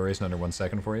Chocobo race in under 1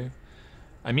 second for you.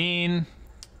 I mean,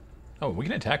 oh, we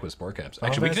can attack with Spore Caps.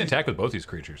 Actually, we can attack with both these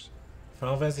creatures.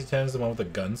 Final Fantasy X is the one with the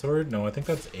gun sword? No, I think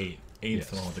that's 8. 8's Yes.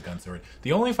 the one with the gun sword.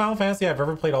 The only Final Fantasy I've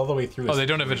ever played all the way through is Oh, they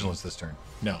don't have 3. Vigilance this turn.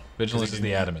 No. Vigilance is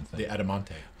the adamant thing. The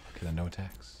adamante. Okay, then no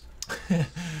attacks.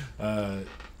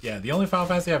 Yeah, the only Final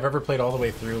Fantasy I've ever played all the way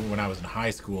through when I was in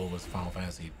high school was Final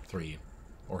Fantasy 3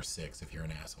 or 6 if you're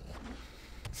an asshole.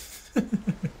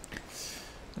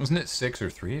 Wasn't it 6 or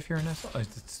 3 if you're an asshole?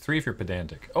 It's 3 if you're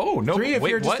pedantic. Oh, no. 3 if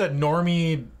wait, you're what? just a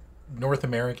normie North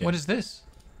American. What is this?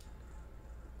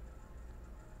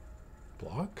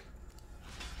 block?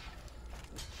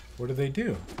 What do they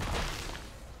do?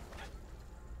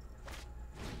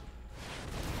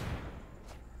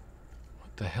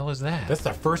 What the hell is that? That's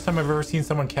the first time I've ever seen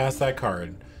someone cast that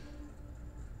card.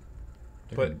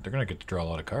 They're gonna get to draw a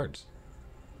lot of cards.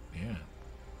 Yeah.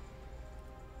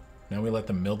 Now we let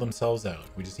them mill themselves out.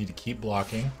 We just need to keep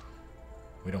blocking.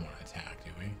 We don't want to attack,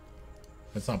 do we?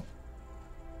 That's not...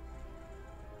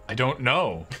 I don't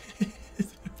know.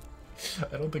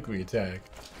 I don't think we attack.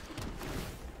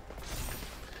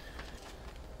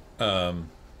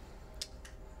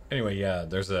 Anyway, yeah,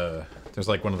 there's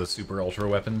like one of the super ultra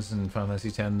weapons in Final Fantasy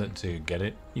X that to get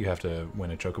it, you have to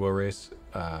win a Chocobo race.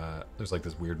 There's like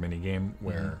this weird mini game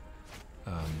where,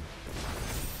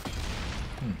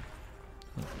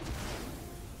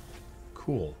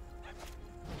 cool.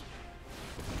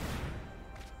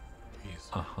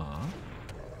 Jeez.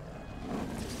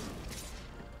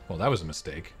 Well, that was a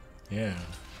mistake. Yeah.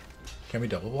 Can we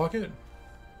double block it?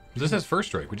 This has first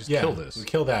strike. We just kill this. We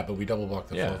kill that, but we double block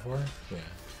the Yeah. flow for? Yeah.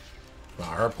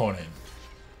 Our opponent.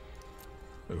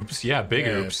 Oops. Yeah, big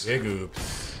Yeah, oops. Big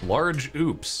oops. Large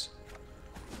oops.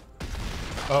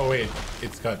 Oh, wait.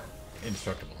 It's got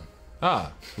indestructible.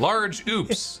 Ah, large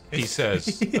oops, he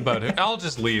says about it. I'll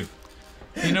just leave.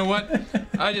 You know what?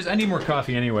 I need more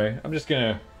coffee anyway. I'm just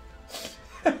gonna...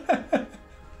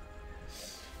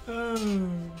 Well.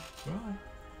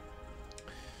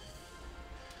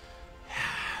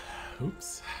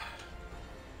 Oops.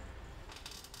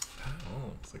 Oh,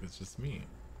 looks like it's just me.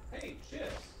 Hey,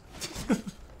 shit.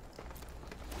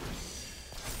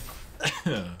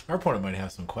 Our opponent might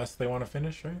have some quests they want to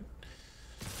finish, right?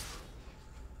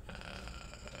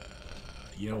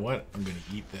 You know what? I'm gonna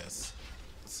eat this.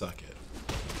 Suck it.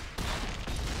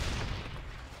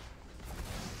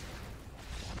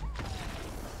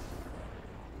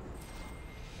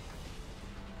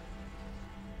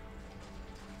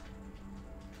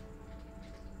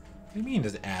 What do you mean,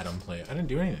 does Adam play it? I didn't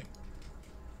do anything.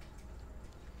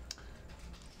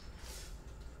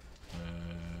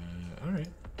 Alright.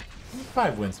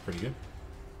 5 wins pretty good.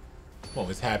 Well,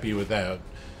 was happy with that.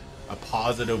 A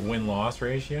positive win-loss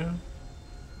ratio?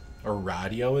 Or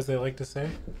radio, as they like to say.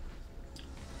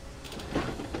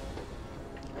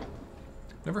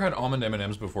 Never had almond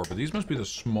M&Ms before, but these must be the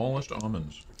smallest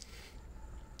almonds.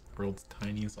 World's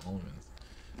tiniest almonds.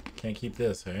 Can't keep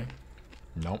this, hey?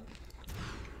 Nope.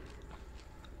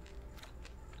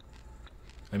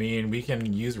 I mean, we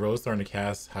can use Rosethorn to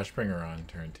cast Hushbringer on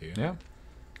turn 2. Yeah.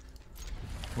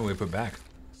 What do we put back?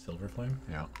 Silver Flame?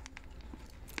 Yeah.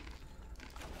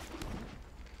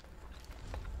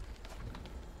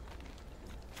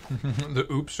 The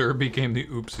oopser became the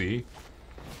oopsie.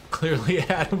 Clearly,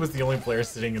 Adam was the only player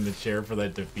sitting in the chair for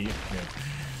that defeat. Yeah.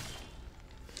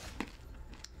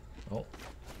 Oh.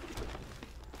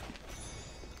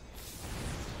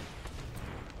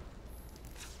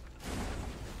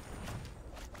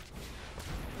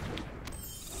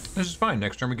 This is fine.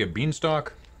 Next turn we get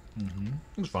Beanstalk.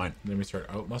 It's fine. Then we start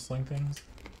out-muscling things.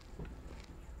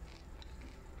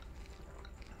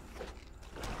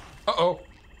 Uh-oh.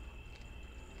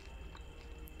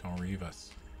 Don't reave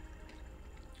us.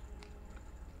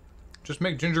 Just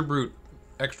make Ginger Brute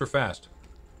extra fast.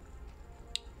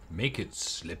 Make it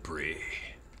slippery.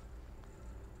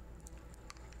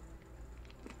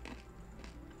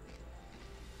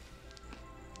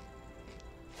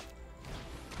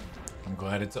 I'm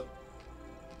glad it's...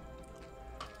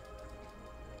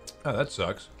 Oh, that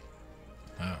sucks.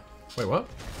 Oh. Wait, what?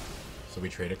 So we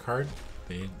trade a card.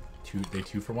 They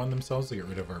two for one themselves to get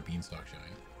rid of our Beanstalk Giant.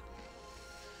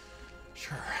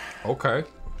 Sure. Okay.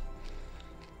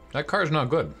 That card's not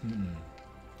good.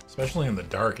 Especially in the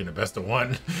dark in a best of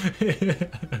one.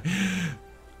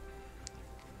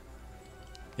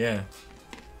 Yeah.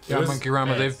 Yeah, Monkey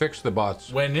Rama, they've fixed the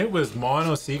bots. When it was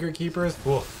mono Secret Keepers,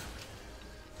 woof.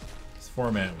 This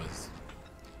format was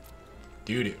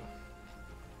doo-doo.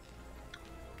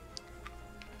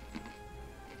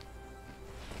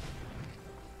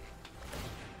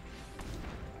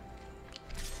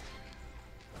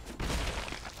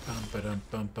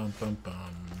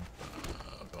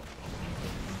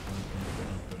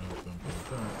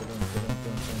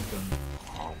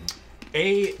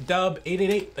 A dub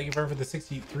 888. Thank you for the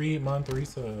 63-month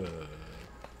Risa.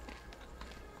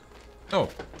 Oh,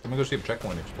 let me go see if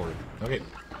Checkpoint exported. Okay.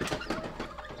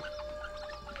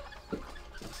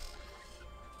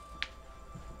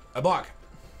 A block.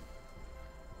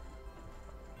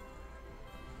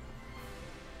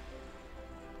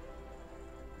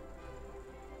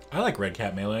 I like Red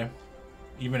Cat melee,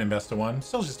 even in best of one.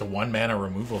 Still just a 1-mana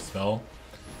removal spell,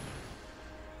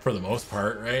 for the most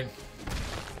part, right?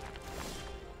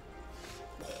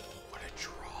 Oh, what a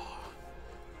draw!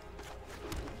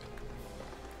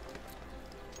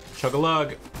 Chug a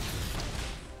lug.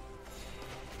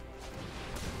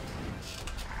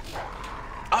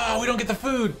 Oh, we don't get the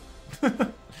food.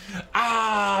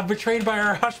 Ah, betrayed by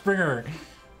our Hushbringer.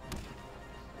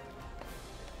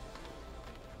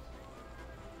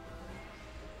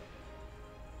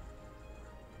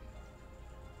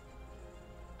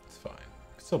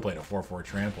 Still played a 4/4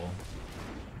 trample.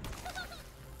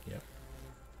 Yep.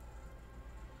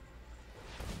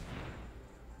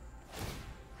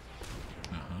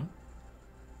 Uh-huh.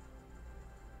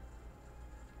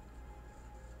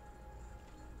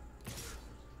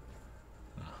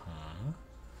 Uh-huh.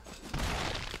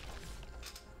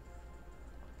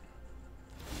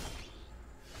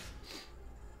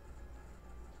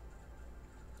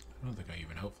 I don't think I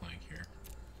even outflank here.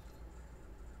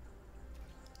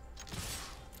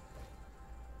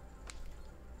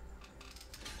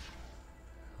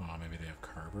 Oh, maybe they have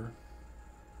Carver.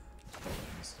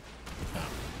 Oh.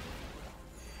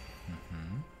 Mm-hmm.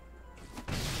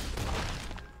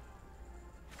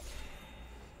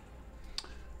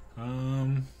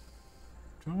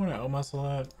 muscle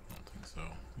at? I don't think so. I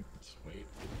think we'll just wait.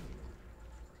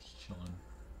 Just chilling.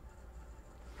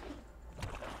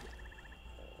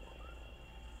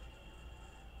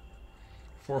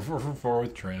 Four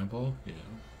with trample. Yeah,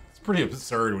 it's pretty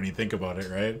absurd when you think about it,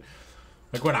 right?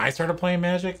 Like when I started playing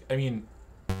Magic, I mean,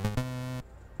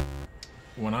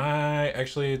 when I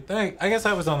actually, I guess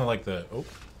I was on like the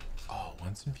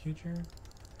once in future.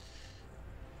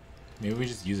 Maybe we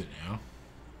just use it now.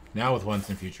 Now with once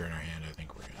in future in our hand, I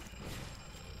think we're gonna.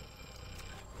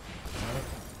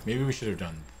 Maybe we should have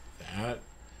done that.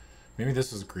 Maybe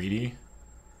this was greedy.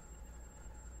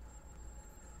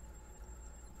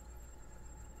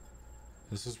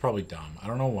 This is probably dumb. I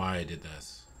don't know why I did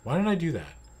this. Why did I do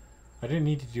that? I didn't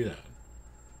need to do that.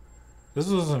 This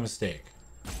was a mistake.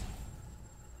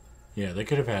 Yeah, they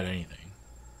could have had anything.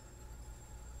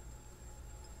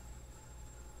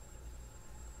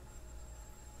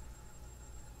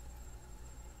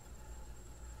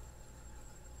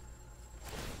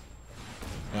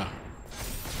 Ah.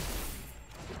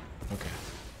 Okay.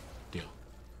 Deal.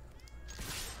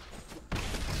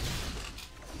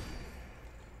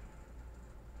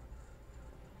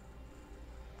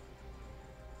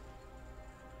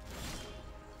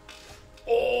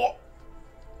 Oh.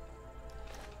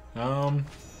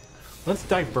 Let's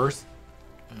diverse.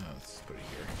 Let's put it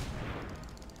here.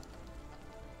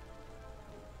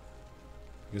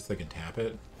 I guess they can tap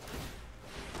it.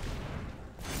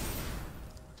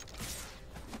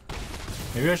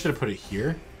 Maybe I should have put it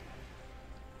here.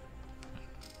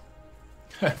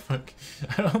 I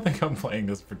don't think I'm playing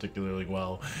this particularly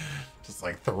well. Just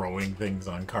like throwing things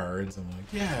on cards. I'm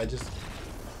like, yeah, just.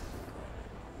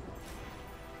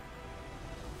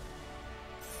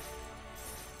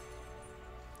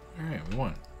 Alright, we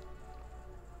won.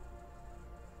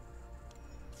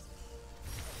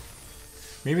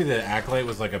 Maybe the Acolyte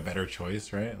was like a better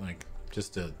choice, right? Like,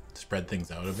 just to spread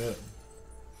things out a bit.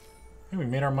 Yeah, we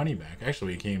made our money back.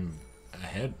 Actually, we came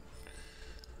ahead.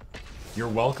 You're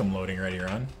welcome, loading ready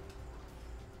run.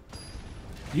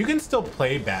 You can still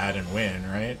play bad and win,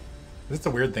 right? That's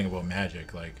the weird thing about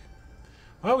Magic. Like,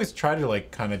 I always try to like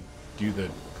kind of do the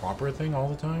proper thing all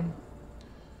the time.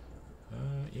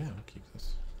 Yeah, I'll keep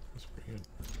this. That's pretty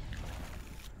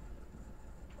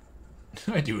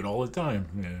good. I do it all the time.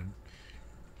 Yeah.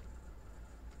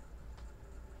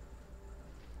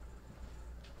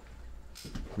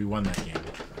 We won that game.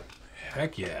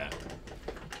 Heck yeah.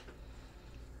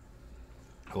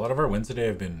 A lot of our wins today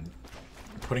have been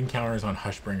putting counters on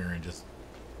Hushbringer and just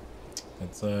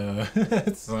it's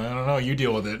it's I don't know, you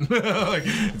deal with it. Like,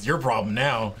 it's your problem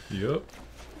now. Yep.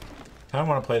 I kind of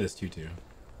want to play this 2-2,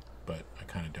 but I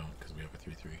kind of don't because we have a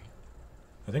 3-3.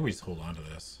 I think we just hold on to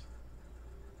this.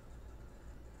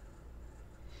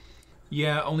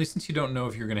 Yeah, only since you don't know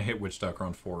if you're going to hit Witchstalker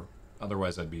on 4.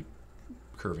 Otherwise, I'd be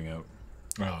curving out.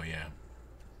 Oh yeah,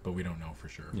 but we don't know for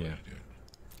sure if we're gonna do it.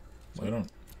 So I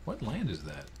don't. What land is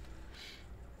that?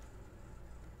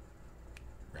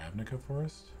 Ravnica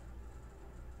Forest?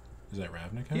 Is that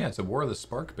Ravnica? Yeah, it's a War of the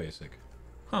Spark basic.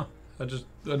 Huh. I don't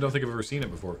think I've ever seen it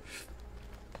before.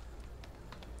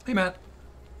 Hey, Matt.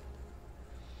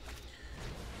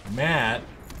 Matt.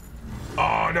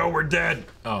 Oh no, we're dead.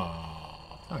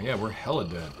 Oh yeah, we're hella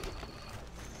dead.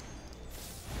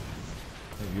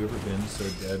 Have you ever been so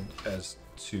dead as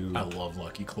to... I love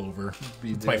Lucky Clover.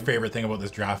 Be It's dead? my favorite thing about this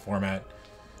draft format.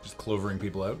 Just clovering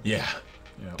people out? Yeah.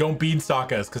 Yeah. Don't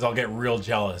beanstalk us, because I'll get real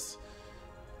jealous.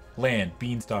 Land,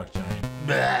 beanstalk giant.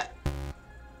 Bleh.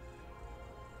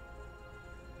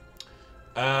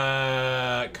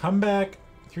 Comeback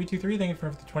 323. Thank you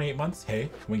for the 28 months. Hey,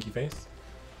 Winky Face.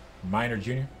 Minor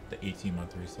Junior, the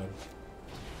 18-month resub.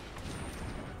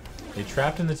 They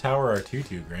trapped in the tower our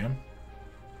 2-2, Graham.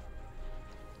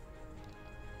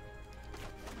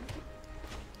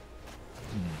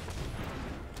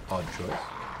 Odd choice.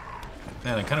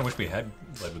 Man, I kind of wish we had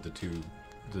led with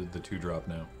the two drop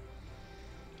now.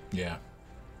 Yeah.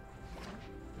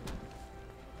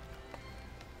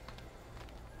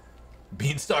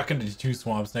 Beanstalk into 2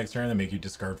 swamps next turn that make you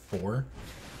discard 4.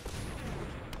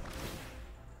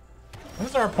 What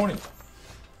is our opponent?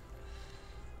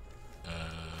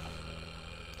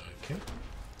 Okay.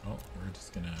 Oh, we're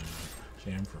just gonna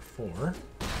jam for 4.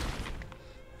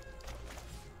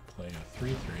 Play a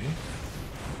 3-3.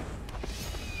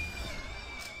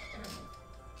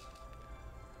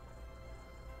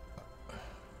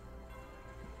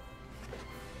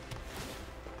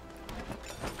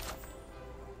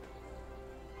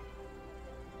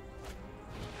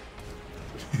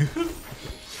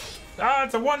 Ah,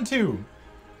 it's a 1-2.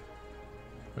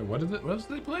 Wait, what else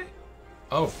did they play?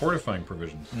 Oh, fortifying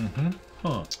provisions. Mm-hmm.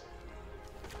 Huh.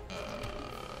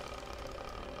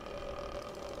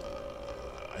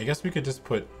 I guess we could just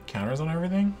put counters on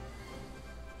everything.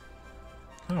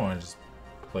 I don't want to just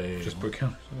play. Just put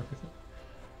counters on everything.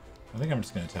 I think I'm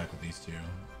just gonna attack with these two.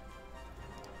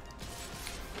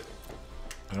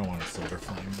 I don't want a silver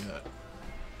flame yet.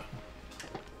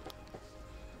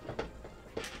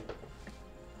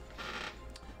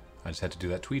 I just had to do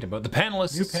that tweet about the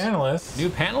panelists. New panelists. New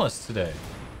panelists today.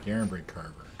 Garenbrig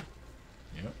Carver.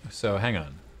 Yep. So hang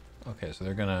on. Okay, so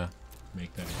they're gonna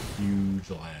Make that a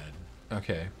huge lad.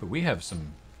 Okay, but we have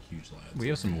some Huge lads. we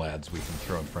have some lads we can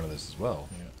throw in front of this as well.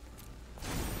 Yeah.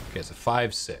 Okay, it's a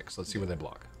 5/6. Let's see what they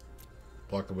block.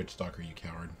 Block the Witch Stalker, you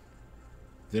coward.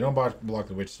 If they don't block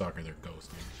the Witch Stalker, they're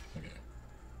ghosting. Okay.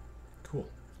 Cool.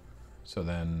 So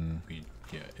then We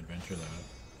adventure that.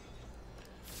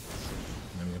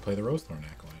 And then we can play the Rosethorn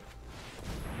Acolyte.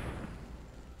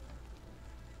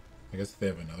 I guess if they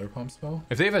have another pump spell.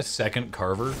 if they have a second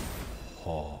Carver,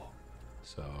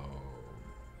 so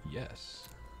yes.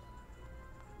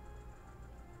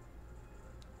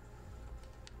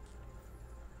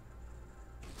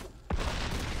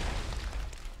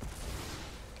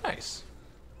 Nice.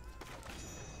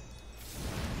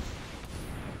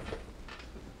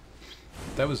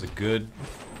 That was a good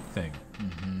thing.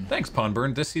 Thanks,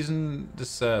 Pawnburn. This season,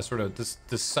 this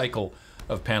this cycle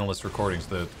of panelist recordings,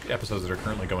 the episodes that are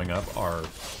currently going up are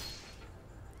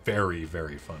very,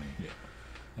 very funny. Yeah.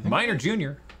 Minor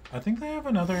Junior. I think they have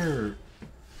another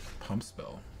pump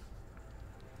spell.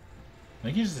 I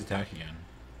think you just attack again.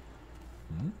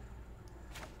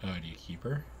 Do you keep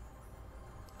her?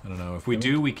 I don't know. If we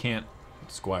do, we can't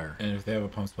Squire. And if they have a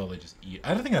pump spell, they just eat.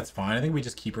 I don't think that's fine. I think we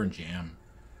just keep her and jam.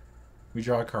 We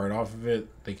draw a card off of it.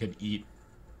 They could eat.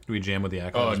 Do we jam with the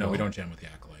Acolyte? Oh as no, well? we don't jam with the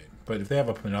Acolyte. But if they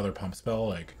have another pump spell,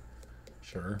 like,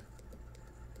 sure.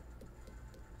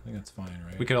 I think that's fine,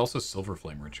 right? We could also Silver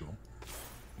Flame Ritual.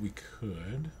 We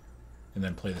could. And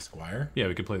then play the Squire. Yeah,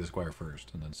 we could play the Squire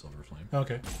first and then Silver Flame.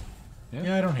 Okay. Yeah.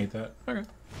 Yeah, I don't hate that. Okay.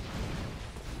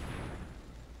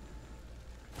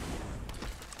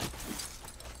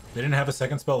 They didn't have a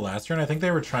second spell last turn. I think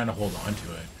they were trying to hold on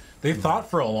to it. They thought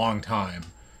for a long time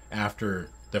after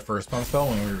the first pump spell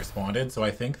when we responded, so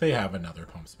I think they have another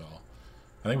pump spell.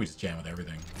 I think we just jam with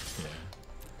everything. Yeah.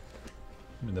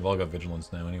 I mean, they've all got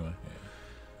Vigilance now anyway.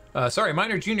 Sorry,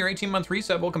 Minor Junior, 18-month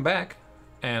resub. Welcome back.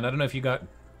 And I don't know if you got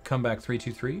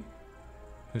Comeback323,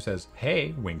 who says,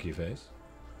 hey, winky face.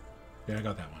 Yeah, I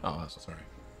got that one. Oh, awesome. Sorry.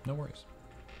 No worries.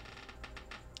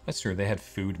 That's true. They had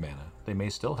food mana. They may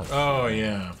still have. Oh,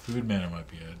 yeah. Food mana might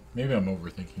be it. Maybe I'm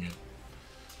overthinking it.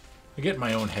 I get in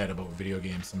my own head about video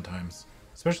games sometimes.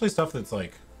 Especially stuff that's,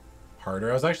 like,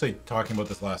 harder. I was actually talking about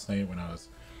this last night when I was...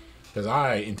 Because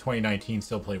I, in 2019,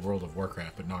 still play World of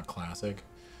Warcraft, but not Classic.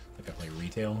 Like, I play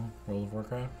retail World of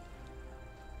Warcraft.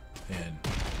 And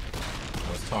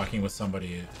I was talking with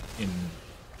somebody in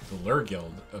the Lur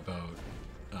Guild about...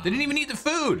 They didn't even eat the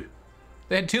food!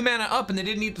 They had 2 mana up and they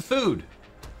didn't eat the food.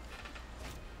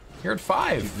 You're at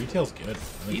 5. Dude, retail's good. I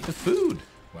think Eat the food.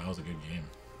 WoW's a good game.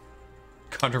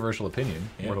 Controversial opinion.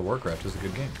 Yeah. World of Warcraft is a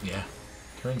good game. Yeah.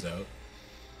 Turns out.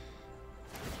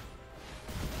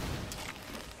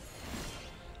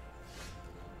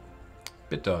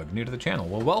 BitDog, new to the channel.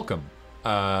 Well, welcome.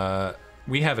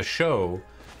 We have a show.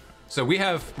 So we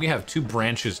have 2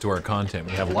 branches to our content.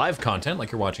 We have live content,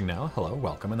 like you're watching now. Hello,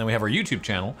 welcome. And then we have our YouTube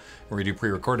channel, where we do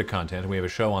pre-recorded content. And we have a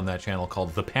show on that channel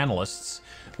called The Panelists,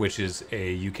 which is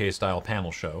a UK-style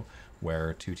panel show,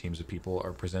 where 2 teams of people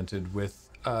are presented with,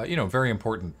 very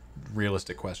important,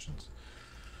 realistic questions.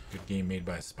 Good game made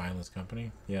by a spineless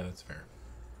company. Yeah, that's fair.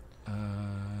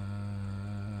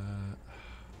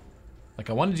 Like,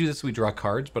 I want to do this so we draw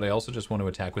cards, but I also just want to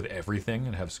attack with everything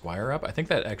and have Squire up. I think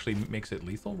that actually makes it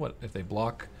lethal. What if they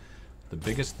block the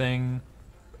biggest thing,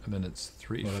 and then it's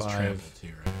 3, Well, that's 5. trample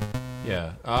too, right?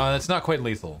 Yeah, that's not quite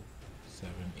lethal.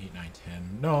 7, 8, 9,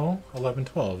 10. No, 11,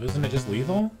 12. Isn't it just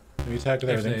lethal? We attacked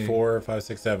with If everything. they- 4, 5,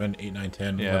 6, 7, 8, 9,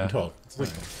 10, Yeah. 11, 12. It's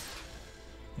lethal.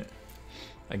 Yeah.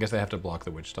 I guess I have to block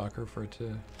the Witch Stalker for it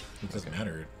to. It doesn't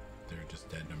matter. They're just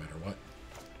dead no matter what.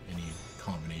 Any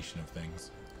combination of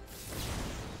things.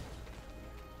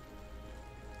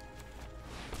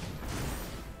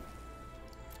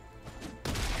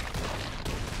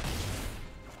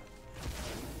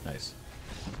 Nice.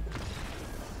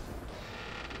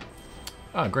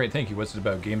 Ah, great, thank you. What's it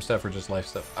about? Game stuff or just life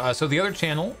stuff? So the other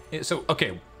channel,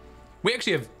 okay, we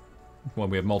actually have, well,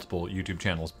 we have multiple YouTube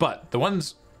channels, but the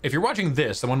ones, if you're watching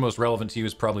this, the one most relevant to you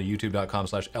is probably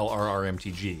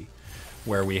youtube.com/LRRMTG,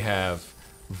 where we have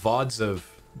VODs of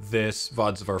this,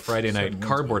 VODs of our Friday night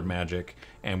cardboard magic,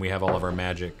 and we have all of our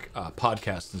magic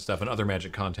podcasts and stuff and other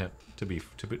magic content to be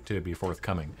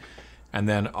forthcoming. And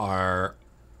then our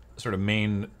sort of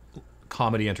main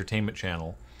comedy entertainment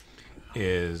channel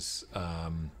is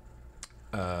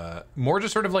more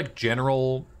just sort of like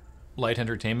general light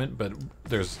entertainment, but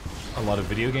there's a lot of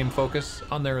video game focus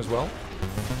on there as well.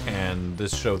 And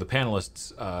this show, The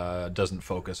Panelists, doesn't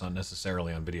focus on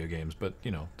necessarily on video games, but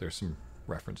you know, there's some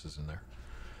references in there.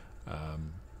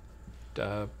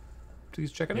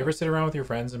 Please check it out. You ever sit around with your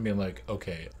friends and be like,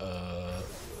 okay,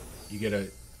 you get $1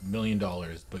 million,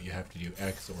 but you have to do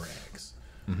X or X.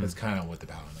 That's kind of what the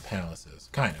panelist is.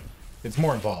 Kind of. It's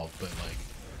more involved, but like,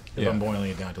 if I'm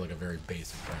boiling it down to like a very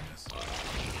basic premise.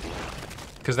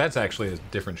 Because that's actually a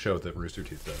different show that Rooster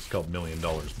Teeth does, called $1 Million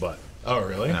But. Oh,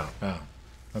 really? No. Oh.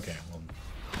 Okay. Well,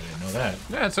 I didn't know that.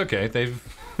 Yeah, it's okay. They've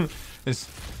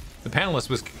the panelist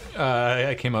was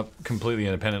came up completely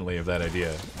independently of that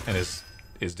idea, and is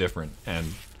different, and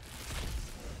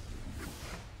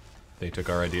they took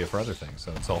our idea for other things,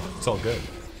 so it's all good.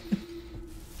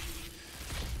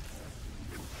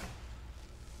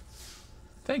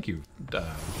 Thank you,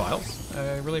 Files.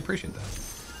 I really appreciate that.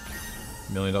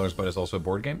 $1 Million But is also a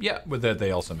board game. Yeah, with that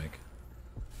they also make.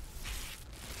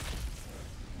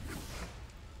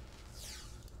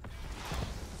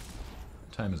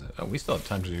 What time is it? Oh, we still have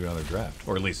time to do another draft,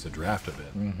 or at least a draft of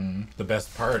it. The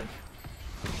best part.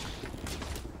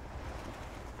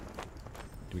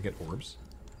 Do we get orbs?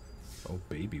 Oh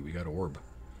baby, we got orb.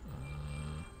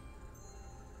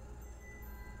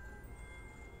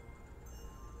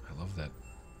 I love that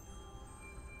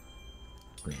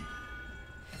green.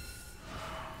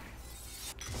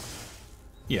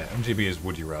 Yeah, MGB is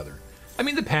Would You Rather. I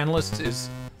mean, the panelist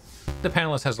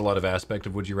has a lot of aspect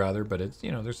of Would You Rather, but it's,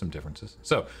 you know, there's some differences.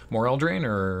 So, more Eldraine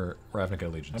or Ravnica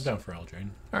Allegiance? I'm down for Eldraine.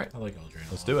 All right, I like Eldraine.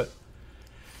 let's do it.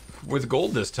 With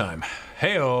gold this time.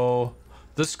 Heyo,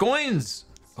 the Scoins.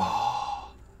 I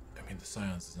mean, the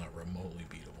Scions is not remotely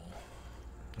beatable.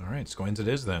 All right, Scoins it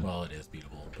is then. Well, it is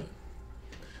beatable, but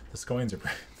the Scoins are the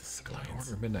Scoins.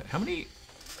 Order of Midnight. How many?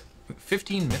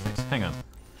 15 mythics. Hang on.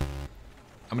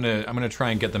 I'm gonna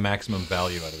try and get the maximum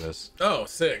value out of this. Oh,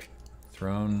 sick.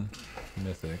 Throne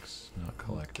mythics not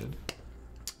collected.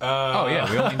 Oh yeah,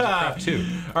 we only need to craft 2.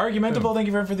 Argumentable, thank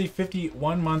you friend for the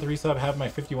 51-month resub. Have my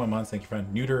 51 months, thank you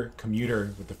friend. Neuter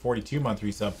Commuter with the 42-month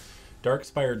resub.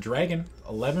 Darkspire Dragon,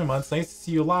 11 months. Nice to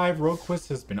see you live. Roadquist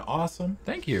has been awesome.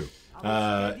 Thank you.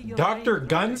 Dr.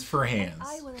 Guns for Hands,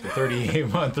 the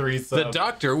 38-month resub. The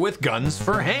doctor with guns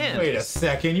for hands. Wait a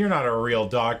second, you're not a real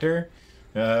doctor.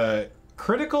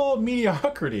 Critical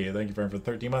Mediocrity, thank you friend for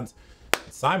 13 months.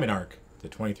 Simon Arc, the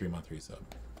 23-month resub.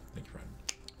 Thank you friend.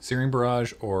 Searing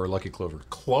Barrage or Lucky Clover?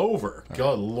 Clover.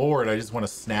 God lord, I just want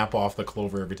to snap off the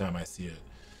Clover every time I see it.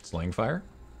 Slaying Fire?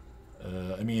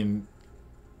 I mean,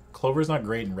 Clover's not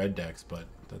great in red decks, but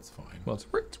that's fine. Well,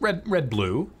 it's red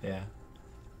blue. Yeah.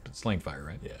 But Slaying Fire,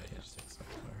 right? Yeah, yeah. Just take Slaying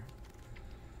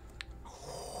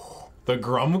Fire. The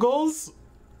Grumgulls?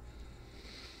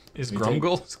 Is We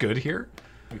Grumgulls good here?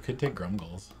 We could take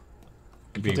Grumgulls.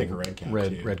 We Be could take a red cap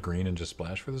too. red green and just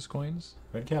splash for the coins.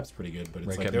 Red cap's pretty good, but it's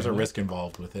Red like cap there's a melee? risk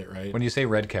involved with it, right? When you say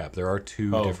red cap, there are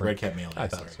 2 Oh, different. red cap melee. I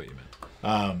thought sorry. that's what you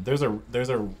meant. There's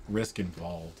a risk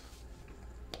involved,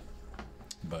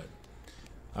 but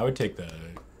I would take the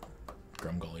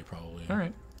Grumgully probably. All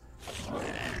right.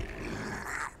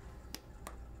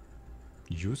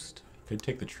 Just Could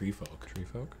take the Tree Folk. Tree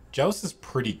Folk. Joust is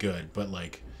pretty good, but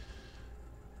like,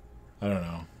 I don't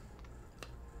know.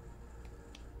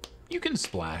 You can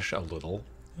splash a little.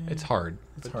 It's hard.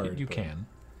 It's but hard, You but- can.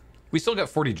 We still got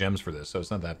 40 gems for this, so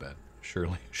it's not that bad.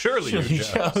 Surely you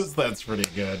Joust. Joust, that's pretty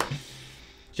good.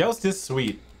 Joust is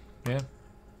sweet. Yeah.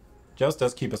 Joust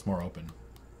does keep us more open.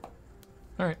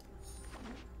 All right.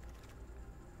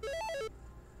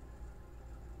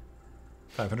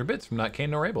 500 bits from Not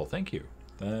Kane nor Able. Thank you.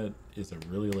 That is a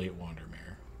really late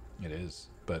Wandermare. It is,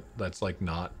 but that's like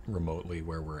not remotely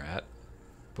where we're at.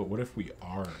 But what if we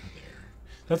are there?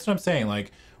 That's what I'm saying.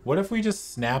 Like, what if we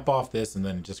just snap off this and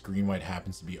then just green white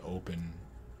happens to be open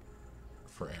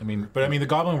forever? I mean- but the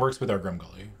Goblin works with our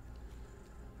Grumgully.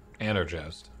 And our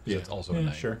Joust. So it's also a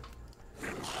night. sure.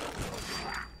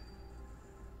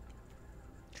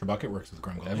 Trebucket works with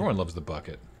Grumgully. Everyone loves the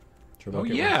bucket. Trebucket Oh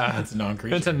yeah, it's a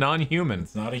non-creature. It's a non-human.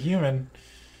 It's not a human.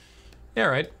 Yeah,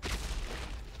 right.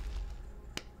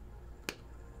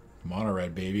 Mono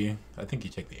red, baby. I think you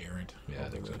take the errant. Yeah, I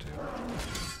think so too.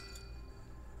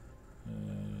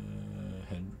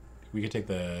 We could take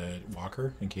the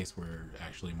Walker in case we're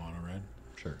actually mono red.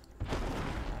 Sure.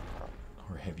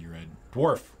 Or heavy red.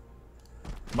 Dwarf.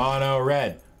 Mono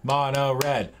red. Mono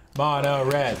red. Mono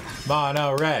red.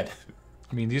 Mono red.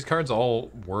 I mean, these cards all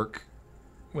work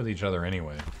with each other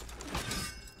anyway.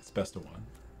 It's best of one.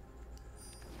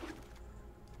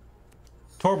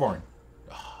 Torbjorn.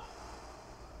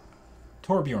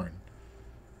 Torbjorn.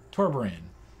 Torbran.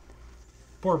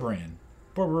 Borbran.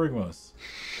 Borborygmos.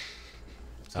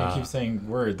 Just gonna keep saying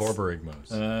words.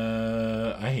 Borborygmos.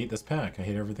 I hate this pack. I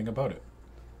hate everything about it.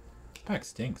 This pack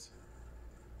stinks.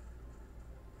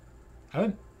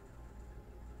 Alan?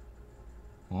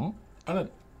 Hmm? Alan?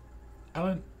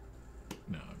 Alan?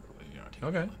 No, you're not taking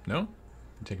Okay. Alan. No? You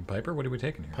taking Piper? What are we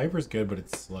taking here? Piper's good, but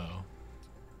it's slow.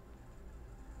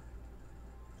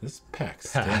 This pack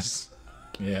stinks. Pass.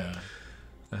 Yeah.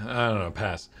 I don't know.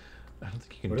 Pass. I don't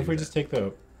think you can What do if we that. just take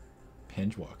the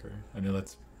Pinchwalker? I know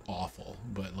that's awful,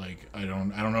 but like I don't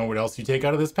know what else you take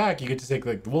out of this pack. You get to take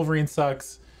like the Wolverine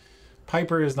sucks.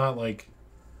 Piper is not like.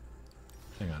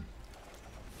 Hang on.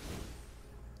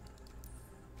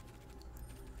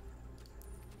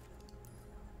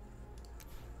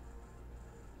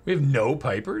 We have no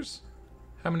Pipers?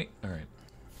 How many? All right.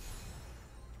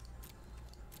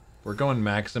 We're going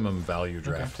maximum value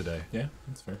draft today. Yeah,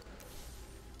 that's fair.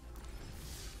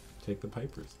 Take the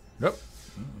Pipers. Yep.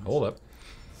 Hold up.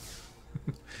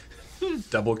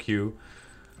 Double Q.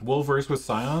 Wolverse with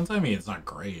Scions? I mean, it's not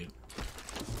great.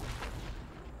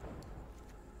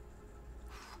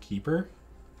 Keeper?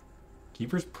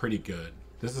 Keeper's pretty good.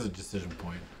 This is a decision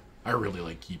point. I really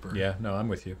like Keeper. Yeah, no, I'm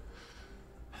with you.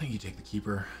 I think you take the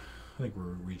Keeper. I think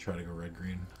we try to go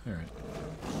red-green. All right.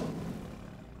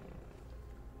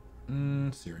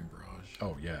 Searing Barrage.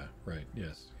 Oh, yeah, right.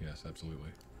 Yes, yes, absolutely.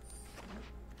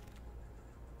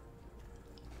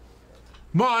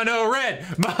 Mono red!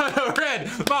 Mono red!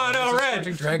 Mono red!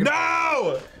 Dragon.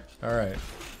 No! All right.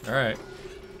 All right.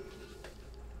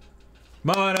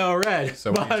 Mono red!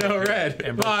 So what do you Mono take here? red!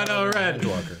 Ember Mono Paladin, red!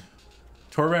 Edgewalker.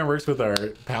 Torban works with our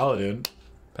Paladin.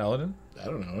 Paladin? I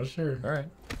don't know, sure. All right.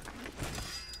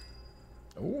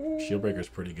 Ooh. Shieldbreaker's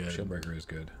pretty good. Shieldbreaker is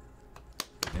good.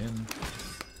 And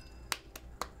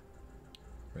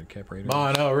Red Cap Raider.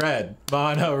 Mono red!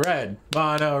 Mono red!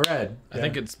 Mono red! I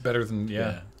think it's better than,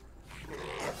 yeah.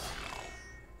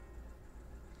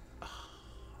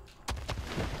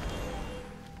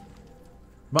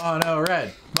 Mono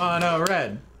red! Mono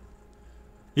red!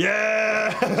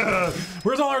 Yeah!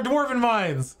 Where's all our dwarven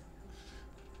mines?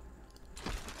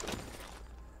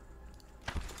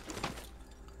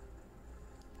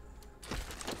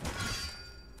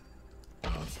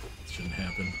 Oh, this shouldn't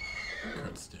happen.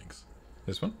 Card stinks.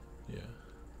 This one? Yeah.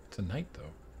 It's a knight,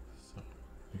 though. So,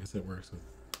 I guess it works with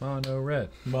Mono red.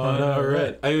 Mono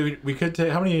red. I mean, we could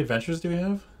take. How many adventures do we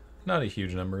have? Not a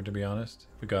huge number, to be honest.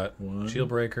 We got One.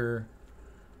 Shieldbreaker.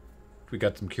 We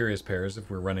got some curious pairs if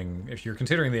we're running. If you're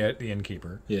considering the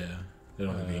Innkeeper. Yeah. I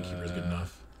don't think the Innkeeper is good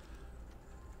enough.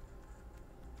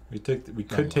 We Not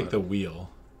could a take lot. the wheel.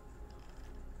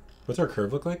 What's our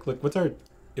curve look like? Like, what's our?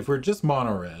 If we're just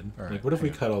mono red, All right, like, what if we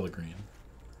hang on. cut all the green?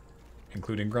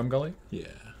 Including Grumgully Yeah.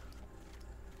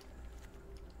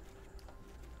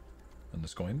 and the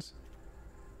Scoins.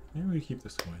 Maybe we keep the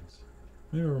scoins.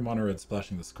 Maybe we're mono red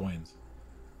splashing the scoins.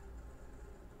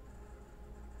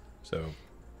 So,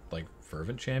 like,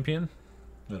 Fervent Champion?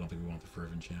 I don't think we want the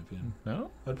fervent champion. No?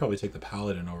 I'd probably take the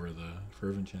paladin over the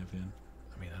fervent champion.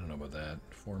 I mean, I don't know about that.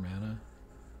 4 mana.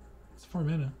 It's 4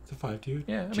 mana. It's a 5/2.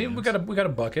 Yeah, I mean, we Jams. got a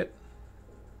bucket.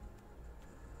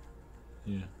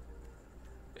 Yeah.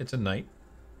 It's a knight.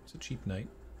 It's a cheap knight.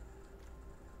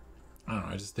 I don't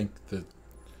know. I just think that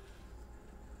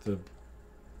the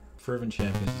fervent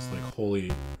champion is just like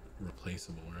wholly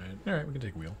replaceable, right? All right, we can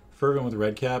take wheel. Fervent with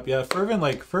red cap. Yeah, fervent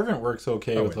works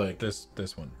okay Oh, with wait, like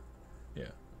this one. Yeah.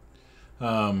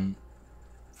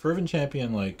 fervent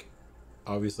champion, like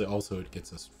obviously also it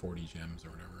gets us 40 gems or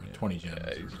whatever, Yeah. 20 gems. Yeah,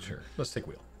 or whatever. sure. Let's take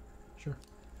wheel. Sure.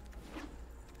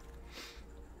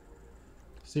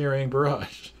 Searing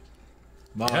Barrage.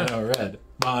 Mono red.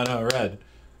 Mono red.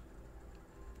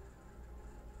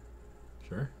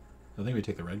 Sure. I think we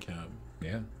take the red cap.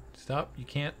 Yeah. Stop. You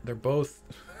can't. They're both.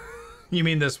 You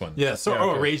mean this one? Yeah, so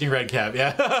okay. raging red cap,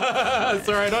 yeah.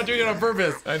 Sorry, I'm not doing it on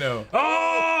purpose. I know.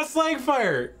 Oh, slag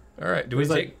fire. All right. Do we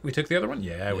take? We took the other one.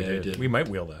 Yeah, we Yeah, we did. did. We might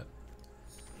wheel that.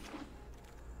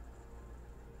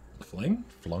 Fling?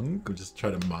 Flung. Could just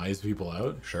try to mise people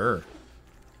out. Sure.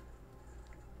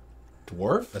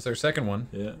 Dwarf? That's our second one.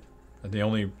 Yeah. And the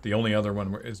only other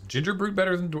one is Gingerbrute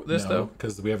better than this though.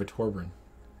 because we have a Torbran.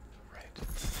 Right.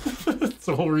 That's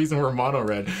the whole reason we're mono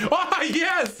red. Ah,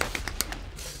 yes.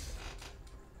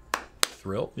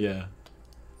 Thrill. Yeah.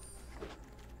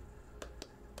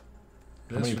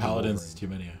 How many paladins is too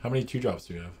many? How many 2-drops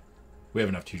do we have? We have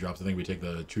enough 2-drops. I think we take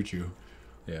the choo choo.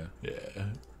 Yeah. Yeah.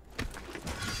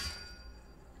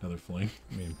 Another fling.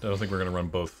 I mean, I don't think we're gonna run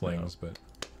both flings, but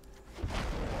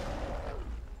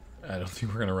I don't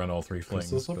think we're gonna run all 3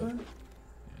 flings. Crystal but Slipper?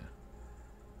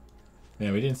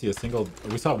 Yeah, we didn't see a single.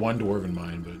 We saw one dwarven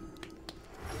mine, but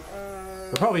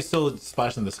we're probably still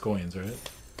splashing the coins, right?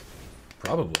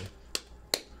 Probably.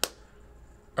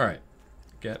 All right,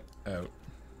 get out.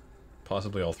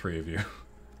 Possibly all three of you.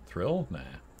 Thrill? Nah.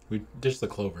 We ditched the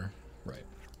clover. Right.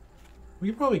 We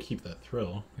could probably keep that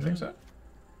thrill. You think so?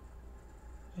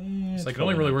 It's like it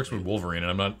probably only really not works great. with Wolverine, and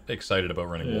I'm not excited about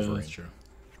running Yeah, Wolverine. that's true.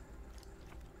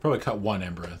 Probably cut one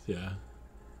Embereth, yeah.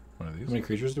 One of these. How many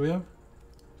creatures do we have?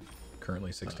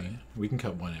 Currently 16. We can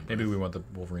cut one Embereth. Maybe we want the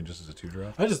Wolverine just as a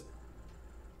 2-drop. I just...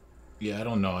 Yeah, I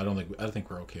don't know. I think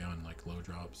we're okay on, like, low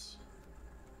drops.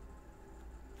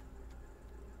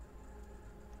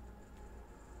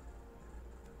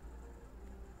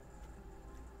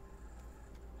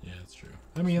 Yeah, that's true.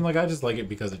 I mean, like, I just like it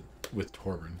because with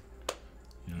Torben.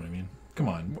 You know what I mean? Come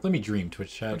on, let me dream,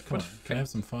 Twitch chat. Come on, can I have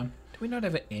some fun? Do we not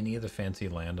have any of the fancy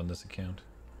land on this account?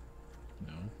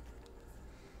 No.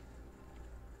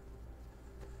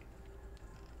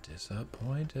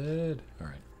 Disappointed. All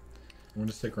right. I'm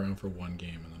gonna stick around for one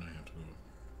game and then I have to go.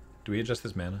 Do we adjust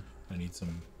this mana? I need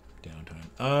some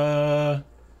downtime.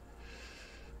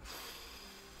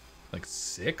 Like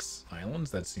 6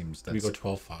 islands? That seems... We That's,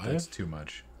 go 12-5? that's too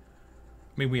much.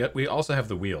 I mean, we also have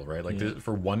the wheel, right? Like, Yeah.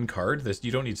 for one card, this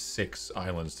you don't need 6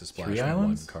 islands to splash 3 from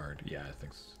islands? one card. Yeah, I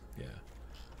think so. Yeah.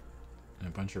 And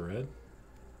a bunch of red?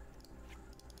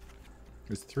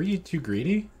 Is 3 too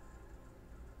greedy?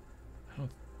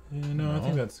 Yeah, no, I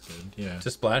think No. that's good. Yeah.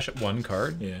 To splash one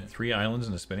card? Yeah. 3 islands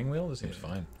and a spinning wheel? This seems Yeah.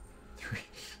 fine.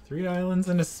 Three islands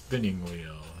and a spinning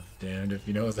wheel. Damned if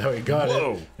he knows how he got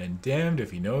Whoa. it. And damned if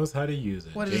he knows how to use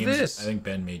it. What is James, this? I think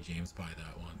Ben made James buy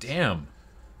that one. Damn.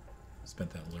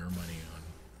 Spent that lure money on.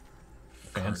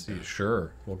 Fancy. Card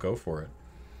Sure. We'll go for it.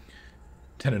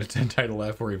 10 out of 10 title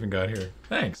F before we even got here.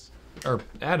 Thanks. Or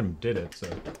Adam did it, so...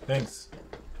 Thanks.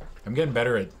 I'm getting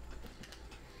better at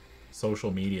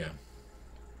social media.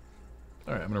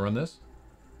 All right, I'm going to run this.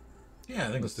 Yeah,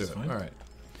 I think Let's do this is it. fine. All right.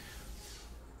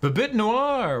 Babit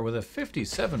Noir with a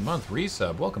 57-month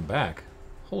resub. Welcome back.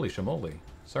 Holy shamoly.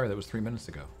 Sorry, that was 3 minutes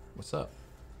ago. What's up?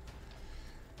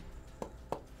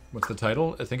 What's the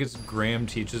title? I think it's Graham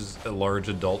teaches a large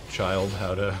adult child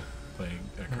how to... Playing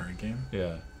a card game.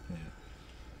 Yeah. Yeah.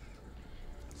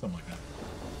 Something like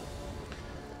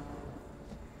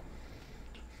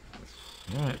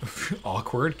that. All right.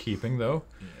 Awkward keeping, though.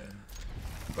 Yeah.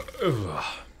 Ugh.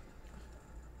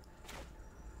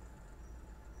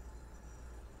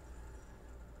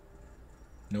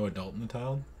 No adult in the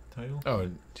title? Oh,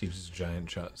 it teaches a giant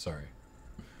child. Sorry.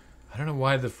 I don't know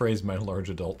why the phrase "my large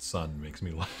adult son" makes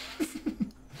me laugh.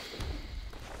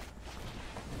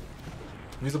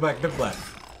 Weaselback, Bitblack.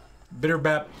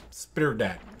 Bitterbap,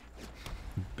 Spitterdack.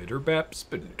 Bitterbap,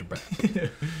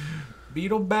 spitterbap.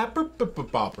 Beetlebapper,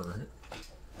 Bopper.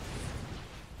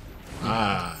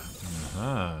 Ah.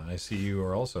 Ah, I see you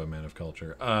are also a man of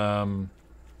culture. Stop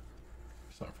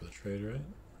for the trade, right?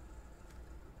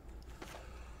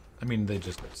 I mean, they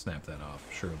just snap that off,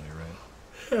 surely, right?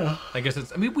 Yeah. I guess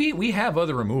it's... I mean, we have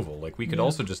other removal. Like, we could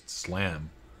also just slam.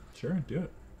 Sure, do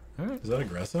it. All right. Is that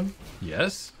aggressive?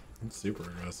 Yes? It's super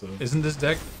aggressive. Isn't this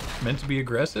deck meant to be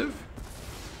aggressive?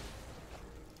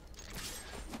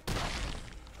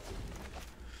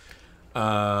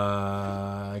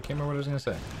 I can't remember what I was going to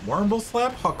say. Warmble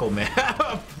Slap Huckle Map.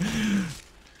 I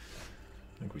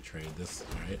think we traded this,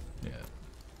 right? Yeah.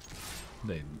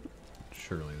 They...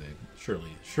 Surely they...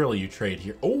 Surely you trade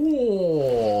here.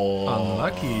 Oh!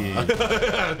 Unlucky.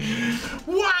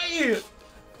 Why?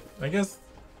 I guess...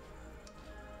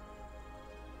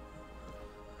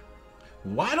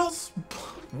 Waddle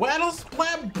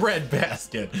Splat Bread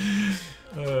Basket.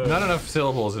 Not enough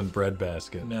syllables in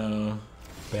breadbasket. No.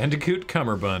 Bandicoot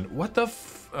Cummerbund. What the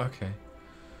f... Okay.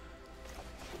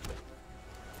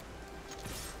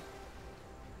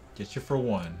 Get you for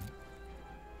one.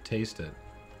 Taste it.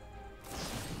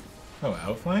 Oh,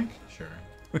 outflank? Sure.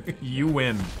 You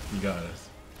win. You got us.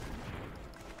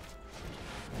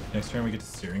 Next turn we get to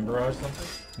Searing Barrage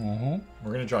something. Mm-hmm.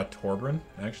 We're gonna draw Torbran,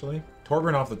 actually.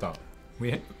 Torbran off the top.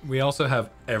 We also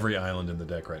have every island in the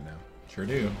deck right now. Sure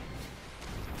do.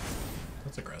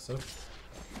 That's aggressive.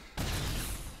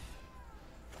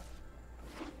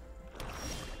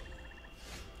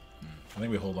 I think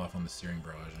we hold off on the Searing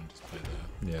Barrage and just play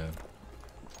that. Yeah.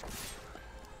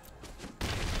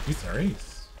 He's sorry.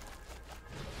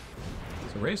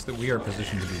 It's a race that we are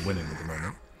positioned to be winning at the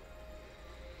moment.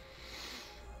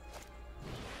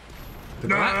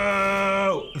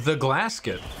 The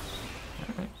Glasket.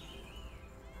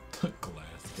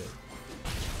 Glasket.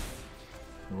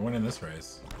 We're winning this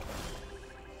race.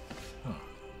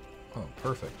 Oh,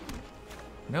 perfect.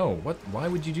 No, what? Why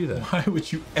would you do that? Why would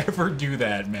you ever do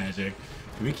that, Magic?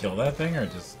 Do we kill that thing or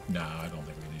just... No, I don't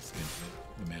think we need to spend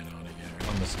the mana on it yet.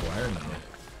 On the Squire? No.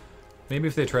 Maybe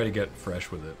if they try to get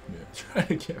fresh with it. Yeah, try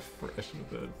to get fresh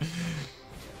with it.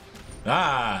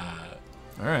 Ah!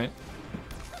 Alright.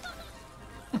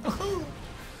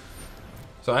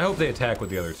 So I hope they attack with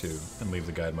the other two and leave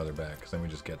the Guide Mother back, because then we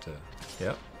just get to...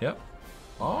 Yep, yep.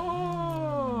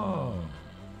 Oh!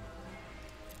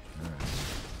 Alright.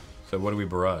 So what do we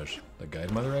barrage? The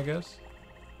Guide Mother, I guess?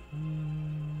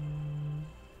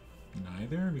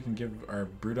 Neither. We can give our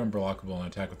Brute unblockable and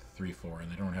attack with the 3/4,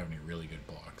 and they don't have any really good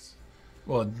blocks.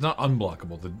 Well, it's not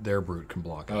unblockable. Their Brute can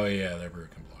block it. Oh yeah, their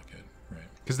Brute can block it. Right.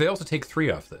 Because they also take 3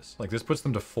 off this. Like, this puts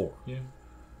them to 4. Yeah.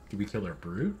 Do we kill our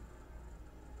Brute?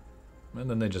 And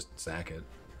then they just sack it.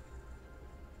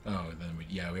 Oh, and then we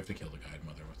have to kill the Guide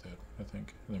Mother with it, I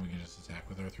think. And then we can just attack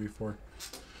with our 3/4.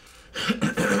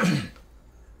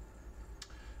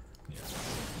 Yeah.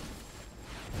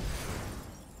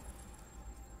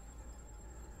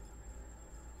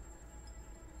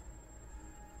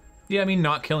 Yeah, I mean,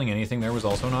 not killing anything there was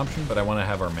also an option, but I want to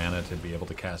have our mana to be able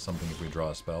to cast something if we draw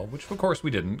a spell, which of course we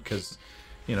didn't, because,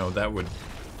 you know, that would...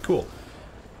 Cool.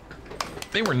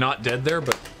 They were not dead there,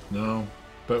 but... No,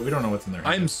 but we don't know what's in there.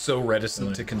 I'm so reticent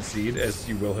Really? to concede, as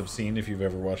you will have seen if you've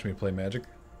ever watched me play Magic.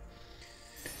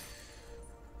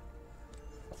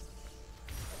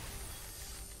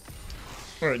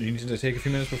 Alright, you need to take a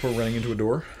few minutes before running into a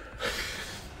door.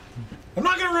 I'm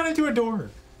not gonna run into a door!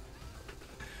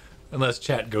 Unless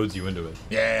chat goads you into it.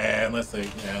 Yeah, unless they...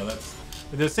 Yeah, that's...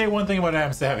 They say one thing about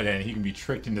Adam Savage, he can be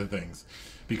tricked into things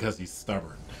because he's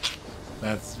stubborn.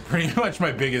 That's pretty much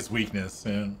my biggest weakness,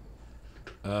 man.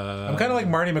 I'm kind of like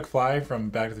Marty McFly from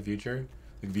Back to the Future.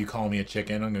 Like, if you call me a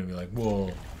chicken, I'm gonna be like,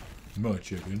 whoa, I'm not a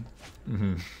chicken.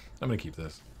 Mm-hmm. I'm gonna keep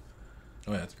this.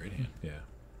 Oh, yeah, that's a great hand. Yeah.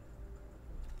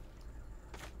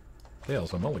 They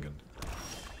also mulliganed.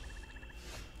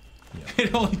 Yeah.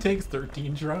 It only takes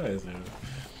 13 tries. Dude.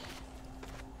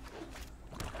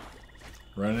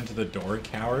 Run into the door,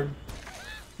 coward.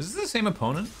 Is this the same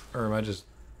opponent? Or am I just...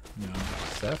 No.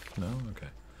 Seth? No? Okay.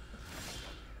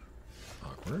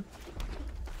 Awkward.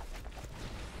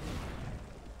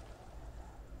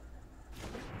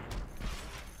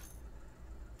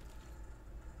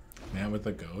 Man with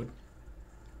the goad?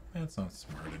 That's not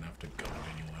smart enough to goad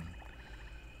anyone.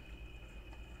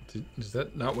 Is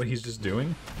that not what he's just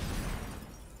doing?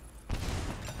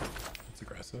 That's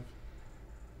aggressive.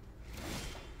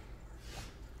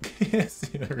 Yes,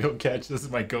 the real catch. This is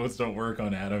my goats don't work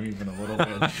on Adam even a little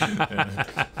bit.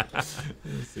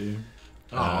 Let's see.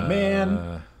 Oh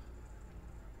man.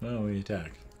 No, he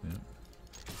attacked. Yeah.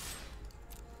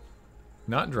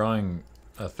 Not drawing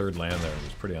a third land there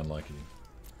was pretty unlucky.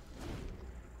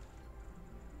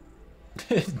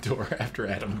 Door after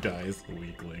Adam dies, the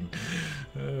weakling.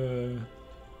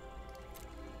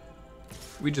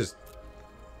 We just...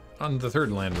 On the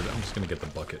third land, I'm just going to get the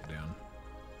bucket down.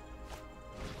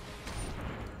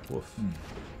 Woof.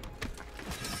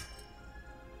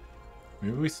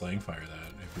 Maybe we slaying fire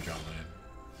that if we draw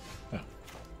land.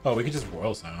 Oh, we could just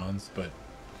Royal Silence, but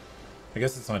I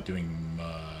guess it's not doing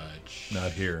much.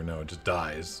 Not here, no, it just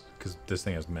dies. Because this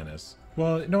thing has menace.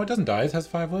 Well, no, it doesn't die. It has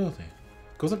 5 loyalty.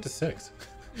 It goes up to 6.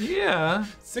 Yeah.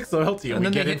 6 loyalty, and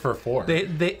we get it for 4.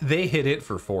 They hit it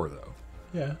for 4, though.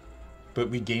 Yeah. But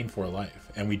we gain 4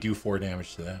 life, and we do 4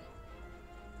 damage to them.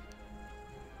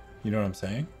 You know what I'm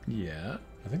saying? Yeah.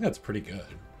 I think that's pretty good.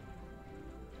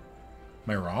 Am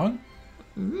I wrong?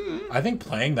 I think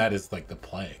playing that is like the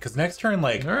play. Because next turn,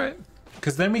 like... Alright.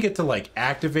 Because then we get to like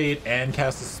activate and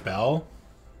cast a spell.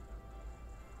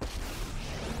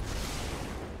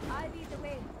 I lead the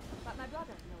way, but my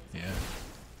brother knows. Yeah.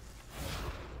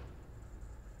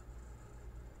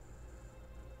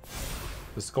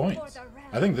 The scoins.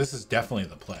 I think this is definitely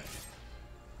the play.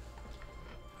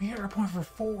 We hit our point for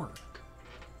 4.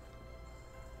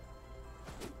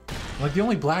 Like, the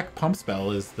only black pump spell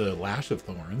is the Lash of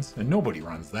Thorns, and nobody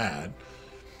runs that.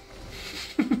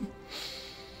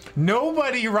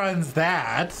 Nobody runs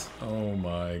that! Oh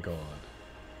my god.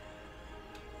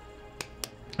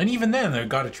 And even then, they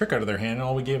got a trick out of their hand, and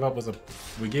all we gave up was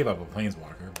we gave up a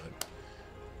Planeswalker,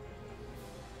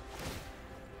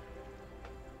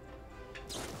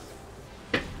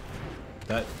 but...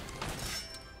 That...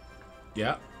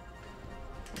 Yeah.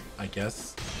 I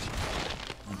guess.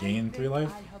 You gain 3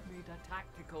 life? I have made a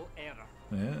tactical error.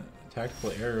 Yeah,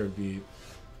 tactical error would be...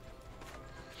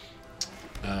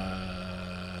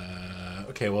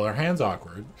 Okay, well, our hand's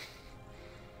awkward.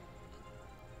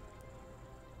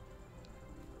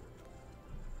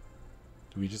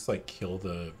 Do we just, like, kill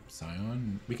the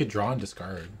Scion? We could draw and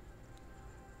discard.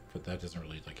 but that doesn't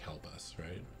really like help us,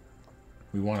 right?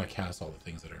 We want to cast all the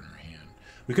things that are in our hand.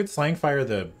 We could slang fire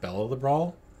the Bell of the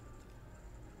Brawl.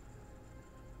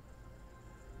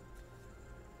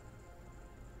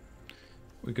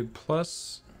 We could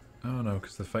plus. Oh no,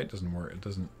 because the fight doesn't work. It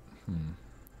doesn't.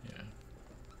 Yeah.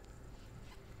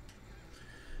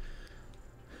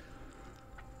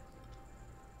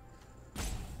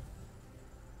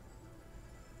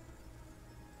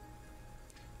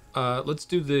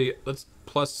 Let's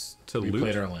plus to We loot.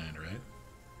 played our land, right?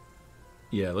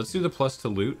 Yeah, let's do the plus to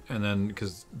loot, and then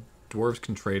because dwarves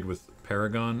can trade with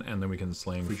Paragon, and then we can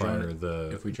slang fire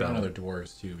the. If we draw battle. another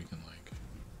dwarves too, we can like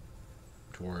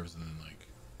dwarves and then like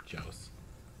joust.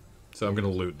 So I'm gonna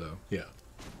loot though. Yeah.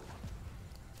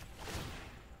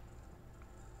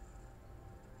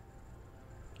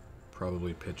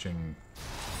 Probably pitching.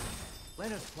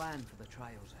 Let us plan for the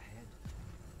trials ahead.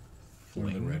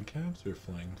 Fling the red caps or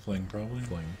fling probably.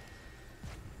 Fling.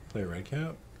 Play a red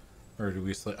cap, or do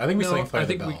we? I think we slang fire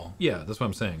the bell. Yeah, that's what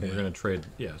I'm saying. Yeah. We're gonna trade.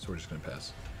 Yeah, so we're just gonna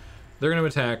pass. They're gonna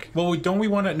attack. Well, we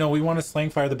want to. No, we want to slang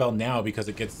fire the bell now because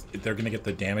it gets. They're gonna get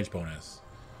the damage bonus.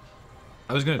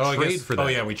 I was gonna I trade guess- for that. Oh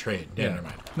yeah, we trade. Yeah, Yeah. never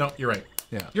mind. No, you're right.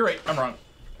 Yeah. You're right. I'm wrong.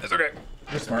 That's okay.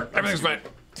 You're smart. Everything's fine.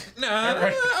 Nah,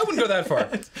 I wouldn't go that far.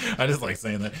 I just like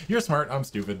saying that. You're smart. I'm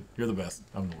stupid. You're the best.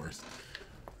 I'm the worst.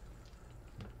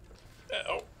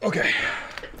 Oh, okay.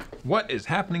 What is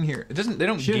happening here? It doesn't. They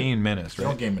don't gain menace, right?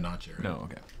 Don't game Menachere. Right? No.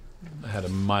 Okay. I had a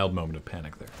mild moment of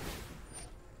panic there.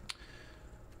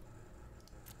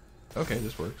 Okay,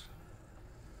 this works.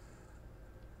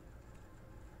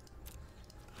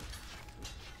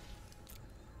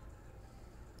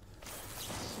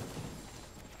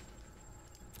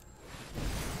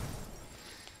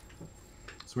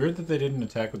 It's weird that they didn't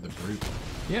attack with the brute.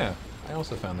 Yeah, I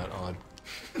also found that odd.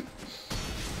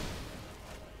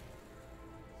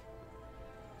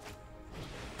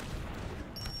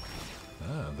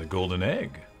 The golden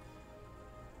egg.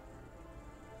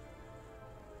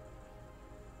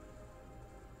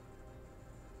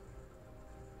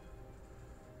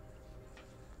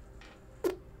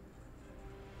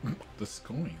 The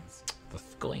scoins. The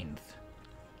scoins.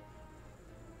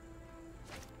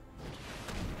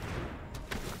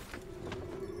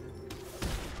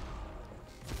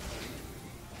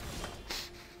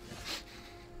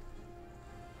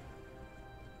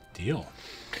 Deal.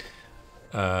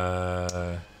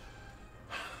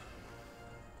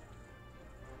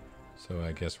 So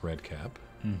I guess red cap.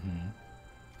 Mm-hmm.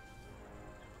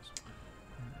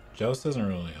 Joust doesn't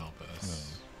really help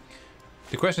us.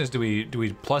 The question is, do we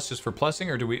plus just for plussing,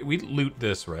 or do we loot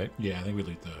this, right? Yeah, I think we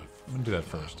loot the. I'm gonna do that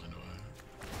first.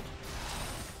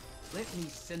 Let me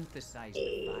synthesize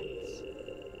the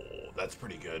facts. That's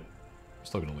pretty good.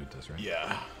 Still gonna loot this, right?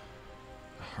 Yeah.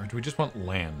 Or do we just want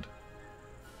land?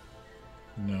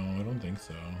 No, I don't think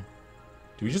so.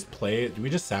 Do we just play it? Do we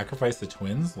just sacrifice the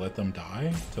twins, let them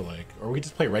die to like, or we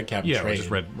just play red cap and Yeah, trade? we just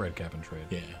red cap and trade.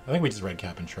 Yeah, I think we just red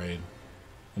cap and trade,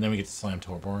 and then we get to slam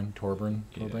Torburn.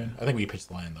 Yeah. I think we pitch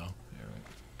the land though. Yeah, right.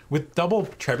 With double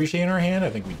trebuchet in our hand, I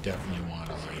think we definitely want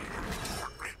to like.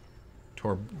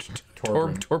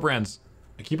 Torbrand's.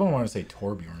 I keep on wanting to say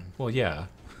Torbjorn Well, yeah,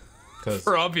 because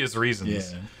for obvious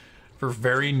reasons. yeah, For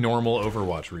very normal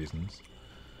Overwatch reasons.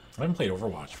 I haven't played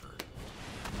Overwatch for a long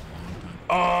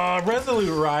time.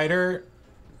 Resolute Rider.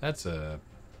 That's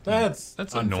That's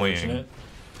annoying. unfortunate.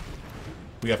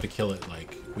 We have to kill it.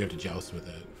 Like we have to joust with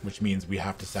it, which means we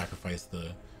have to sacrifice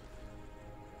the.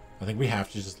 I think we have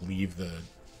to just leave the.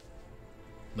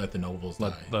 Let the nobles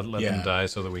die. Let them die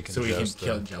so that we can. So we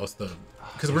can joust the.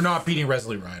 Because we're not beating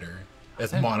Resolute Rider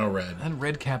as mono red. And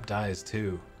red cap dies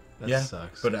too. That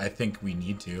sucks. But I think we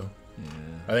need to. yeah,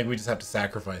 I think we just have to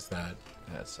sacrifice that.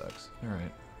 that sucks. All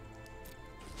right.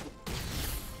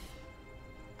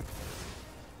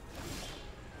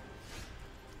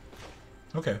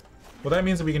 Okay. Well, that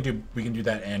means that we can do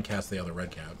that and cast the other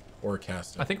red cap or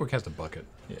cast it. I think we cast a bucket.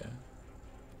 Yeah.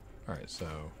 All right, so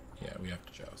Yeah, we have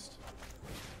to joust.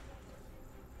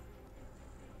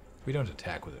 we don't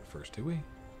attack with it first, do we?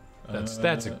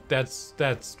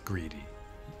 That's greedy.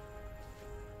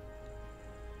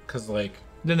 Cause like.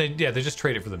 Then they just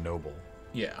trade it for the noble.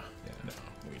 Yeah. Yeah. No,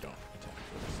 we don't attack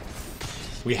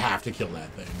first. We have to kill that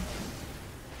thing.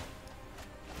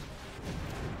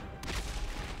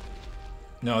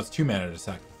 No, it's 2 mana to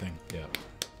sack the thing. Yeah.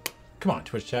 Come on,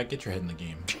 Twitch chat, get your head in the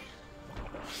game.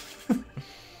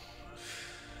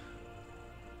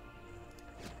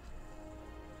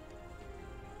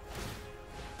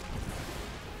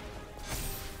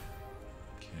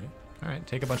 Okay. All right,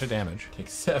 take a bunch of damage. Take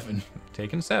 7.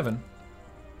 Taking 7.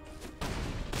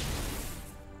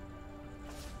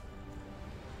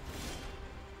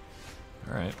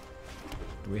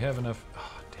 Do we have enough?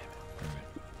 Oh, damn it. All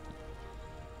right.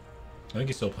 I think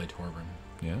you still play Torbran.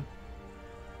 Yeah?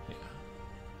 Yeah.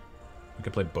 We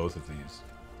could play both of these.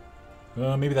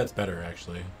 Maybe that's better,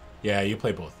 actually. Yeah, you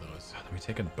play both those. Let me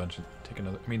take a bunch of... Take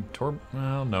another... I mean,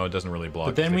 well, no, it doesn't really block.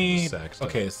 But then they can we... just sack stuff.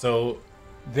 Okay, so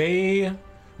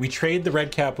we trade the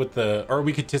red cap with the... Or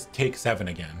we could just take 7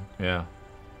 again. Yeah.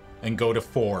 And go to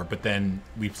 4, but then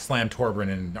we slam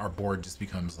Torbran and our board just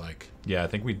becomes like... Yeah, I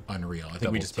think we... Unreal. I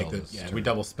think we just take spell the... this Yeah, turn. we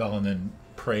double spell and then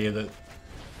pray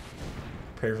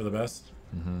for the best.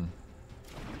 Mm-hmm.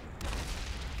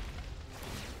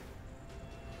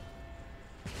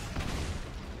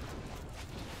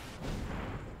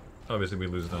 Obviously, we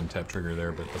lose an untap trigger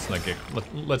there, but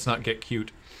let's not get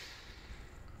cute.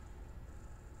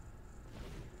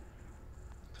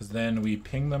 Because then we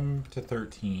ping them to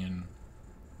 13.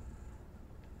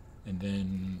 And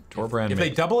then... Torbran If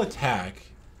they double attack...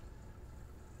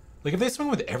 Like, if they swing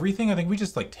with everything, I think we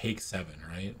just, like, take 7,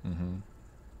 right? Mm-hmm.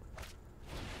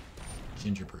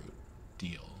 Gingerbrute.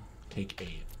 Deal. Take 8.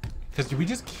 Because do we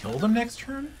just kill them next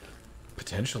turn?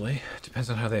 Potentially.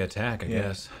 Depends on how they attack, I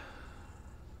guess.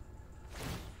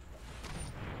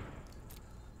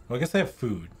 Well, I guess they have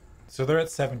food. So they're at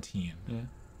 17. Yeah.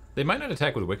 They might not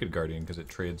attack with Wicked Guardian because it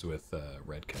trades with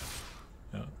Red Cap.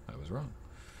 Oh. I was wrong.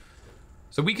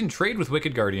 So we can trade with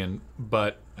Wicked Guardian,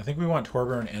 but... I think we want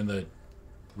Torbran and the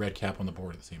red cap on the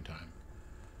board at the same time.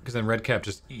 Because then Red Cap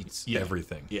just eats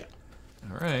everything. Yeah.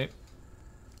 All right.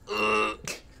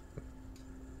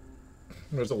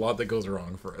 There's a lot that goes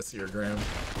wrong for us here, Graham.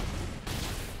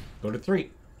 Go to 3.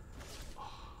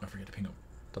 I forget to ping him.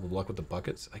 Double block with the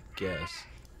buckets, I guess.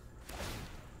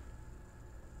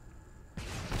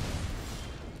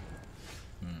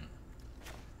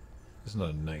 This is not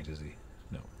a knight, is he?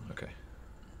 No. Okay.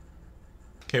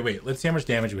 Okay, wait. Let's see how much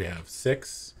damage we have.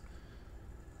 6.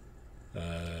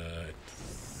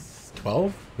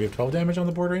 12. We have 12 damage on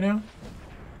the board right now.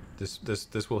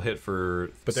 This will hit for.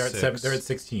 But they're 6. at 7. They're at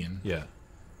 16. Yeah.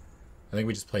 I think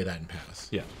we just play that and pass.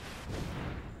 Yeah.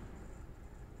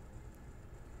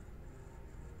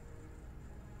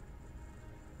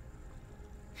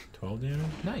 $12 damage.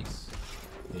 Nice.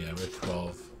 Yeah, we have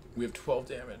 12. We have 12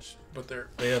 damage, but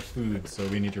they have food, so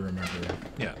we need to remember.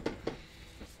 Yeah.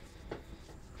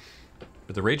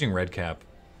 But the Raging Red Cap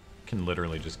can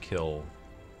literally just kill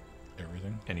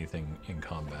Everything. anything in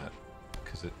combat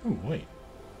because it Oh wait.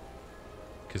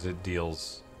 because it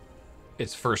deals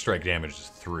its first strike damage is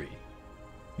 3.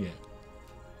 Yeah.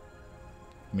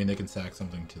 I mean, they can sack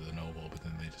something to the noble, but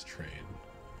then they just trade,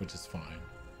 which is fine.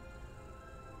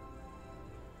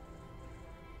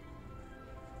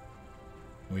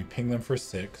 We ping them for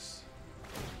 6.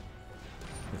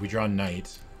 If we draw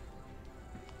knight,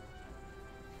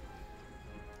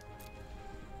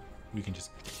 we can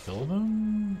just kill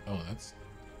them. Oh, that's.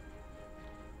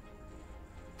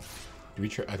 Do we?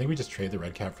 I think we just trade the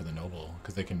red cap for the noble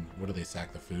because they can. What do they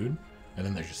sack the food, and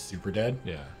then they're just super dead.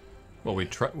 Yeah. Well, we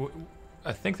try.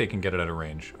 I think they can get it out of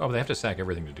range. Oh, but they have to sack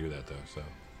everything to do that, though. So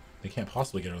They can't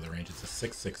possibly get out of the range. It's a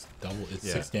 6/6 double. It's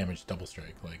Yeah. 6 damage double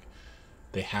strike. Like,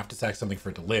 they have to sack something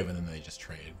for it to live, and then they just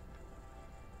trade.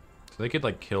 So they could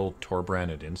like kill Torbran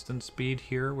at instant speed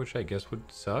here, which I guess would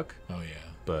suck. Oh yeah.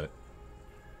 But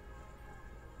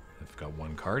I've got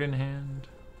 1 card in hand.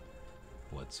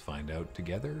 Let's find out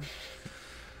together.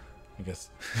 I guess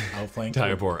outflank.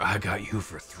 Diabor, I got you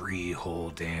for 3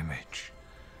 whole damage.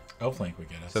 Outflank would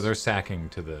get us. So they're sacking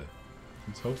to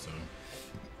Let's hope so.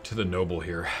 the noble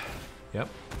here. Yep.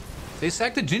 They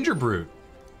sacked the Gingerbrute.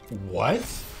 What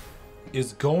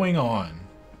is going on?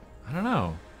 I don't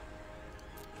know.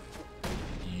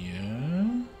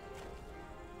 Yeah.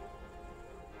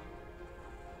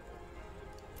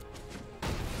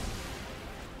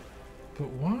 But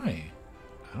why?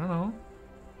 I don't know.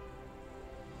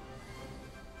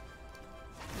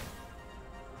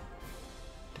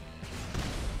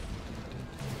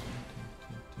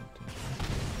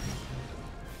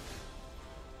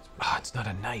 Ah, it's not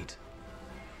a knight.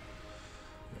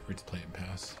 We just play it and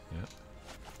pass. Yeah.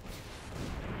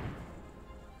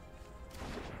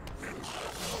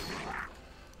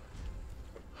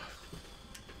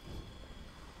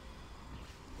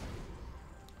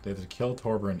 They have to kill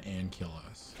Torbran and kill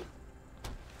us.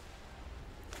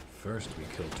 First we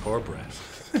kill Torbran.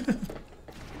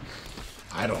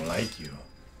 I don't like you.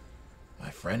 My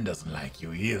friend doesn't like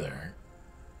you either.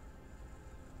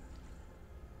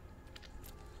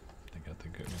 They got the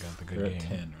good They're game. at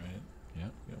 10, right? Yeah.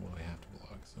 Yeah, well, they have to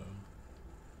block, so.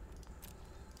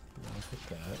 Block with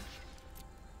that.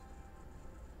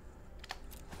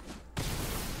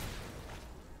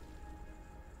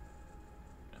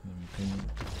 And then we ping.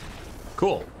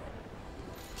 Cool.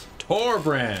 Poor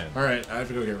Bran. All right, I have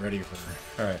to go get ready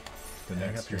for All right. The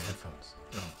Hang next up your game. headphones.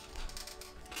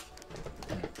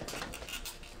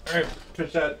 All right,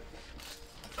 Twitch chat.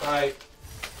 Bye.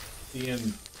 See you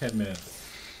in 10 minutes.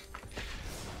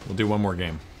 We'll do one more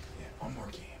game. Yeah, one more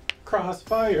game.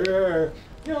 Crossfire.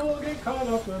 You'll get caught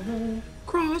up in the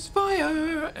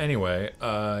crossfire. Anyway,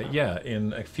 yeah,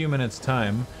 in a few minutes'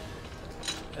 time,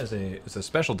 as a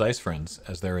special Dice Friends,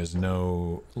 as there is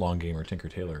no Long Game or Tinker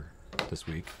Tailor this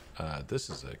week, this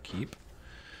is a keep.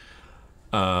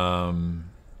 Adam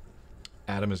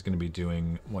is going to be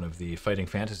doing one of the fighting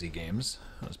fantasy games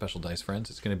on Special Dice Friends.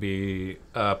 It's going to be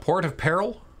Port of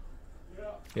Peril.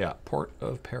 Yeah, Port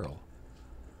of Peril.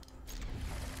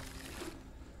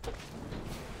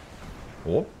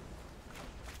 Oh.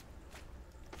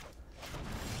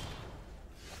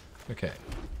 Okay.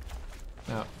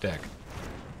 Now, deck.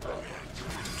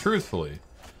 Truthfully,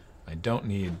 I don't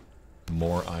need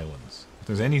more islands. If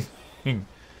there's anything...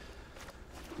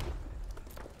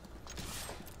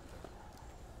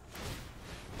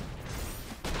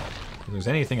 If there's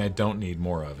anything I don't need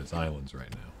more of, it's islands right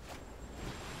now.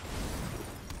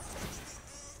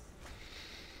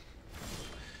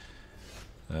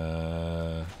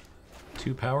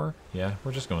 2 power? Yeah,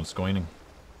 we're just going scoining.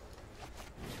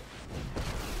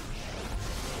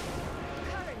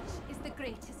 Courage is the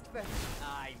greatest virtue.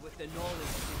 Aye, with the knowledge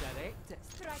to direct it.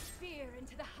 Strike fear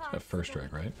into the heart. A first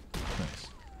strike, right? Nice.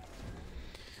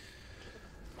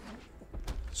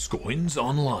 Scoins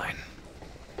online.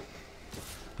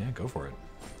 Yeah, go for it.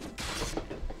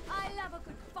 I love a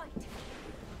good fight.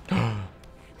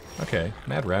 Okay,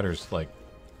 Mad Ratter's like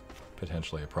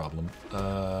potentially a problem.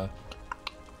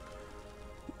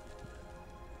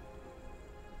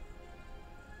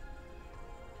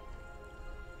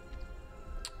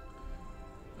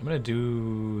 I'm gonna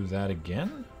do that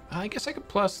again. I guess I could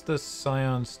plus the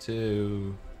Scions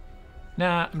to.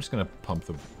 Nah, I'm just gonna pump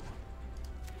the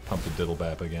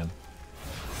Diddlebap again.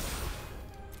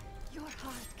 Your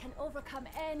heart can overcome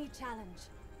any challenge.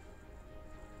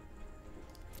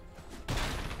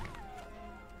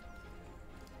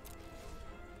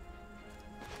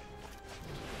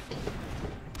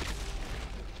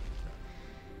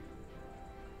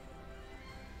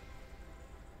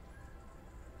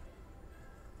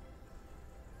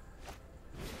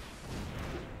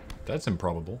 That's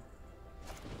improbable.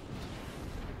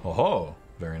 Oh ho,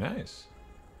 very nice.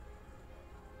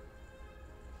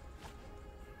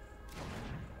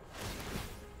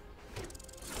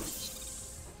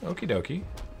 Okie dokie.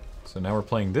 So now we're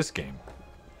playing this game.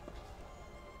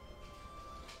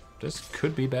 This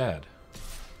could be bad.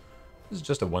 This is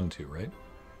just a 1-2, right?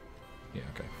 Yeah,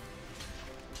 okay.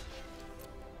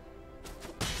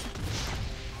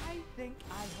 I think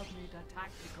I have made a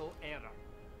tactical error.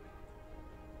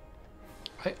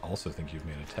 I also think you've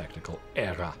made a tactical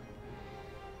error.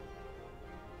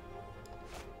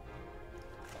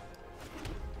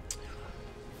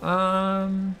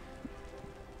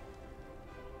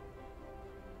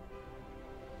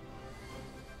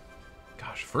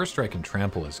 Gosh, first strike and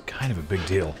trample is kind of a big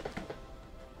deal.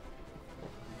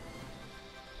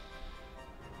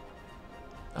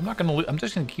 I'm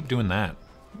just gonna keep doing that.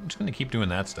 I'm just gonna keep doing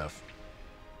that stuff.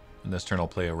 And this turn I'll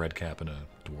play a red cap and a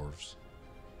dwarves.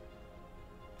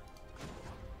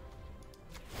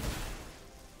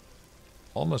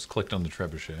 Almost clicked on the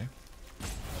trebuchet.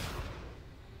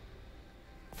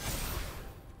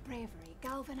 Bravery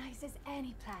galvanizes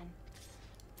any plan.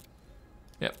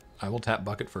 Yep, I will tap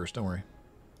bucket first, don't worry.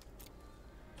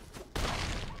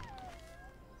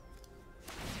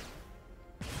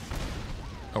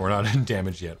 Oh, we're not in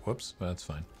damage yet. Whoops, but that's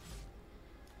fine.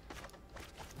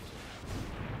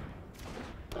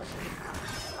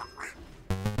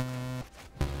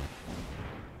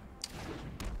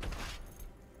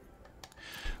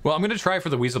 Well, I'm going to try for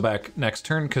the Weaselback next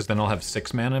turn, because then I'll have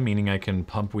 6 mana, meaning I can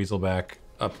pump Weaselback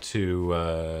up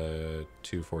to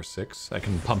 2, 4, 6. I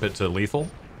can pump it to lethal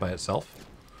by itself.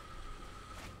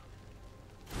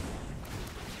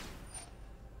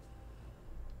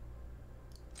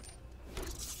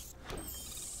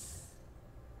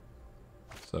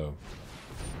 So.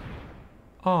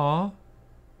 Aww.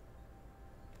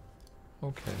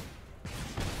 Okay.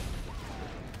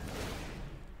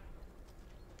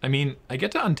 I mean, I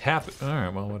get to untap it.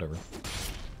 Alright, well, whatever.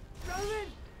 Rowan,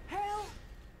 help!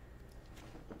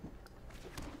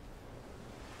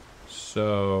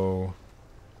 So.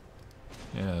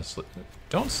 Yeah,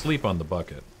 don't sleep on the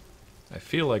bucket. I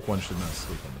feel like one should not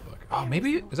sleep on the bucket. Oh,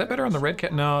 maybe. Is that better on the red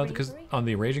cap? No, because on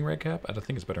the Raging Red Cap? I don't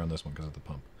think it's better on this one because of the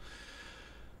pump.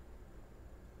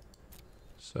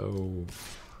 So.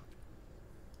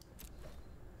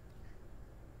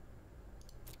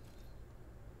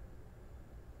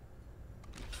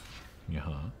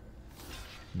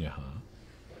 Yeah.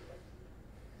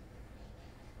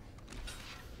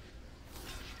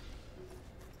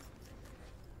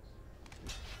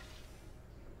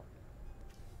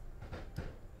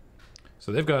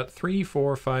 So they've got 3,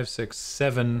 4, 5, 6,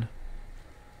 7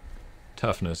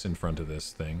 toughness in front of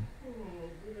this thing.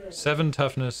 7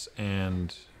 toughness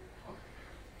and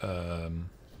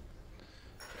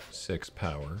 6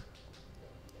 power.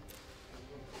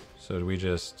 So do we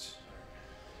just...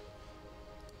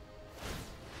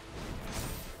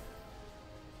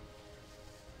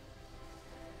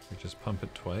 We just pump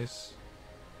it twice?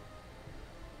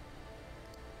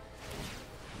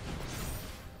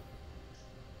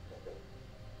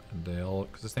 And they all...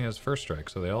 Because this thing has first strike,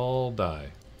 so they all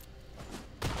die.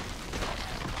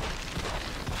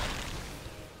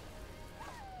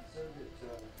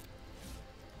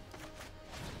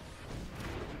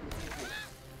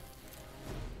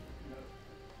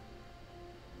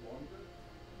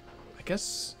 I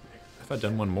guess if I'd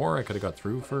done one more, I could have got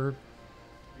through for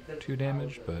 2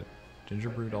 damage, but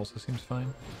Gingerbread also seems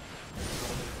fine.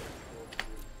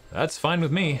 That's fine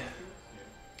with me.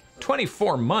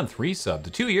 24-month resub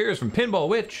to 2 years from Pinball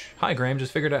Witch. Hi, Graham.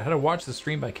 Just figured out how to watch the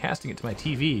stream by casting it to my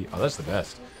TV. Oh, that's the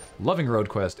best. Loving Road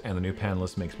Quest, and the new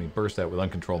panelist makes me burst out with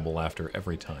uncontrollable laughter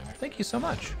every time. Thank you so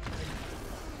much.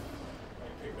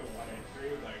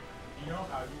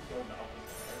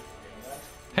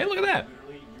 Hey, look at that.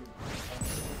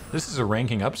 This is a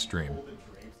ranking up stream.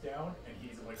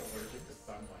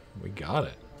 We got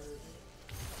it.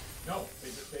 No,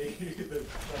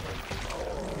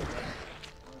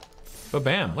 But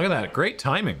bam, look at that. Great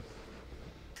timing.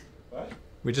 What?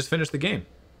 We just finished the game.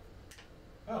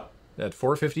 Oh. At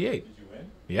 4:58. Did you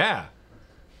win? Yeah.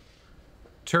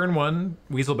 Turn 1,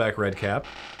 Weaselback red cap.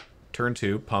 Turn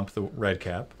 2, pump the red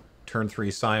cap. Turn 3,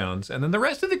 Scions. And then the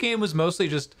rest of the game was mostly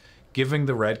just giving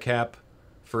the red cap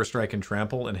first strike and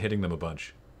trample and hitting them a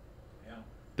bunch. Yeah.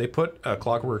 They put a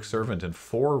Clockwork Servant and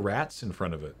 4 rats in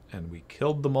front of it, and we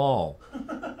killed them all.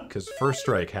 Because first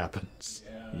strike happens.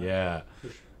 Yeah.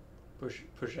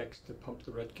 Push X to pump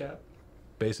the red cap.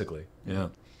 Basically, yeah.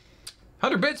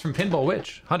 100 bits from Pinball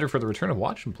Witch. 100 for the return of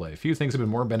Watch and Play. Few things have been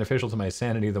more beneficial to my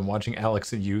sanity than watching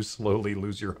Alex and you slowly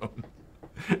lose your own.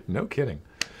 No kidding.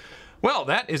 Well,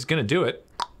 that is going to do it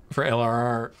for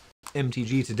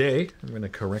LRRMTG today. I'm going to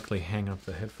correctly hang up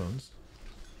the headphones.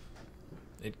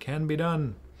 It can be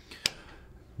done.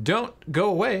 Don't go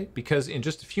away, because in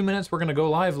just a few minutes we're going to go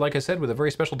live, like I said, with a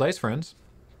very special Dice Friends.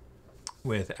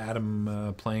 With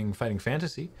Adam playing Fighting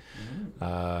Fantasy.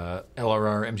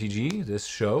 LRRMTG, this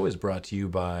show is brought to you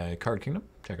by Card Kingdom.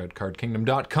 Check out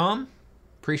cardkingdom.com.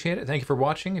 Appreciate it. Thank you for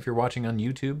watching. If you're watching on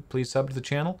YouTube, please sub to the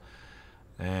channel.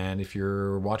 And if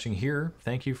you're watching here,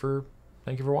 thank you for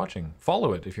watching.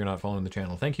 Follow it if you're not following the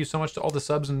channel. Thank you so much to all the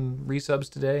subs and resubs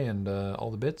today, and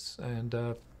all the bits. And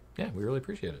yeah, we really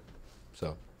appreciate it.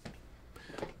 So,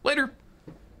 later.